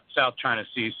the South China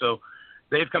Sea. So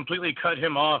they've completely cut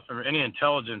him off from any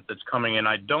intelligence that's coming in.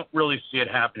 I don't really see it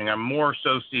happening. I more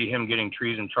so see him getting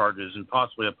treason charges and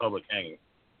possibly a public hanging.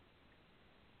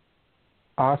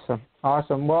 Awesome.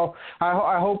 Well,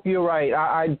 I hope you're right.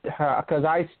 Because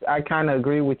I kind of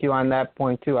agree with you on that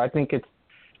point too. I think it's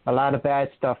a lot of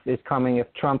bad stuff is coming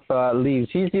if Trump leaves.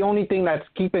 He's the only thing that's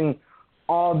keeping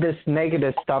all this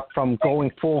negative stuff from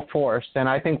going full force. And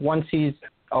I think once he's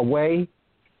away,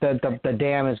 the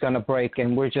dam is going to break,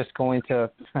 and we're just going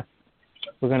to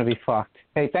we're going to be fucked.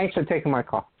 Hey, thanks for taking my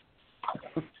call.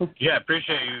 Yeah,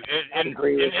 appreciate you.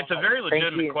 It's a very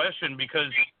legitimate question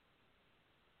because.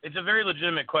 It's a very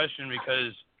legitimate question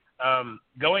because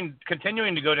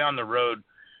continuing to go down the road,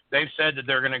 they've said that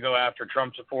they're going to go after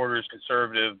Trump supporters,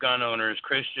 conservative, gun owners,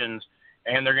 Christians,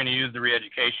 and they're going to use the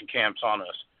re-education camps on us.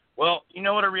 Well, you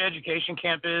know what a re-education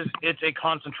camp is? It's a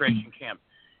concentration camp.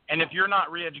 And if you're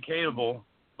not re-educatable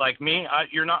like me,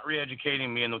 you're not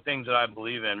re-educating me in the things that I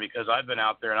believe in, because I've been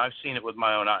out there and I've seen it with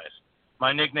my own eyes.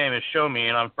 My nickname is Show Me,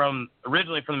 and I'm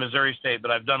originally from the Missouri state,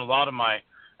 but I've done a lot of my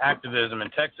activism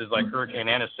in Texas, like Hurricane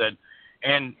Anna said.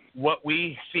 And what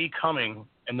we see coming,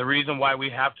 and the reason why we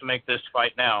have to make this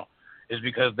fight now, is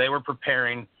because they were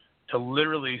preparing to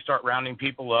literally start rounding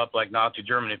people up like Nazi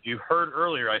Germany. If you heard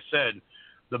earlier, I said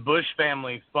the Bush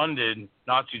family funded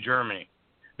Nazi Germany.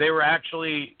 They were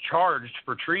actually charged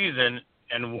for treason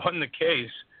and won the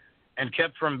case and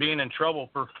kept from being in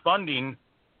trouble for funding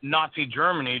Nazi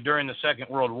Germany during the Second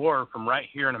World War from right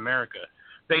here in America.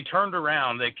 They turned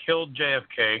around, they killed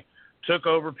JFK, took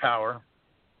over power.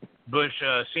 Bush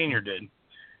Sr. did.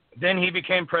 Then he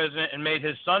became president and made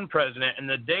his son president. And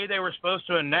the day they were supposed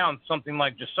to announce something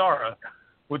like Jasara,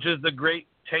 which is the great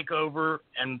takeover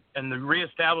and the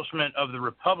reestablishment of the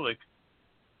republic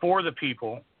for the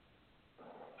people,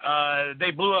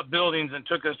 they blew up buildings and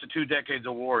took us to 2 decades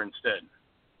of war instead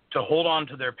to hold on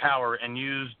to their power and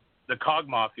use the Cog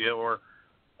Mafia, or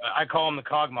I call them the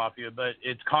Cog Mafia, but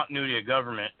it's continuity of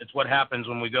government. It's what happens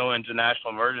when we go into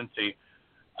national emergency.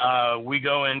 We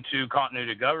go into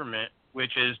continuity of government,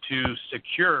 which is to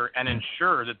secure and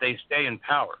ensure that they stay in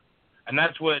power. And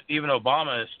that's what even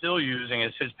Obama is still using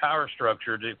as his power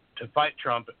structure to fight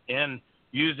Trump, in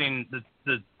using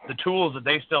the tools that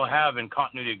they still have in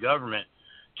continuity of government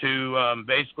to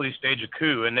basically stage a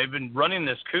coup. And they've been running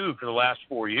this coup for the last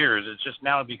 4 years. It's just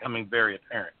now becoming very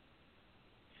apparent.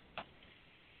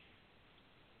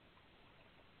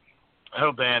 I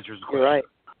hope that answers the question. You're right.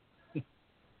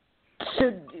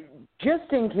 So,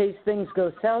 just in case things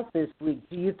go south this week,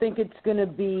 do you think it's going to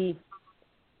be,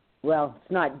 well,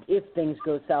 it's not if things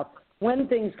go south, when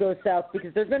things go south,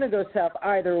 because they're going to go south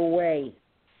either way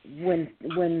when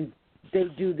they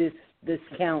do this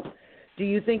count. Do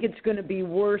you think it's going to be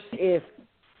worse if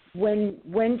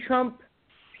when Trump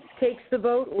takes the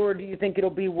vote, or do you think it'll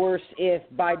be worse if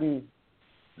Biden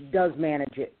does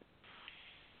manage it?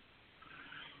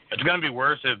 It's going to be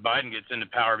worse if Biden gets into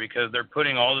power because they're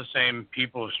putting all the same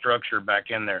people of structure back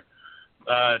in there.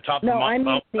 I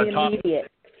mean the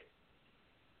immediate.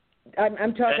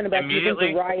 I'm talking about, do you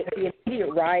think the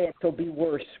immediate riots will be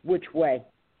worse? Which way?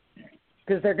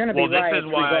 Because they're going to be riots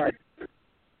regardless.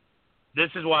 This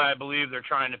is why I believe they're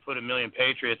trying to put 1 million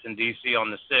patriots in D.C.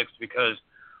 on the 6th, because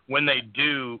when they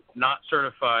do not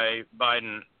certify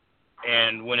Biden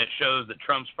and when it shows that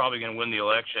Trump's probably going to win the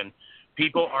election,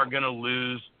 people are going to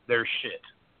lose their shit.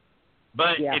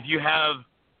 But if you have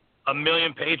 1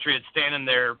 million patriots standing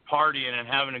there partying and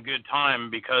having a good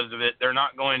time because of it, they're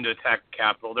not going to attack the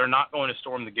Capitol. They're not going to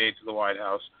storm the gates of the White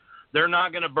House. They're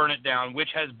not going to burn it down, which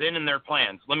has been in their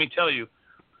plans. Let me tell you,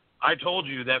 I told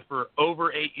you that for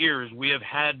over 8 years we have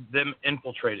had them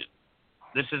infiltrated.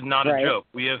 This is not a joke.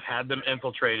 We have had them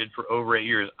infiltrated for over 8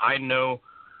 years. I know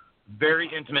very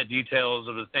intimate details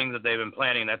of the things that they've been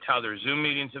planning. That's how their Zoom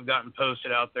meetings have gotten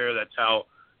posted out there. That's how,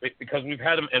 because we've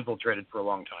had them infiltrated for a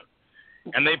long time.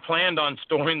 And they planned on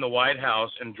storming the White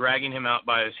House and dragging him out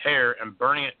by his hair and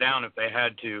burning it down if they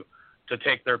had to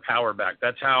take their power back.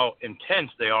 That's how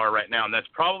intense they are right now. And that's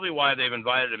probably why they've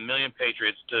invited 1 million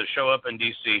patriots to show up in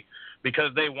D.C.,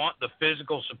 because they want the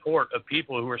physical support of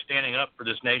people who are standing up for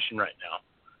this nation right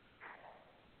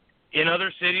now. In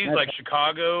other cities like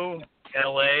Chicago,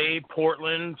 L.A.,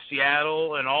 Portland,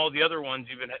 Seattle, and all the other ones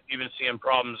you've been seeing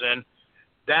problems in,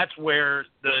 that's where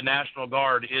the National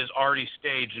Guard is already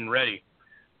staged and ready.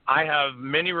 I have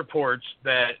many reports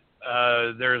that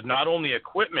there's not only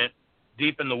equipment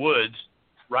deep in the woods,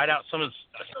 right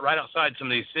outside some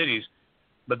of these cities,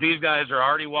 but these guys are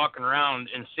already walking around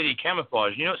in city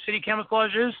camouflage. You know what city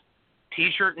camouflage is?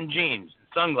 T-shirt and jeans, and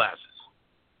sunglasses.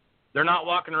 They're not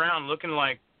walking around looking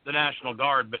like the National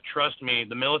Guard, but trust me,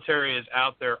 the military is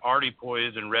out there already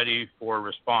poised and ready for a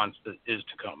response that is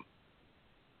to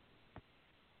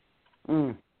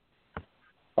come.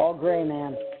 All gray,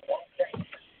 man.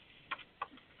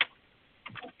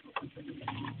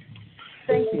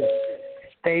 Thank you.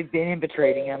 They've been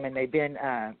infiltrating them, and they've been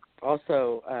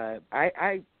also.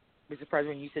 I was surprised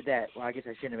when you said that. Well, I guess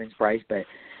I shouldn't have been surprised, but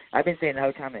I've been saying the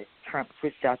whole time that Trump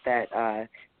switched out that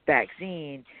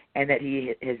vaccine, and that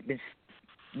he has been,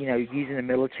 using the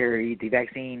military, the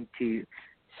vaccine, to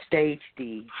stage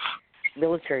the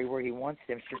military where he wants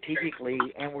them strategically.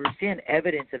 And we're seeing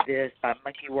evidence of this by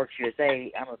Monkey Works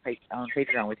USA. I'm on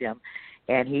Patreon with him,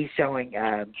 and he's showing,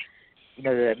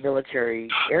 the military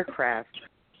aircraft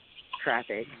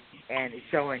traffic, and it's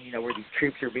showing, where these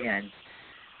troops are being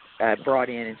brought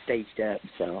in and staged up.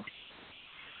 So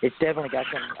it's definitely got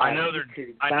some. I know they're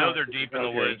deep in the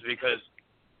woods because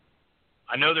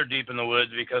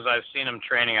I've seen them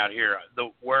training out here.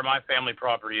 Where my family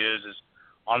property is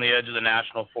on the edge of the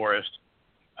National Forest.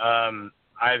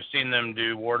 I've seen them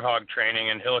do warthog training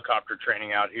and helicopter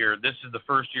training out here. This is the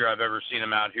first year I've ever seen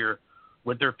them out here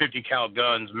with their 50 cal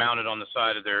guns mounted on the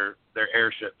side of their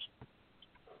airships.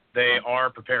 They are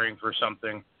preparing for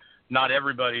something. Not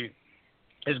everybody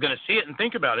is going to see it and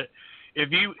think about it. If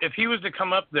he was to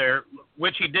come up there,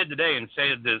 which he did today, and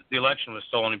say that the election was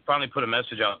stolen, he finally put a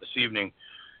message out this evening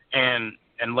and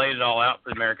laid it all out for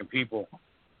the American people.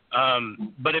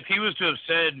 But if he was to have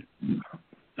said,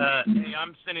 hey,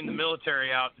 I'm sending the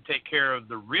military out to take care of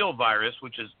the real virus,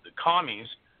 which is the commies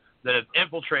that have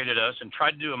infiltrated us and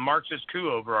tried to do a Marxist coup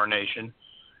over our nation,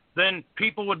 then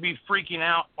people would be freaking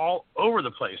out all over the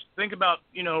place. Think about,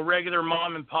 regular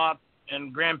mom and pop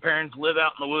and grandparents live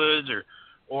out in the woods,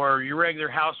 or your regular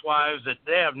housewives that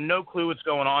they have no clue what's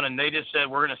going on, and they just said,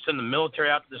 we're going to send the military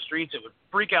out to the streets. It would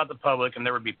freak out the public, and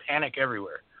there would be panic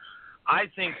everywhere. I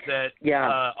think that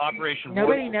Operation Warp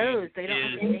Speed. Nobody knows. They don't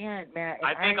understand, Matt.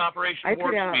 I think Operation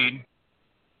Warp Speed.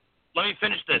 Let me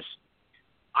finish this.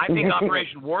 I think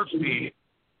Operation Warp Speed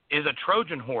is a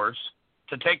Trojan horse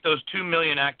to take those 2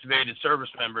 million activated service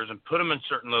members and put them in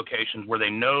certain locations where they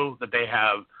know that they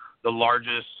have the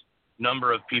largest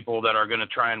number of people that are going to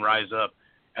try and rise up,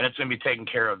 and it's going to be taken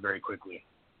care of very quickly.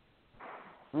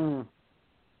 Boy,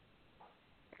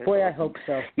 I hope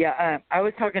so. Yeah, I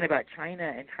was talking about China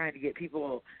and trying to get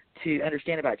people to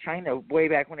understand about China way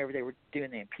back whenever they were doing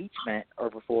the impeachment or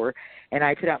before, and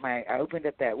I opened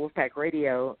up that Wolfpack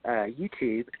Radio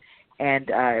YouTube, and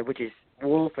which is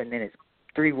Wolf, and then it's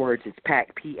 3 words. It's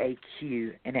PAQ,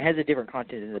 P-A-Q, and it has a different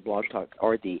content in the Blog Talk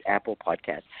or the Apple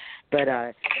podcast. But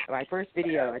my first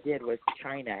video I did was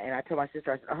China, and I told my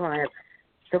sister, I said, I have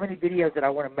so many videos that I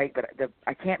want to make, but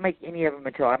I can't make any of them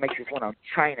until I make this one on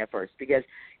China first, because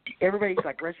everybody's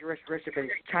like, Russia, but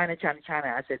it's China.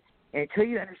 I said, and until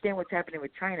you understand what's happening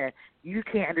with China, you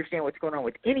can't understand what's going on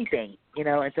with anything,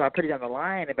 And so I put it on the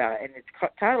line about it, and it's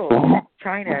titled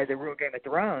China, the Real Game of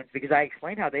Thrones, because I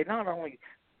explained how they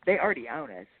already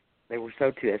own us. They were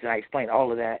sold to us, and I explained all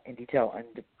of that in detail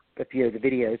in a few of the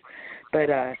videos. But,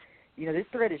 this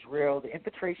threat is real. The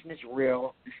infiltration is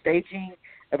real. The staging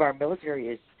of our military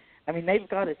is, they've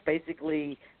got us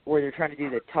basically where they're trying to do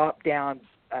the top-down,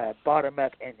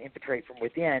 bottom-up and infiltrate from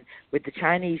within, with the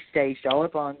Chinese staged all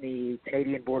up on the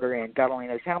Canadian border, and God only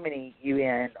knows how many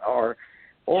UN or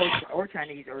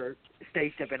Chinese are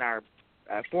staged up in our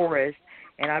forest.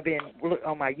 And I've been,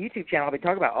 on my YouTube channel, I've been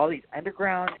talking about all these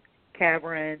underground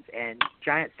caverns and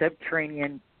giant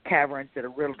subterranean caverns that are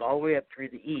riddled all the way up through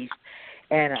the east,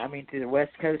 and through the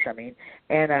west coast,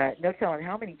 and no telling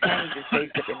how many Chinese are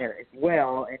staged up in there as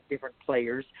well, and different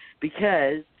players,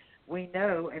 because we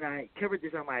know, and I covered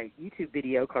this on my YouTube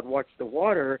video called Watch the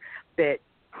Water, that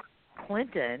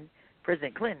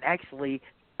President Clinton actually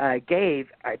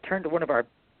turned to one of our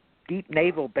deep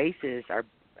naval bases,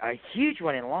 a huge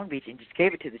one in Long Beach, and just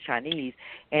gave it to the Chinese,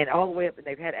 and all the way up, and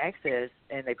they've had access,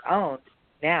 and they've owned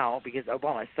now, because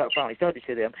Obama finally sold it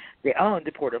to them, they own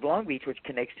the Port of Long Beach, which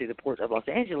connects to the Port of Los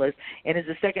Angeles, and is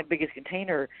the second biggest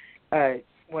container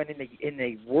one in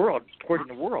the world, port in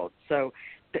the world. So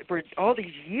for all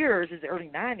these years, in the early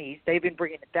 90s, they've been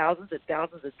bringing thousands and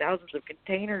thousands and thousands of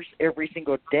containers every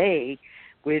single day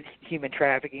with human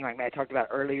trafficking, like Matt talked about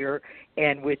earlier,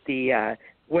 and with the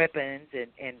weapons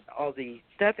and all the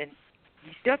stuff. And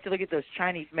you still have to look at those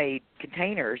Chinese-made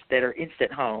containers that are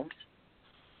instant homes.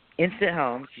 You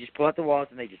just pull out the walls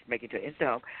and they just make it into an instant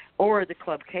home. Or the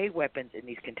Club K weapons in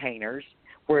these containers,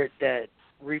 where the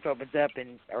roof opens up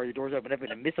or the doors open up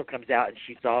and a missile comes out and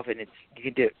shoots off, and you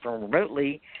can do it from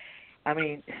remotely.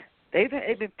 They've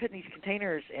been putting these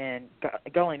containers and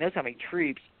God only knows how many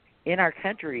troops in our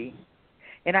country.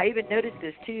 And I even noticed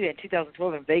this too in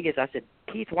 2012 in Vegas. I said,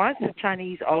 Keith, why is the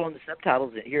Chinese all on the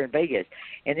subtitles here in Vegas?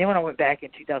 And then when I went back in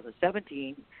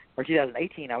 2017 or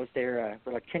 2018, I was there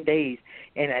for like 10 days,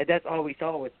 and that's all we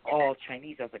saw was all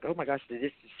Chinese. I was like, oh my gosh,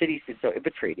 this city's been so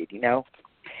infiltrated,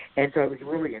 And so it was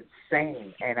really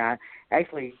insane. And I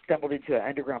actually stumbled into an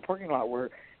underground parking lot where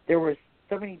there was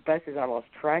so many buses I lost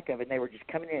track of, and they were just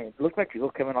coming in. It looked like people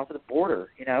coming off of the border,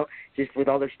 just with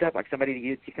all their stuff, like somebody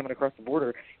you'd see coming across the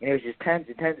border. And it was just tons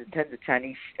and tons and tons of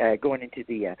Chinese going into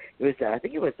the I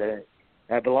think it was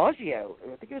Bellagio.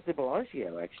 I think it was the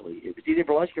Bellagio, actually. It was either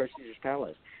Bellagio or Caesar's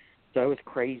Palace. So it was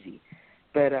crazy.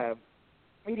 But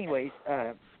anyways,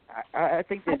 I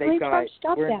think that they've got... Trump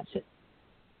stopped that.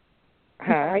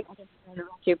 Sorry, I didn't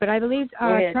interrupt you, but I believe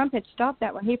Trump had stopped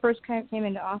that when he first came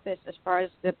into office, as far as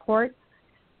the port,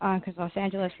 because Los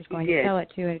Angeles was going to sell it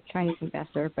to a Chinese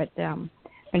investor, but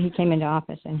when he came into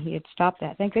office, and he had stopped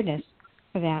that. Thank goodness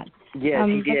for that. Yes,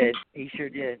 he did. He sure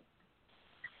did.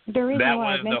 The reason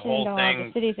why I mentioned all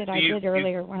the cities that I did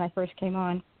earlier when I first came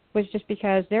on was just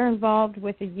because they're involved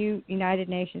with the United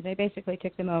Nations. They basically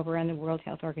took them over, and the World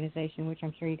Health Organization, which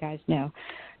I'm sure you guys know.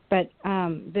 But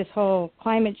this whole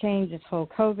climate change, this whole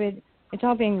COVID, it's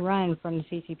all being run from the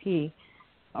CCP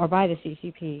or by the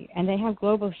CCP. And they have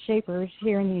global shapers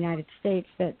here in the United States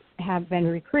that have been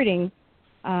recruiting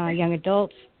young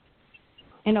adults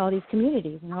in all these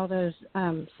communities and all those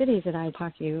cities that I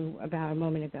talked to you about a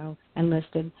moment ago and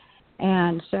listed.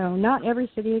 And so not every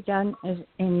city is done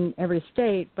in every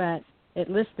state, but it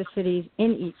lists the cities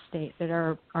in each state that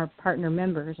are partner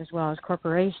members, as well as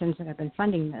corporations that have been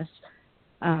funding this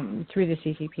through the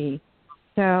CCP.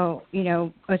 So,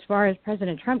 as far as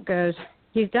President Trump goes,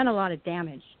 he's done a lot of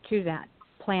damage to that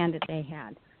plan that they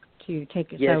had to take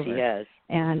us over. Yes, he has.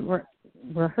 And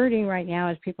we're hurting right now,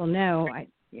 as people know.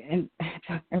 And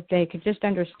if they could just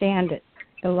understand that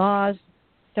the laws,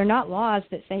 they're not laws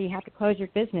that say you have to close your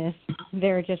business.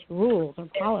 They're just rules or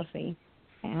policy.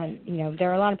 And, there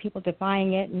are a lot of people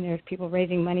defying it, and there's people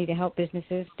raising money to help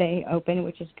businesses stay open,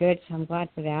 which is good, so I'm glad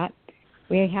for that.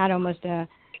 We had almost a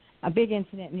big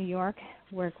incident in New York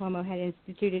where Cuomo had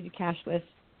instituted a cashless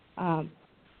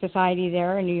society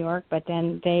there in New York, but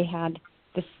then they had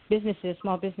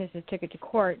small businesses took it to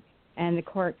court, and the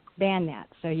court banned that.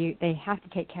 So they have to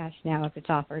take cash now if it's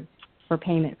offered for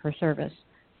payment for service,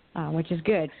 which is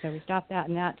good. So we stopped that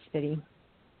in that city.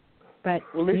 But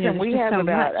well, listen, we have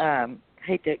about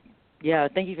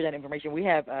thank you for that information. We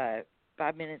have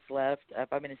 5 minutes left,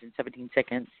 5 minutes and 17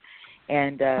 seconds.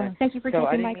 And thank you for so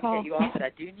I taking didn't my mean call. to cut you off, but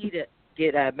I do need to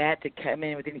get Matt to come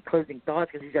in with any closing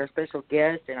thoughts because he's our special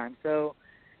guest, and I'm so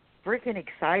freaking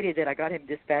excited that I got him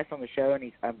this fast on the show,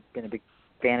 and I've been a big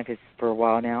fan of his for a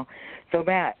while now. So,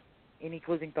 Matt, any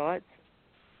closing thoughts?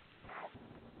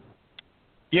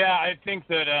 Yeah, I think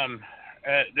that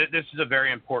this is a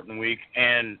very important week,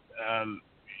 and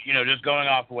just going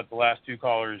off of what the last two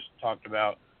callers talked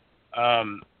about,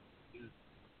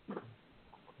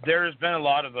 there's been a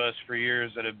lot of us for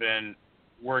years that have been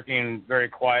working very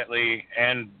quietly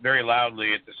and very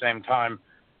loudly at the same time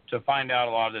to find out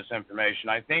a lot of this information.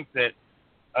 I think that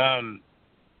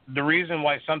the reason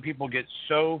why some people get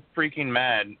so freaking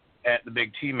mad at the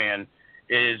Big T Man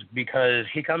is because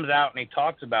he comes out and he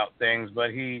talks about things,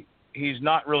 but he's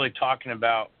not really talking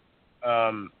about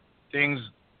things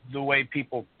the way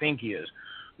people think he is.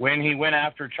 When he went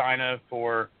after China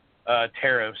for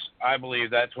tariffs, I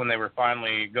believe that's when they were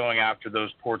finally going after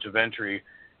those ports of entry,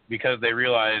 because they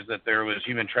realized that there was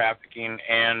human trafficking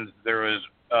and there was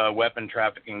weapon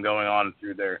trafficking going on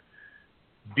through there.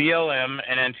 BLM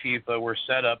and Antifa were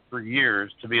set up for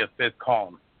years to be a fifth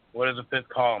column. What is a fifth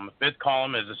column? A fifth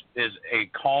column is a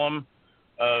column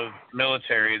of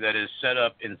military that is set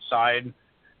up inside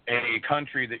a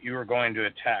country that you are going to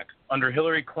attack. Under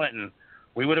Hillary Clinton,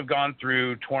 we would have gone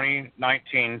through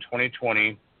 2019,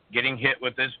 2020, getting hit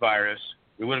with this virus.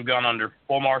 We would have gone under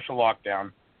full martial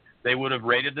lockdown. They would have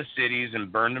raided the cities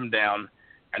and burned them down.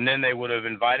 And then they would have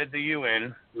invited the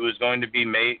UN, who is going to be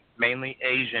mainly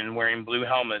Asian, wearing blue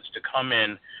helmets, to come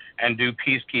in and do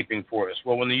peacekeeping for us.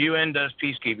 Well, when the UN does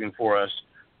peacekeeping for us,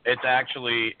 it's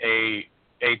actually a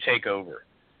takeover.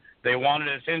 They wanted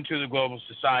us into the global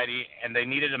society, and they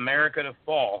needed America to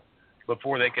fall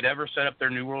before they could ever set up their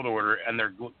New World Order and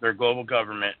their global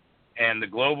government. And the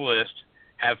globalists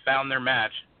have found their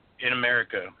match in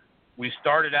America. We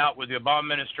started out with the Obama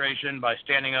administration by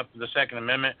standing up for the Second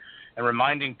Amendment and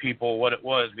reminding people what it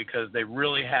was, because they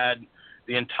really had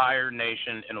the entire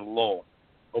nation in a lull.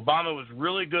 Obama was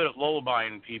really good at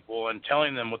lullabying people and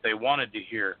telling them what they wanted to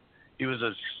hear. He was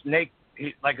a snake,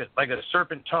 like a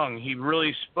serpent tongue. He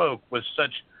really spoke with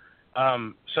such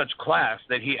class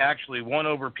that he actually won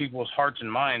over people's hearts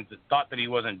and minds that thought that he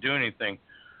wasn't doing anything.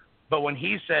 But when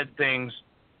he said things,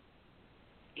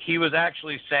 he was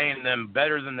actually saying them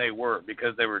better than they were,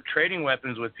 because they were trading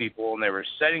weapons with people and they were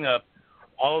setting up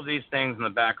all of these things in the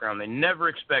background. They never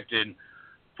expected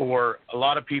for a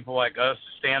lot of people like us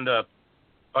to stand up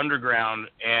underground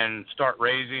and start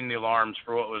raising the alarms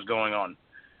for what was going on.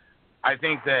 I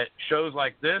think that shows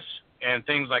like this and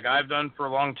things like I've done for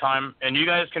a long time, and you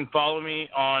guys can follow me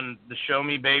on the Show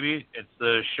Me Baby. It's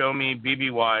the Show Me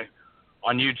BBY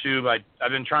on YouTube.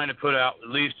 I've been trying to put out at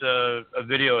least a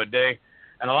video a day.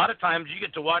 And a lot of times you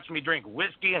get to watch me drink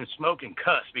whiskey and smoke and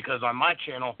cuss, because on my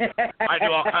channel I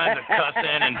do all kinds of cussing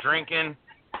and drinking.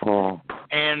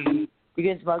 And you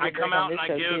can smoke I come out and I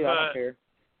give. Too,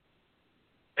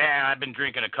 I've been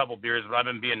drinking a couple beers, but I've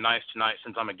been being nice tonight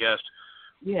since I'm a guest.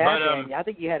 Yeah, I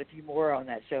think you had a few more on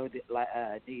that show,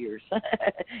 New Year's.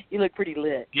 You look pretty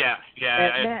lit. Yeah.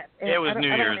 Matt, it was New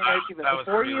Year's.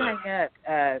 Before you hang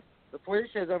up, before the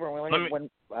show's over, we only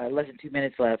have less than 2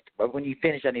 minutes left. But when you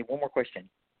finish, I need one more question.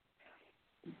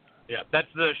 Yeah, that's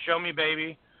the Show Me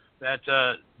Baby. That's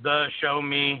the Show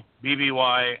Me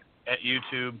BBY at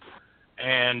YouTube,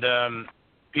 and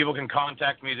people can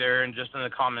contact me there and just in the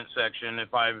comment section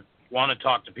if I want to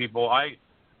talk to people. I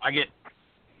get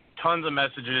tons of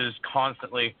messages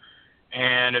constantly,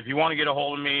 and if you want to get a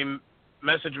hold of me,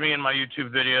 message me in my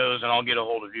YouTube videos, and I'll get a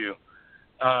hold of you.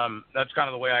 That's kind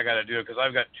of the way I got to do it, because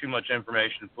I've got too much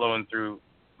information flowing through.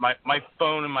 My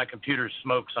phone and my computer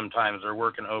smoke sometimes. They're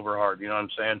working over hard, you know what I'm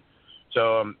saying?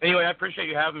 So anyway, I appreciate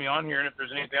you having me on here, and if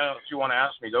there's anything else you want to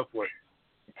ask me, go for it.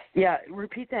 Yeah,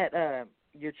 repeat that,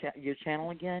 your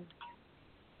channel again.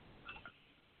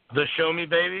 The Show Me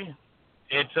Baby?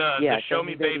 It's the Show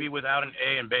Me Baby without an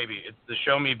A in baby. It's the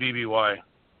Show Me BBY.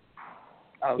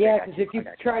 Oh, okay, yeah, because if you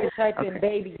try to type in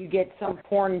baby, you get some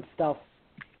porn stuff.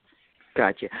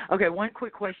 Gotcha. Okay, one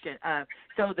quick question.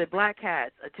 So the Black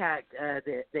Hats attacked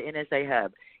the NSA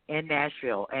hub in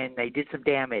Nashville, and they did some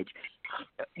damage.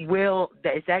 Is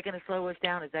that going to slow us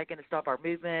down? Is that going to stop our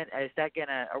movement?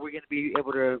 Are we going to be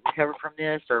able to recover from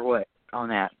this, or what on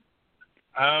that?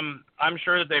 I'm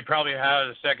sure that they probably had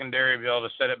a secondary to be able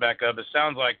to set it back up. It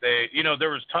sounds like there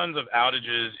was tons of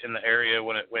outages in the area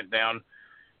when it went down.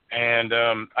 And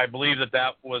I believe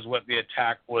that was what the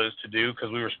attack was to do,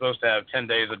 because we were supposed to have 10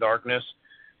 days of darkness.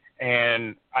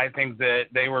 And I think that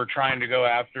they were trying to go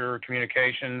after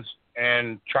communications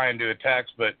and try and do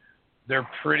attacks, but they're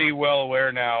pretty well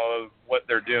aware now of what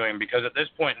they're doing, because at this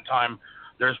point in time,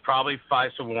 There's probably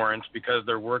FISA warrants because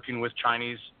they're working with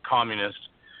Chinese communists.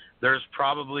 There's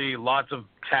probably lots of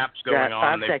taps going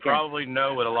on. They probably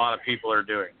know what a lot of people are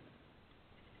doing.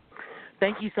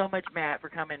 Thank you so much, Matt, for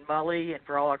coming. Molly, and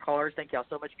for all our callers, thank y'all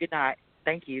so much. Good night.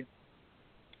 Thank you.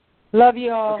 Love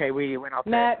you all. Okay, we went off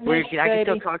Matt, that. I can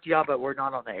still talk to y'all, but we're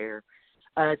not on the air.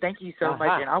 Thank you so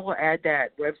much, and I will add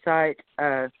that website.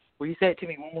 Will you say it to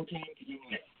me one more time?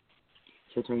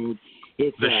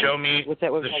 It's the Show Me. What's that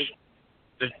website?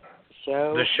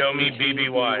 The Show Me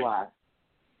BBY.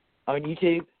 On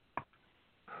YouTube?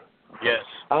 Yes.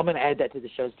 I'm going to add that to the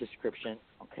show's description.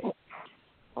 Okay.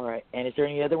 All right. And is there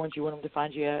any other ones you want them to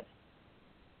find you at?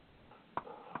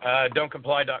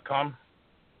 DontComply.com.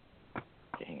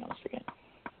 Okay, hang on a second.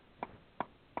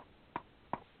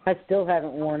 I still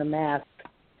haven't worn a mask.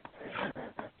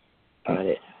 Got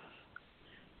it.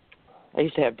 I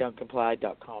used to have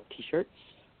DontComply.com T-shirts.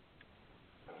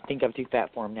 I think I'm too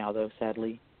fat for them now, though,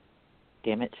 sadly.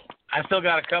 Damn it. I still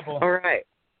got a couple. All right.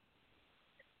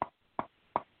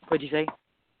 What'd you say?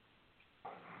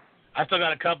 I still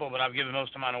got a couple, but I've given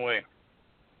most of mine away.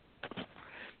 You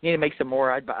need to make some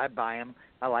more. I'd buy them.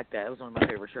 I like that. It was one of my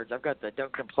favorite shirts. I've got the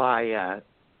Don't Comply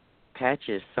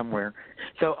patches somewhere.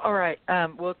 So, all right.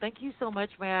 Well, thank you so much,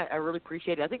 Matt. I really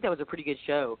appreciate it. I think that was a pretty good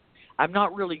show. I'm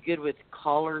not really good with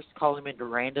callers calling them in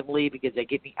randomly because they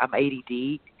get me. I'm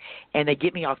ADD, and they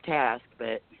get me off task.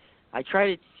 But I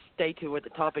try to stay to what the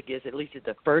topic is, at least at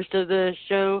the first of the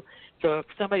show. So if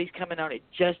somebody's coming on it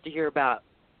just to hear about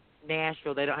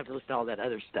Nashville, they don't have to listen to all that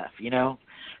other stuff, you know?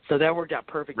 So that worked out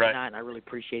perfect tonight, and I really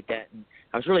appreciate that. And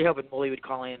I was really hoping Molly would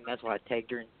call in. That's why I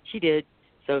tagged her, and she did.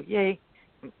 So, yay.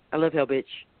 I love Hell Bitch.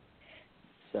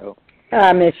 So.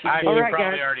 I miss you. You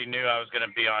probably already knew I was going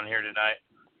to be on here tonight.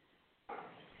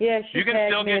 Yeah, you can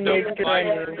still get Don't Comply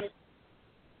shirts.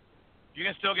 You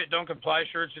can still get Don't Comply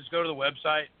shirts. Just go to the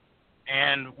website,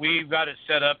 and we've got it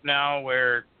set up now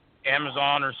where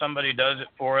Amazon or somebody does it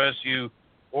for us. You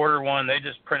order one, they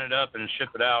just print it up and ship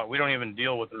it out. We don't even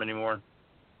deal with them anymore.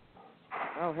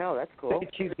 Oh, hell, that's cool.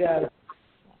 You guys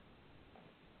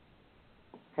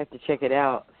have to check it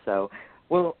out. So,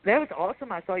 well, that was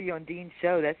awesome. I saw you on Dean's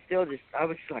show. That's still just, I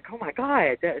was just like, oh, my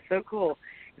God, that is so cool.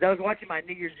 Because I was watching my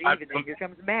New Year's Eve, and then here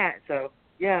comes Matt. So,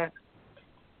 yeah.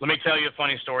 Let me tell you a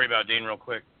funny story about Dean real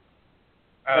quick.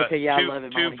 Okay, yeah, I love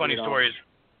it. Two funny stories.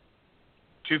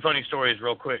 Two funny stories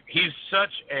real quick. He's such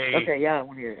a I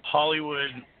want to hear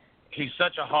it. He's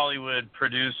such a Hollywood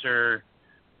producer.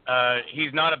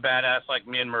 He's not a badass like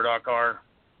me and Murdoch are.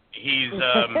 He's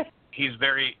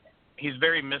very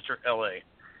Mr. LA.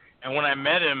 And when I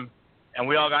met him and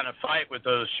we all got in a fight with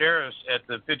those sheriffs at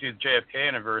the 50th JFK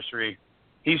anniversary,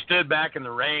 he stood back in the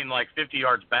rain like 50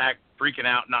 yards back, freaking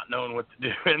out, not knowing what to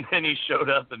do. And then he showed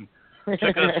up and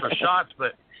took us for shots.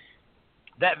 But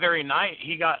that very night,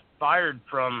 he got fired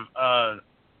from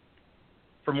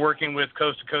working with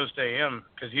Coast to Coast AM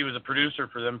because he was a producer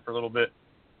for them for a little bit.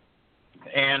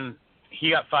 And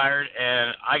he got fired,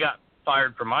 and I got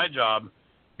fired from my job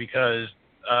because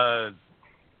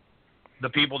the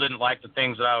people didn't like the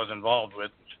things that I was involved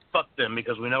with. Fuck them,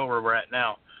 because we know where we're at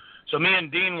now. So me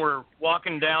and Dean were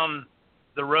walking down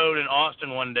the road in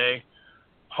Austin one day,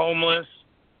 homeless,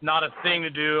 not a thing to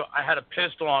do. I had a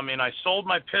pistol on me, and I sold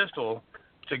my pistol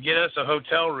to get us a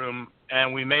hotel room,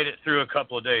 and we made it through a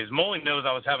couple of days. Molly knows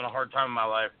I was having a hard time in my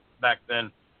life back then,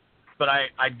 but I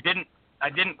didn't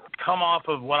come off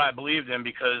of what I believed in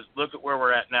because look at where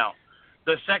we're at now.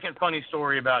 The second funny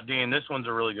story about Dean, this one's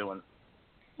a really good one.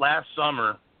 Last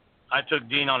summer, I took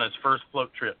Dean on his first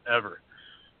float trip ever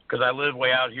because I live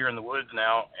way out here in the woods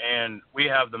now, and we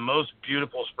have the most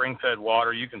beautiful spring-fed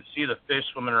water. You can see the fish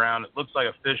swimming around. It looks like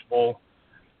a fish bowl.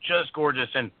 Just gorgeous.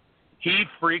 And he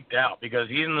freaked out because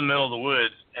he's in the middle of the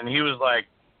woods, and he was like,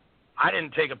 I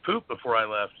didn't take a poop before I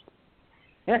left.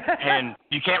 And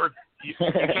you can't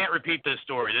repeat this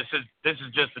story. This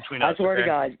is just between us. I swear okay? to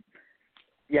God.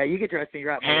 Yeah, you can trust me.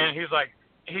 You're right. And he's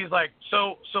like,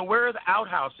 so where are the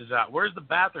outhouses at? Where's the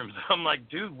bathrooms? I'm like,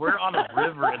 dude, we're on a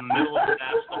river in the middle of the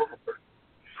national park.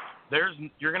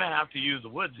 You're gonna have to use the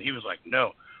woods. He was like,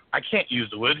 no, I can't use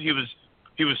the woods. He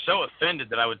was so offended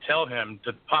that I would tell him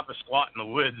to pop a squat in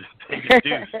the woods and take a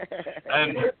deuce.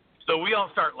 And so we all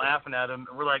start laughing at him.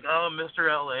 And we're like, oh, Mr.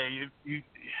 LA,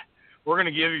 we're going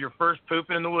to give you your first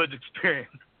pooping in the woods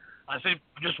experience. I said,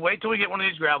 just wait till we get one of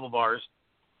these gravel bars,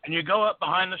 and you go up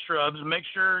behind the shrubs and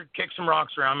kick some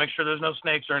rocks around, make sure there's no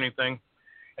snakes or anything.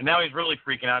 And now he's really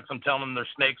freaking out because I'm telling him there's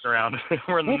snakes around.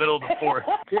 We're in the middle of the forest.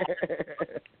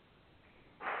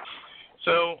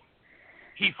 So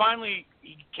he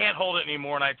can't hold it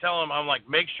anymore, and I tell him, I'm like,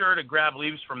 make sure to grab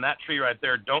leaves from that tree right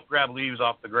there. Don't grab leaves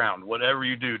off the ground. Whatever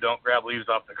you do, don't grab leaves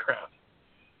off the ground.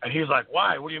 And he's like,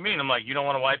 why? What do you mean? I'm like, you don't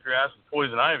want to wipe your ass with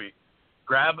poison ivy.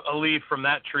 Grab a leaf from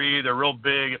that tree. They're real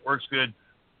big. It works good.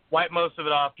 Wipe most of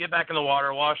it off. Get back in the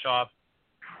water. Wash off.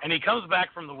 And he comes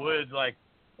back from the woods like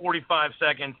 45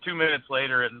 seconds, 2 minutes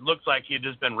later. It looks like he had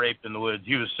just been raped in the woods.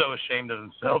 He was so ashamed of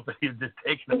himself that he had just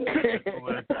taken a piss in the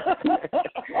woods.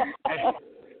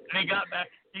 And he got back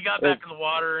in the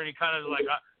water, and he kind of like,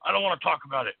 I don't want to talk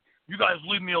about it. You guys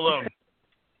leave me alone.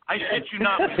 I shit you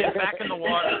not. We get back in the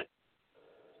water,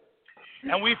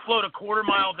 and we float a quarter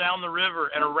mile down the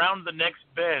river, and around the next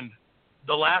bend,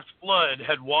 the last flood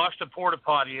had washed a porta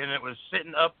potty, and it was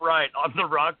sitting upright on the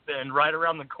rock bend right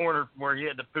around the corner from where he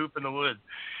had to poop in the woods.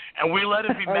 And we let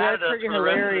him be mad at us for the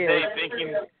rest of the day,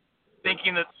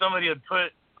 thinking that somebody had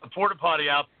put a porta potty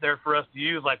out there for us to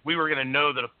use, like we were going to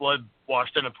know that a flood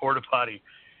washed in a porta potty.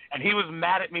 And he was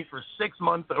mad at me for 6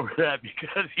 months over that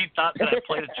because he thought that I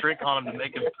played a trick on him to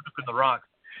make him poop in the rocks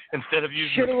instead of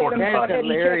using the porta potty. That's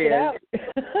hilarious.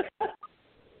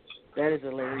 That is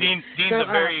hilarious. Dean's a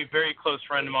very, very close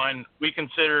friend of mine. We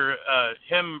consider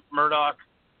him, Murdoch,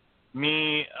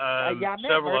 me,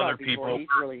 several other people.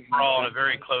 We're all in a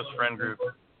very close friend group.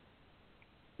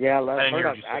 Yeah, I love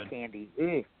Murdoch's eye candy.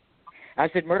 Ooh. I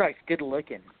said Murdoch's good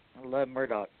looking. I love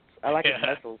Murdoch. I like his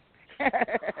muscles.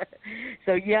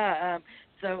 So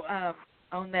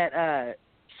on that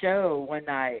show one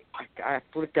night, I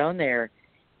flipped on there,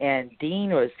 and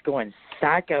Dean was going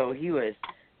psycho. He was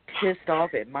pissed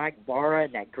off at Mike Barra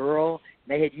and that girl.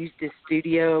 They had used his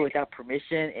studio without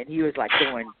permission, and he was like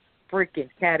going freaking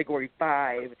Category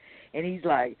 5. And he's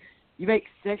like, you make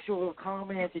sexual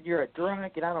comments and you're a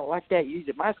drunk and I don't like that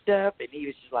using my stuff. And he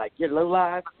was just like, you're low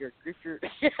life, you're a grifter.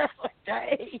 Like,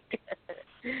 dang.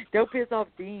 Don't piss off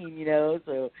Dean, you know.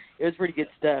 So it was pretty good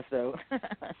stuff. So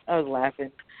I was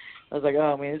laughing. I was like,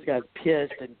 oh man, this guy's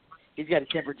pissed, and he's got a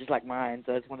temper just like mine.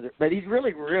 So it's one of the, but he's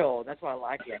really real. That's why I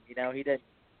like him. You know, he just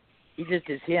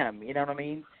is him. You know what I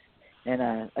mean? And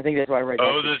I think that's why I read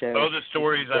the show. The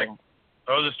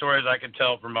stories I could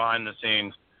tell from behind the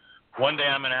scenes. One day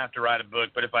I'm going to have to write a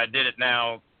book, but if I did it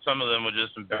now, some of them would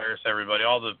just embarrass everybody.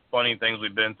 All the funny things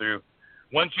we've been through.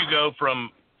 Once you go from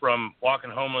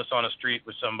walking homeless on a street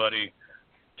with somebody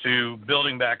to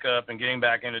building back up and getting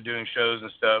back into doing shows and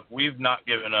stuff, we've not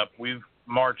given up. We've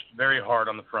marched very hard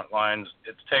on the front lines.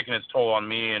 It's taken its toll on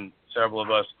me and several of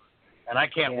us, and I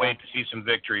can't wait to see some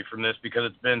victory from this because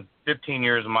it's been 15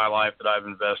 years of my life that I've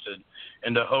invested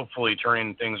into hopefully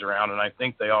turning things around, and I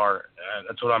think they are.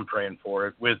 That's what I'm praying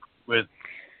for. With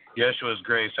Yeshua's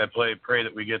grace, I pray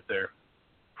that we get there.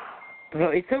 Well,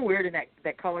 it's so weird in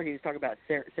that caller he was talking about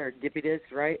serendipitous,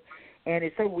 right? And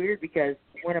it's so weird because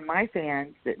one of my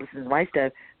fans that listens to my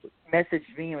stuff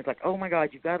messaged me and was like, oh, my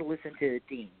God, you've got to listen to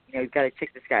Dean. You know, you've got to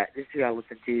check this guy. This is who I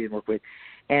listen to and work with.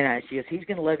 And she goes, he's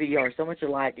going to love you. You are so much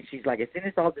alike. And she's like, as soon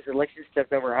as all this election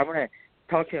stuff's over, I'm going to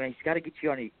talk to him. He's got to get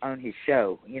you on his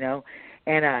show, you know.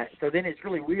 And so then it's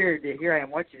really weird that here I am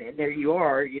watching it, and there you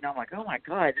are. You know, I'm like, oh, my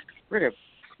God,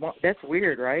 that's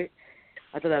weird, right?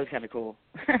 I thought that was kind of cool.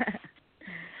 I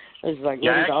was like, what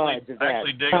are the odds of that?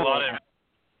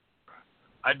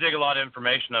 I dig a lot of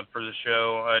information up for the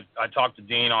show. I talk to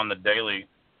Dean on the daily.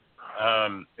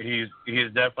 He's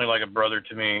definitely like a brother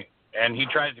to me, and he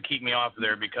tries to keep me off of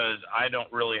there because I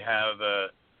don't really have a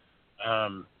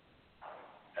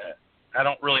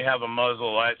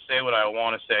muzzle. I say what I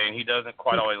want to say, and he doesn't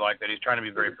quite always like that. He's trying to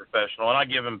be very professional, and I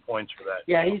give him points for that.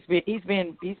 Yeah, he's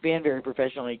been very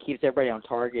professional. He keeps everybody on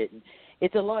target, and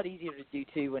it's a lot easier to do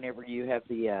too whenever you have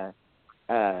the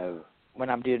when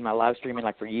I'm doing my live streaming,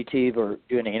 like for YouTube or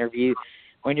doing an interview.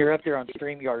 When you're up there on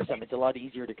StreamYard or something, it's a lot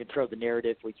easier to control the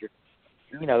narrative with your,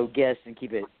 guests and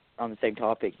keep it on the same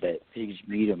topic. But you can just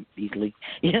mute them easily,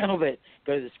 But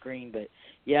go to the screen. But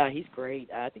yeah, he's great.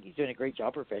 I think he's doing a great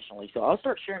job professionally. So I'll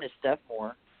start sharing his stuff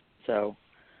more. So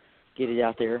get it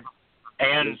out there.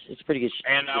 And it's a pretty good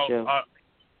show.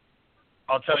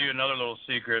 I'll tell you another little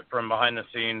secret from behind the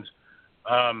scenes.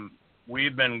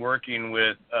 We've been working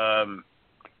with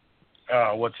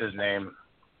what's his name?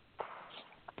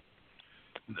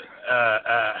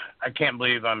 I can't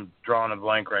believe I'm drawing a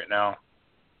blank right now.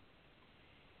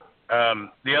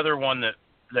 The other one that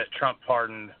Trump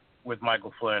pardoned with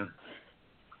Michael Flynn.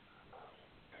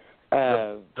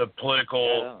 The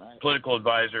political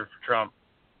advisor for Trump.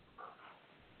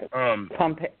 Not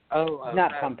Pompeo.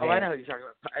 I know who you're talking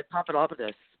about.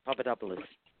 Papadopoulos.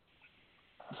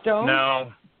 Stone?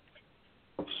 No.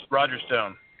 Roger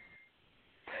Stone.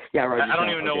 Yeah, Roger Stone. I don't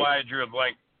even know why I drew a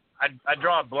blank. I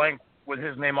draw a blank with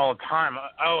his name all the time.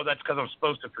 Oh, that's because I'm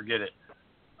supposed to forget it.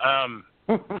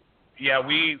 Yeah,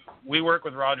 we work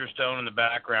with Roger Stone in the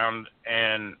background,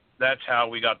 and that's how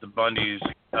we got the Bundys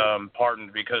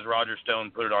pardoned, because Roger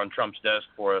Stone put it on Trump's desk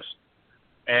for us.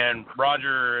 And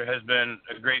Roger has been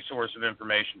a great source of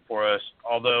information for us,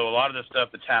 although a lot of the stuff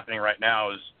that's happening right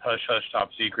now is hush-hush top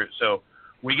secret. So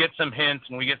we get some hints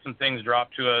and we get some things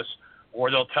dropped to us, or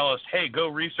they'll tell us, hey, go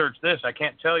research this. I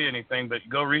can't tell you anything, but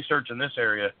go research in this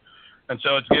area. And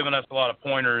so it's given us a lot of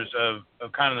pointers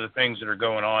of kind of the things that are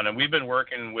going on. And we've been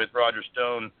working with Roger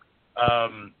Stone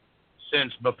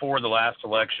since before the last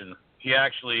election. He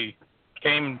actually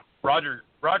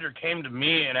Roger came to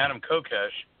me and Adam Kokesh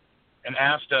and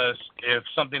asked us if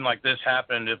something like this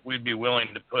happened, if we'd be willing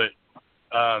to put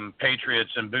patriots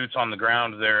and boots on the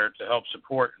ground there to help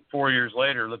support. 4 years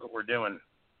later, look what we're doing.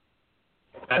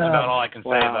 That's about all I can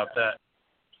say about that.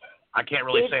 I can't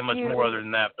really say much more other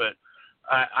than that, but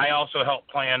I also helped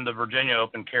plan the Virginia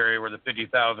Open Carry where the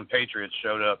 50,000 patriots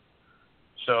showed up.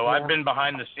 So I've been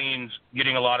behind the scenes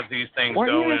getting a lot of these things going.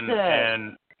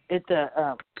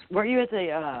 Were you at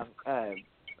the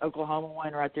Oklahoma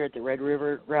one right there at the Red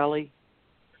River rally?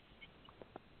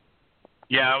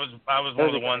 Yeah, I was one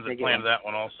of the ones that planned that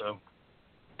one also.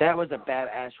 That was a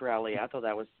badass rally. I thought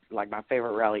that was like my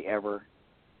favorite rally ever.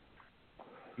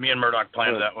 Me and Murdoch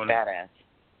planned that one. Badass.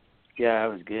 Yeah, it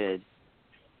was good.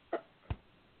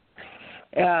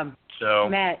 So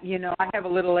Matt, I have a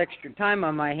little extra time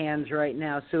on my hands right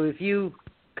now, so if you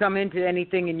come into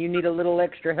anything and you need a little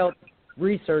extra help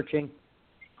researching,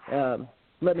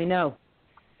 let me know.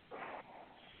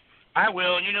 I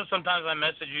will. And sometimes I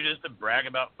message you just to brag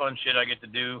about fun shit I get to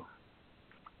do.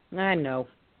 I know.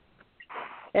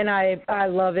 And I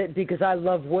love it because I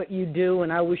love what you do,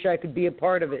 and I wish I could be a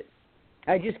part of it.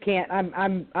 I just can't.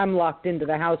 I'm locked into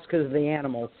the house because of the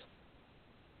animals.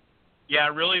 Yeah,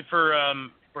 really for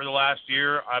the last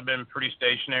year, I've been pretty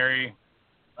stationary.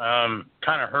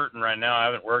 Kind of hurting right now. I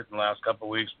haven't worked in the last couple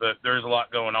of weeks, but there's a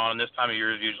lot going on. And this time of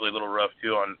year is usually a little rough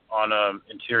too on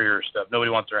interior stuff.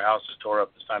 Nobody wants their houses tore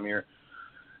up this time of year.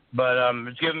 But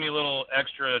it's given me a little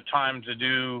extra time to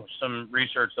do some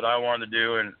research that I wanted to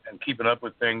do and keeping up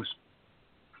with things.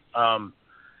 And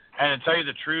to tell you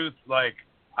the truth, like,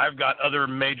 I've got other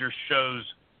major shows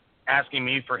asking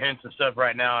me for hints and stuff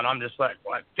right now, and I'm just like,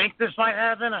 well, I think this might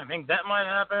happen. I think that might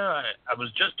happen. I was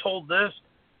just told this.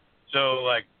 So,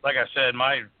 like I said,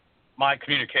 my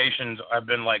communications, I've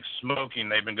been, like, smoking.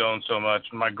 They've been going so much.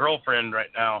 And my girlfriend right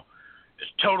now is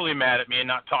totally mad at me and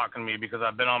not talking to me because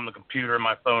I've been on the computer and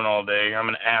my phone all day. I'm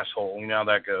an asshole. You know how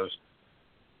that goes.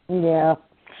 Yeah.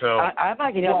 So I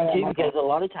might get help too, because a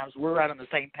lot of times we're right on the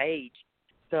same page.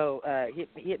 So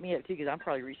hit me up too, because I'm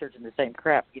probably researching the same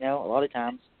crap, a lot of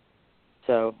times.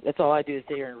 So that's all I do is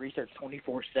sit here and research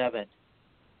 24/7.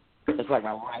 That's like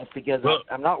my life, because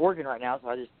I'm not working right now, so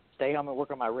I just stay home and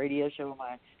work on my radio show and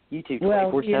my YouTube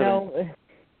 24/7. Well,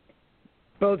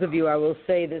 both of you, I will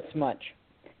say this much.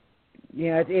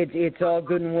 Yeah, it's all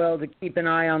good and well to keep an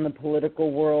eye on the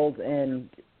political world, and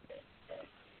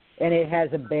it has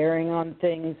a bearing on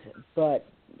things, but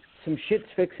some shit's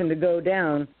fixing to go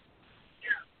down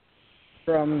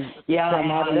from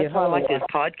that's why I like this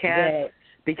podcast,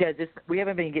 because we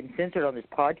haven't been getting censored on this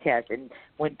podcast, and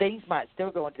when things might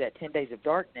still go into that 10 days of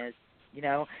darkness,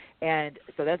 and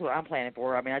so that's what I'm planning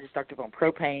for. I mean, I just stocked up on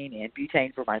propane and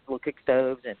butane for my little cook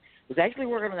stoves, and was actually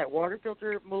working on that water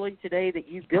filter mully today that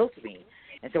you built me,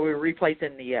 and so we were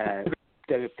replacing the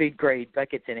food grade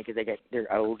buckets in it because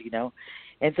they're old,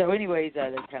 and so anyways,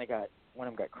 they kind of one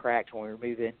of them got cracked when we were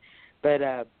moving,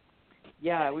 but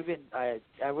we've been I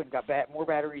went and got more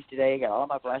batteries today, got all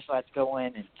my flashlights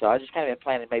going, and so I just kind of been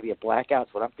planning maybe a blackout.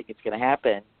 That's what I'm thinking is going to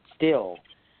happen still.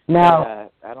 No,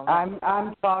 but, I don't know.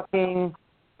 I'm talking.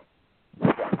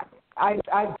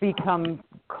 I've become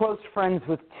close friends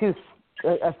with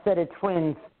a set of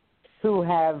twins who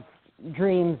have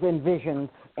dreams and visions,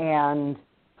 and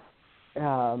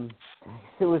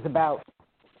it was about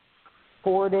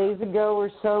 4 days ago or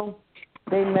so.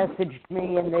 They messaged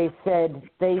me and they said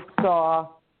they saw,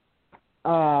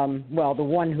 the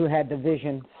one who had the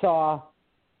vision saw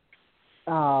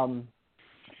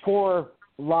 4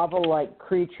 lava-like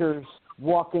creatures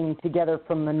walking together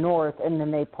from the north, and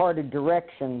then they parted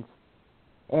directions.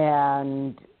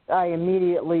 And I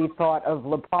immediately thought of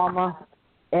La Palma,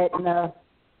 Etna,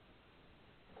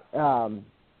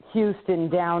 Houston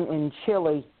down in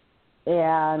Chile,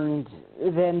 and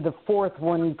then the 4th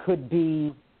one could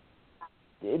be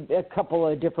a couple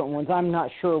of different ones. I'm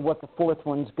not sure what the 4th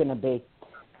one's going to be,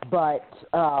 but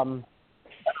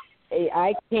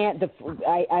I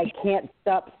can't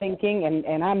stop thinking,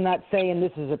 and I'm not saying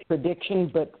this is a prediction,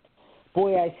 but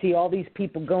boy, I see all these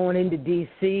people going into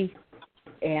D.C.,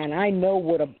 and I know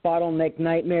what a bottleneck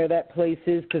nightmare that place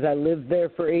is because I lived there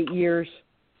for 8 years.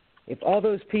 If all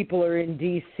those people are in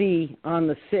D.C. on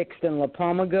the 6th and La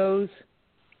Palma goes,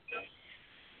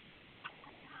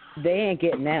 they ain't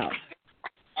getting out.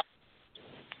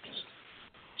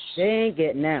 They ain't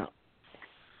getting out.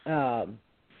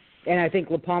 And I think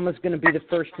La Palma's going to be the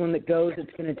first one that goes.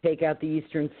 It's going to take out the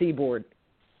eastern seaboard.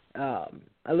 I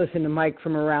listened to Mike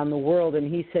from around the world,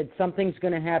 and he said something's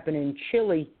going to happen in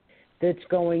Chile that's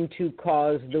going to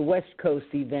cause the West Coast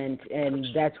event, and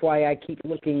that's why I keep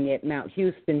looking at Mount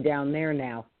Houston down there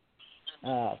now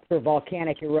for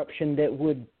volcanic eruption that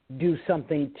would do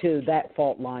something to that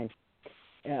fault line.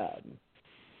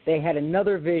 They had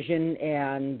another vision,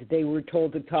 and they were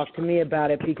told to talk to me about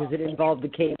it because it involved the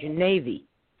Cajun Navy.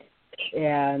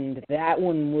 And that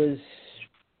one was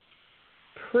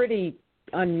pretty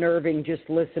unnerving just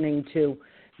listening to,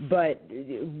 but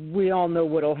we all know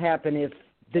what will happen if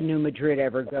the New Madrid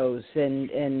ever goes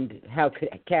and how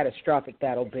catastrophic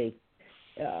that'll be.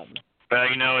 Well,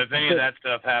 you know, if any of that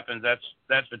stuff happens,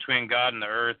 that's between God and the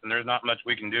earth, and there's not much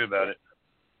we can do about it.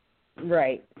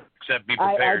 Right. Except be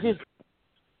prepared.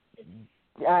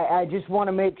 I just want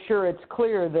to make sure it's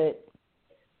clear that,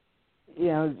 you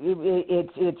know,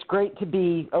 it's great to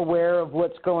be aware of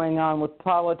what's going on with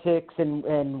politics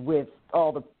and with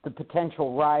all the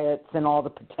potential riots and all the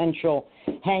potential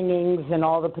hangings and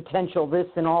all the potential this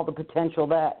and all the potential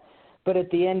that. But at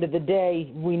the end of the day,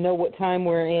 we know what time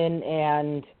we're in,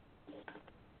 and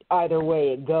either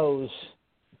way it goes,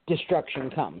 destruction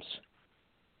comes.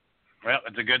 Well,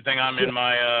 it's a good thing I'm in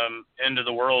my end of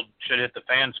the world should hit the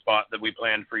fan spot that we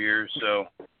planned for years, so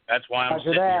that's why I'm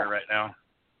sitting here right now.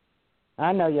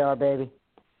 I know you are, baby.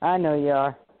 I know you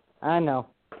are. I know.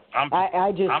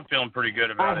 I'm feeling pretty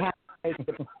good about it.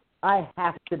 I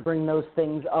have to bring those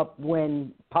things up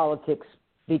when politics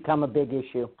become a big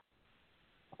issue.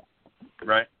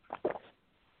 Right.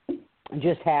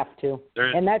 Just have to.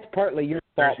 And that's partly your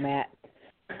fault, Matt.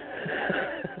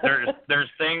 There's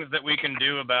things that we can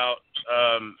do about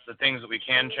the things that we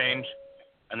can change,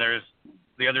 and there's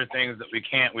the other things that we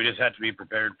can't. We just have to be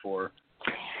prepared for.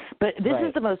 But this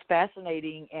is the most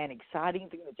fascinating and exciting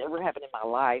thing that's ever happened in my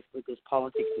life with this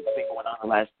politics that's been going on the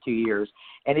last 2 years,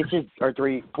 and it's just, or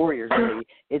 4 years really.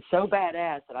 It's so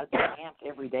badass that I get amped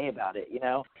every day about it, you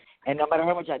know. And no matter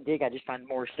how much I dig, I just find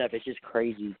more stuff. It's just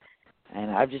crazy,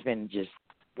 and I've just been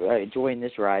enjoying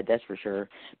this ride, that's for sure.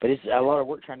 But it's a lot of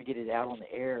work trying to get it out on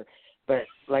the air. But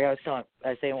like I was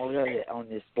saying earlier on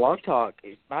this blog talk,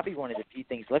 it might be one of the few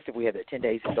things left if we have that 10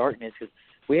 Days of Darkness, because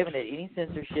we haven't had any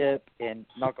censorship, and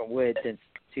knock on wood, since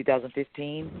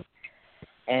 2015.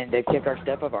 And they've kept our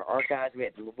stuff up, our archives. We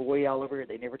had the boy all over it.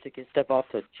 They never took his stuff off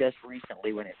until just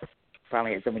recently when it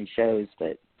finally had so many shows.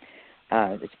 But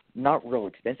it's not real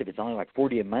expensive. It's only like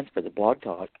 $40 a month for the blog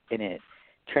talk, and it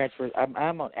transfers.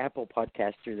 I'm on Apple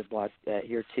Podcasts through the blog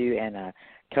here too, and a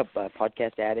couple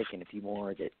Podcast Addict and a few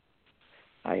more that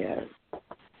I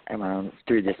am on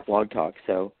through this blog talk.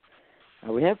 So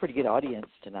we have a pretty good audience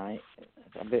tonight.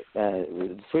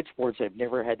 The switchboards have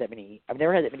never had that many. I've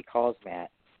never had that many calls,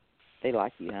 Matt. They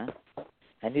like you, huh?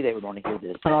 I knew they would want to hear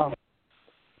this.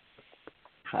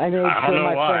 I made sure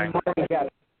my friend Marty got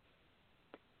it.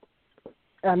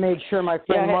 I made sure my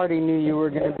friend Marty knew you were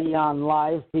going to be on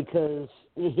live because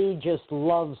he just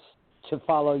loves to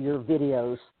follow your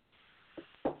videos.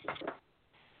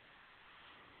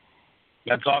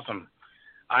 That's awesome.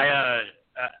 I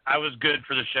was good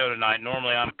for the show tonight.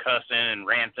 Normally I'm cussing and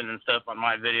ranting and stuff on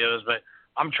my videos, but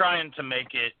I'm trying to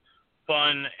make it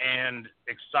fun and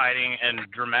exciting and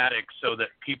dramatic so that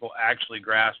people actually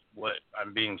grasp what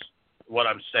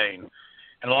I'm saying.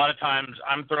 And a lot of times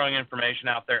I'm throwing information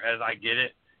out there as I get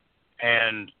it,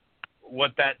 and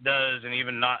what that does, and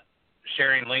even not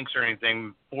sharing links or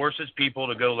anything, forces people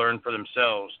to go learn for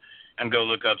themselves and go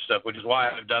look up stuff, which is why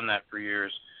I've done that for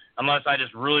years. Unless I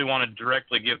just really want to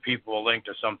directly give people a link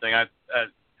to something.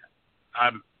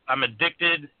 I'm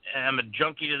addicted and I'm a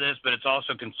junkie to this, but it's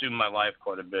also consumed my life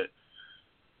quite a bit.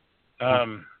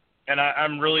 And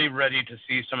I'm really ready to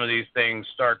see some of these things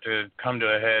start to come to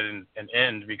a head and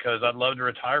end, because I'd love to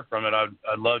retire from it.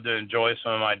 I'd love to enjoy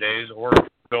some of my days or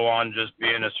go on just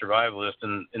being a survivalist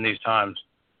in these times.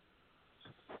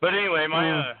 But anyway,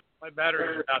 my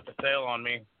battery is about to fail on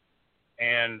me,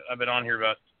 and I've been on here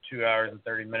about 2 hours and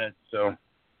 30 minutes, so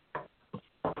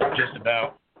just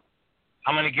about.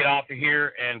 I'm going to get off of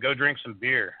here and go drink some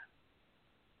beer.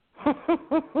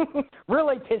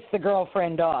 Really piss the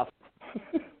girlfriend off.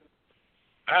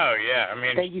 Oh, yeah. I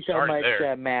mean, thank you so much,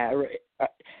 Matt.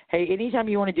 Hey, anytime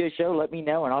you want to do a show, let me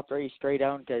know, and I'll throw you straight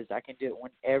on, because I can do it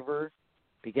whenever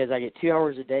because I get 2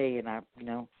 hours a day, and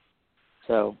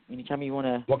so anytime you want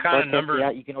to. What kind of numbers?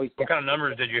 You can always. What kind of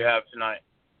numbers did you have tonight?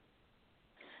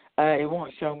 It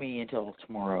won't show me until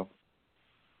tomorrow.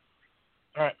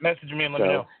 All right, message me and let me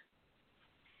know.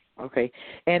 Okay,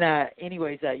 and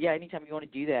anyways, anytime you want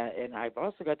to do that, and I've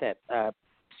also got that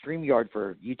StreamYard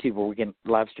for YouTube where we can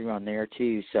live stream on there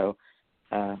too. So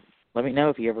let me know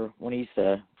if you ever want to use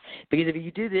because if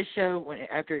you do this show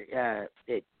after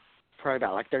it, probably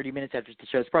about like 30 minutes after the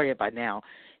show, it's probably up by now.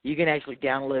 You can actually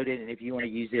download it, and if you want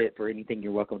to use it for anything,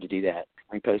 you're welcome to do that.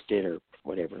 Repost it or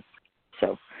whatever.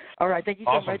 So, all right, thank you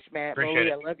so much, Matt. Appreciate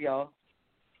it. I love y'all.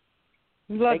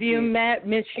 Love you, Matt.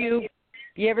 Miss you. If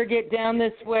you ever get down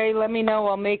this way, let me know.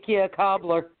 I'll make you a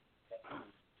cobbler.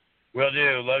 Will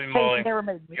do. Love you, Molly.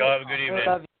 Y'all have a good evening.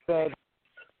 Love you, babe.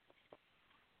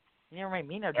 You never made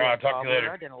me no All right, damn talk to you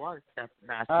later. I've done a lot of stuff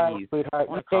nice All to right, you. sweetheart.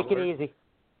 You take it easy.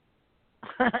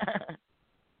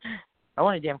 I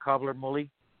want a damn cobbler, Molly.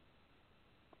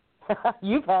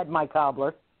 You've had my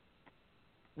cobbler.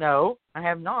 No, I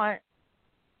have not.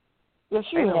 Yes,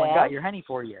 I you even have. got your honey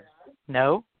for you.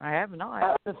 No, I have not.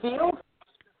 Out in the field?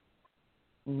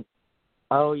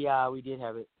 Oh, yeah, we did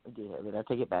have it. I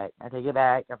take it back. I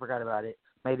forgot about it.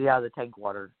 Maybe out of the tank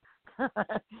water. It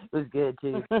was good,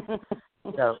 too.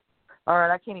 So, all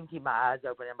right, I can't even keep my eyes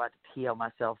open. I'm about to pee on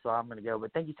myself, so I'm going to go.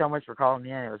 But thank you so much for calling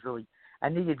in. It was really, I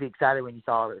knew you'd be excited when you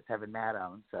saw it was having Matt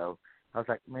on. So I was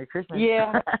like, Merry Christmas.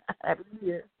 Yeah. Happy New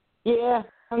Year. Yeah,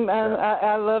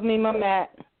 I love me my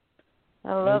Matt.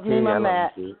 I love me my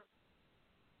Matt.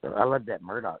 I love that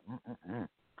Murdoch.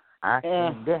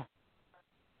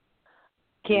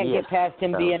 Can't get past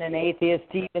him being an atheist.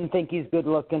 Even think he's good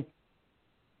looking.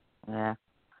 Yeah,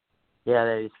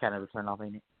 that is kind of a turn off,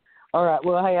 ain't it? All right,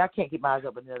 well, hey, I can't keep my eyes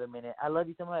open another minute. I love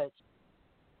you so much.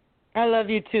 I love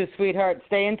you too, sweetheart.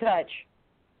 Stay in touch.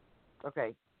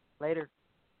 Okay, later.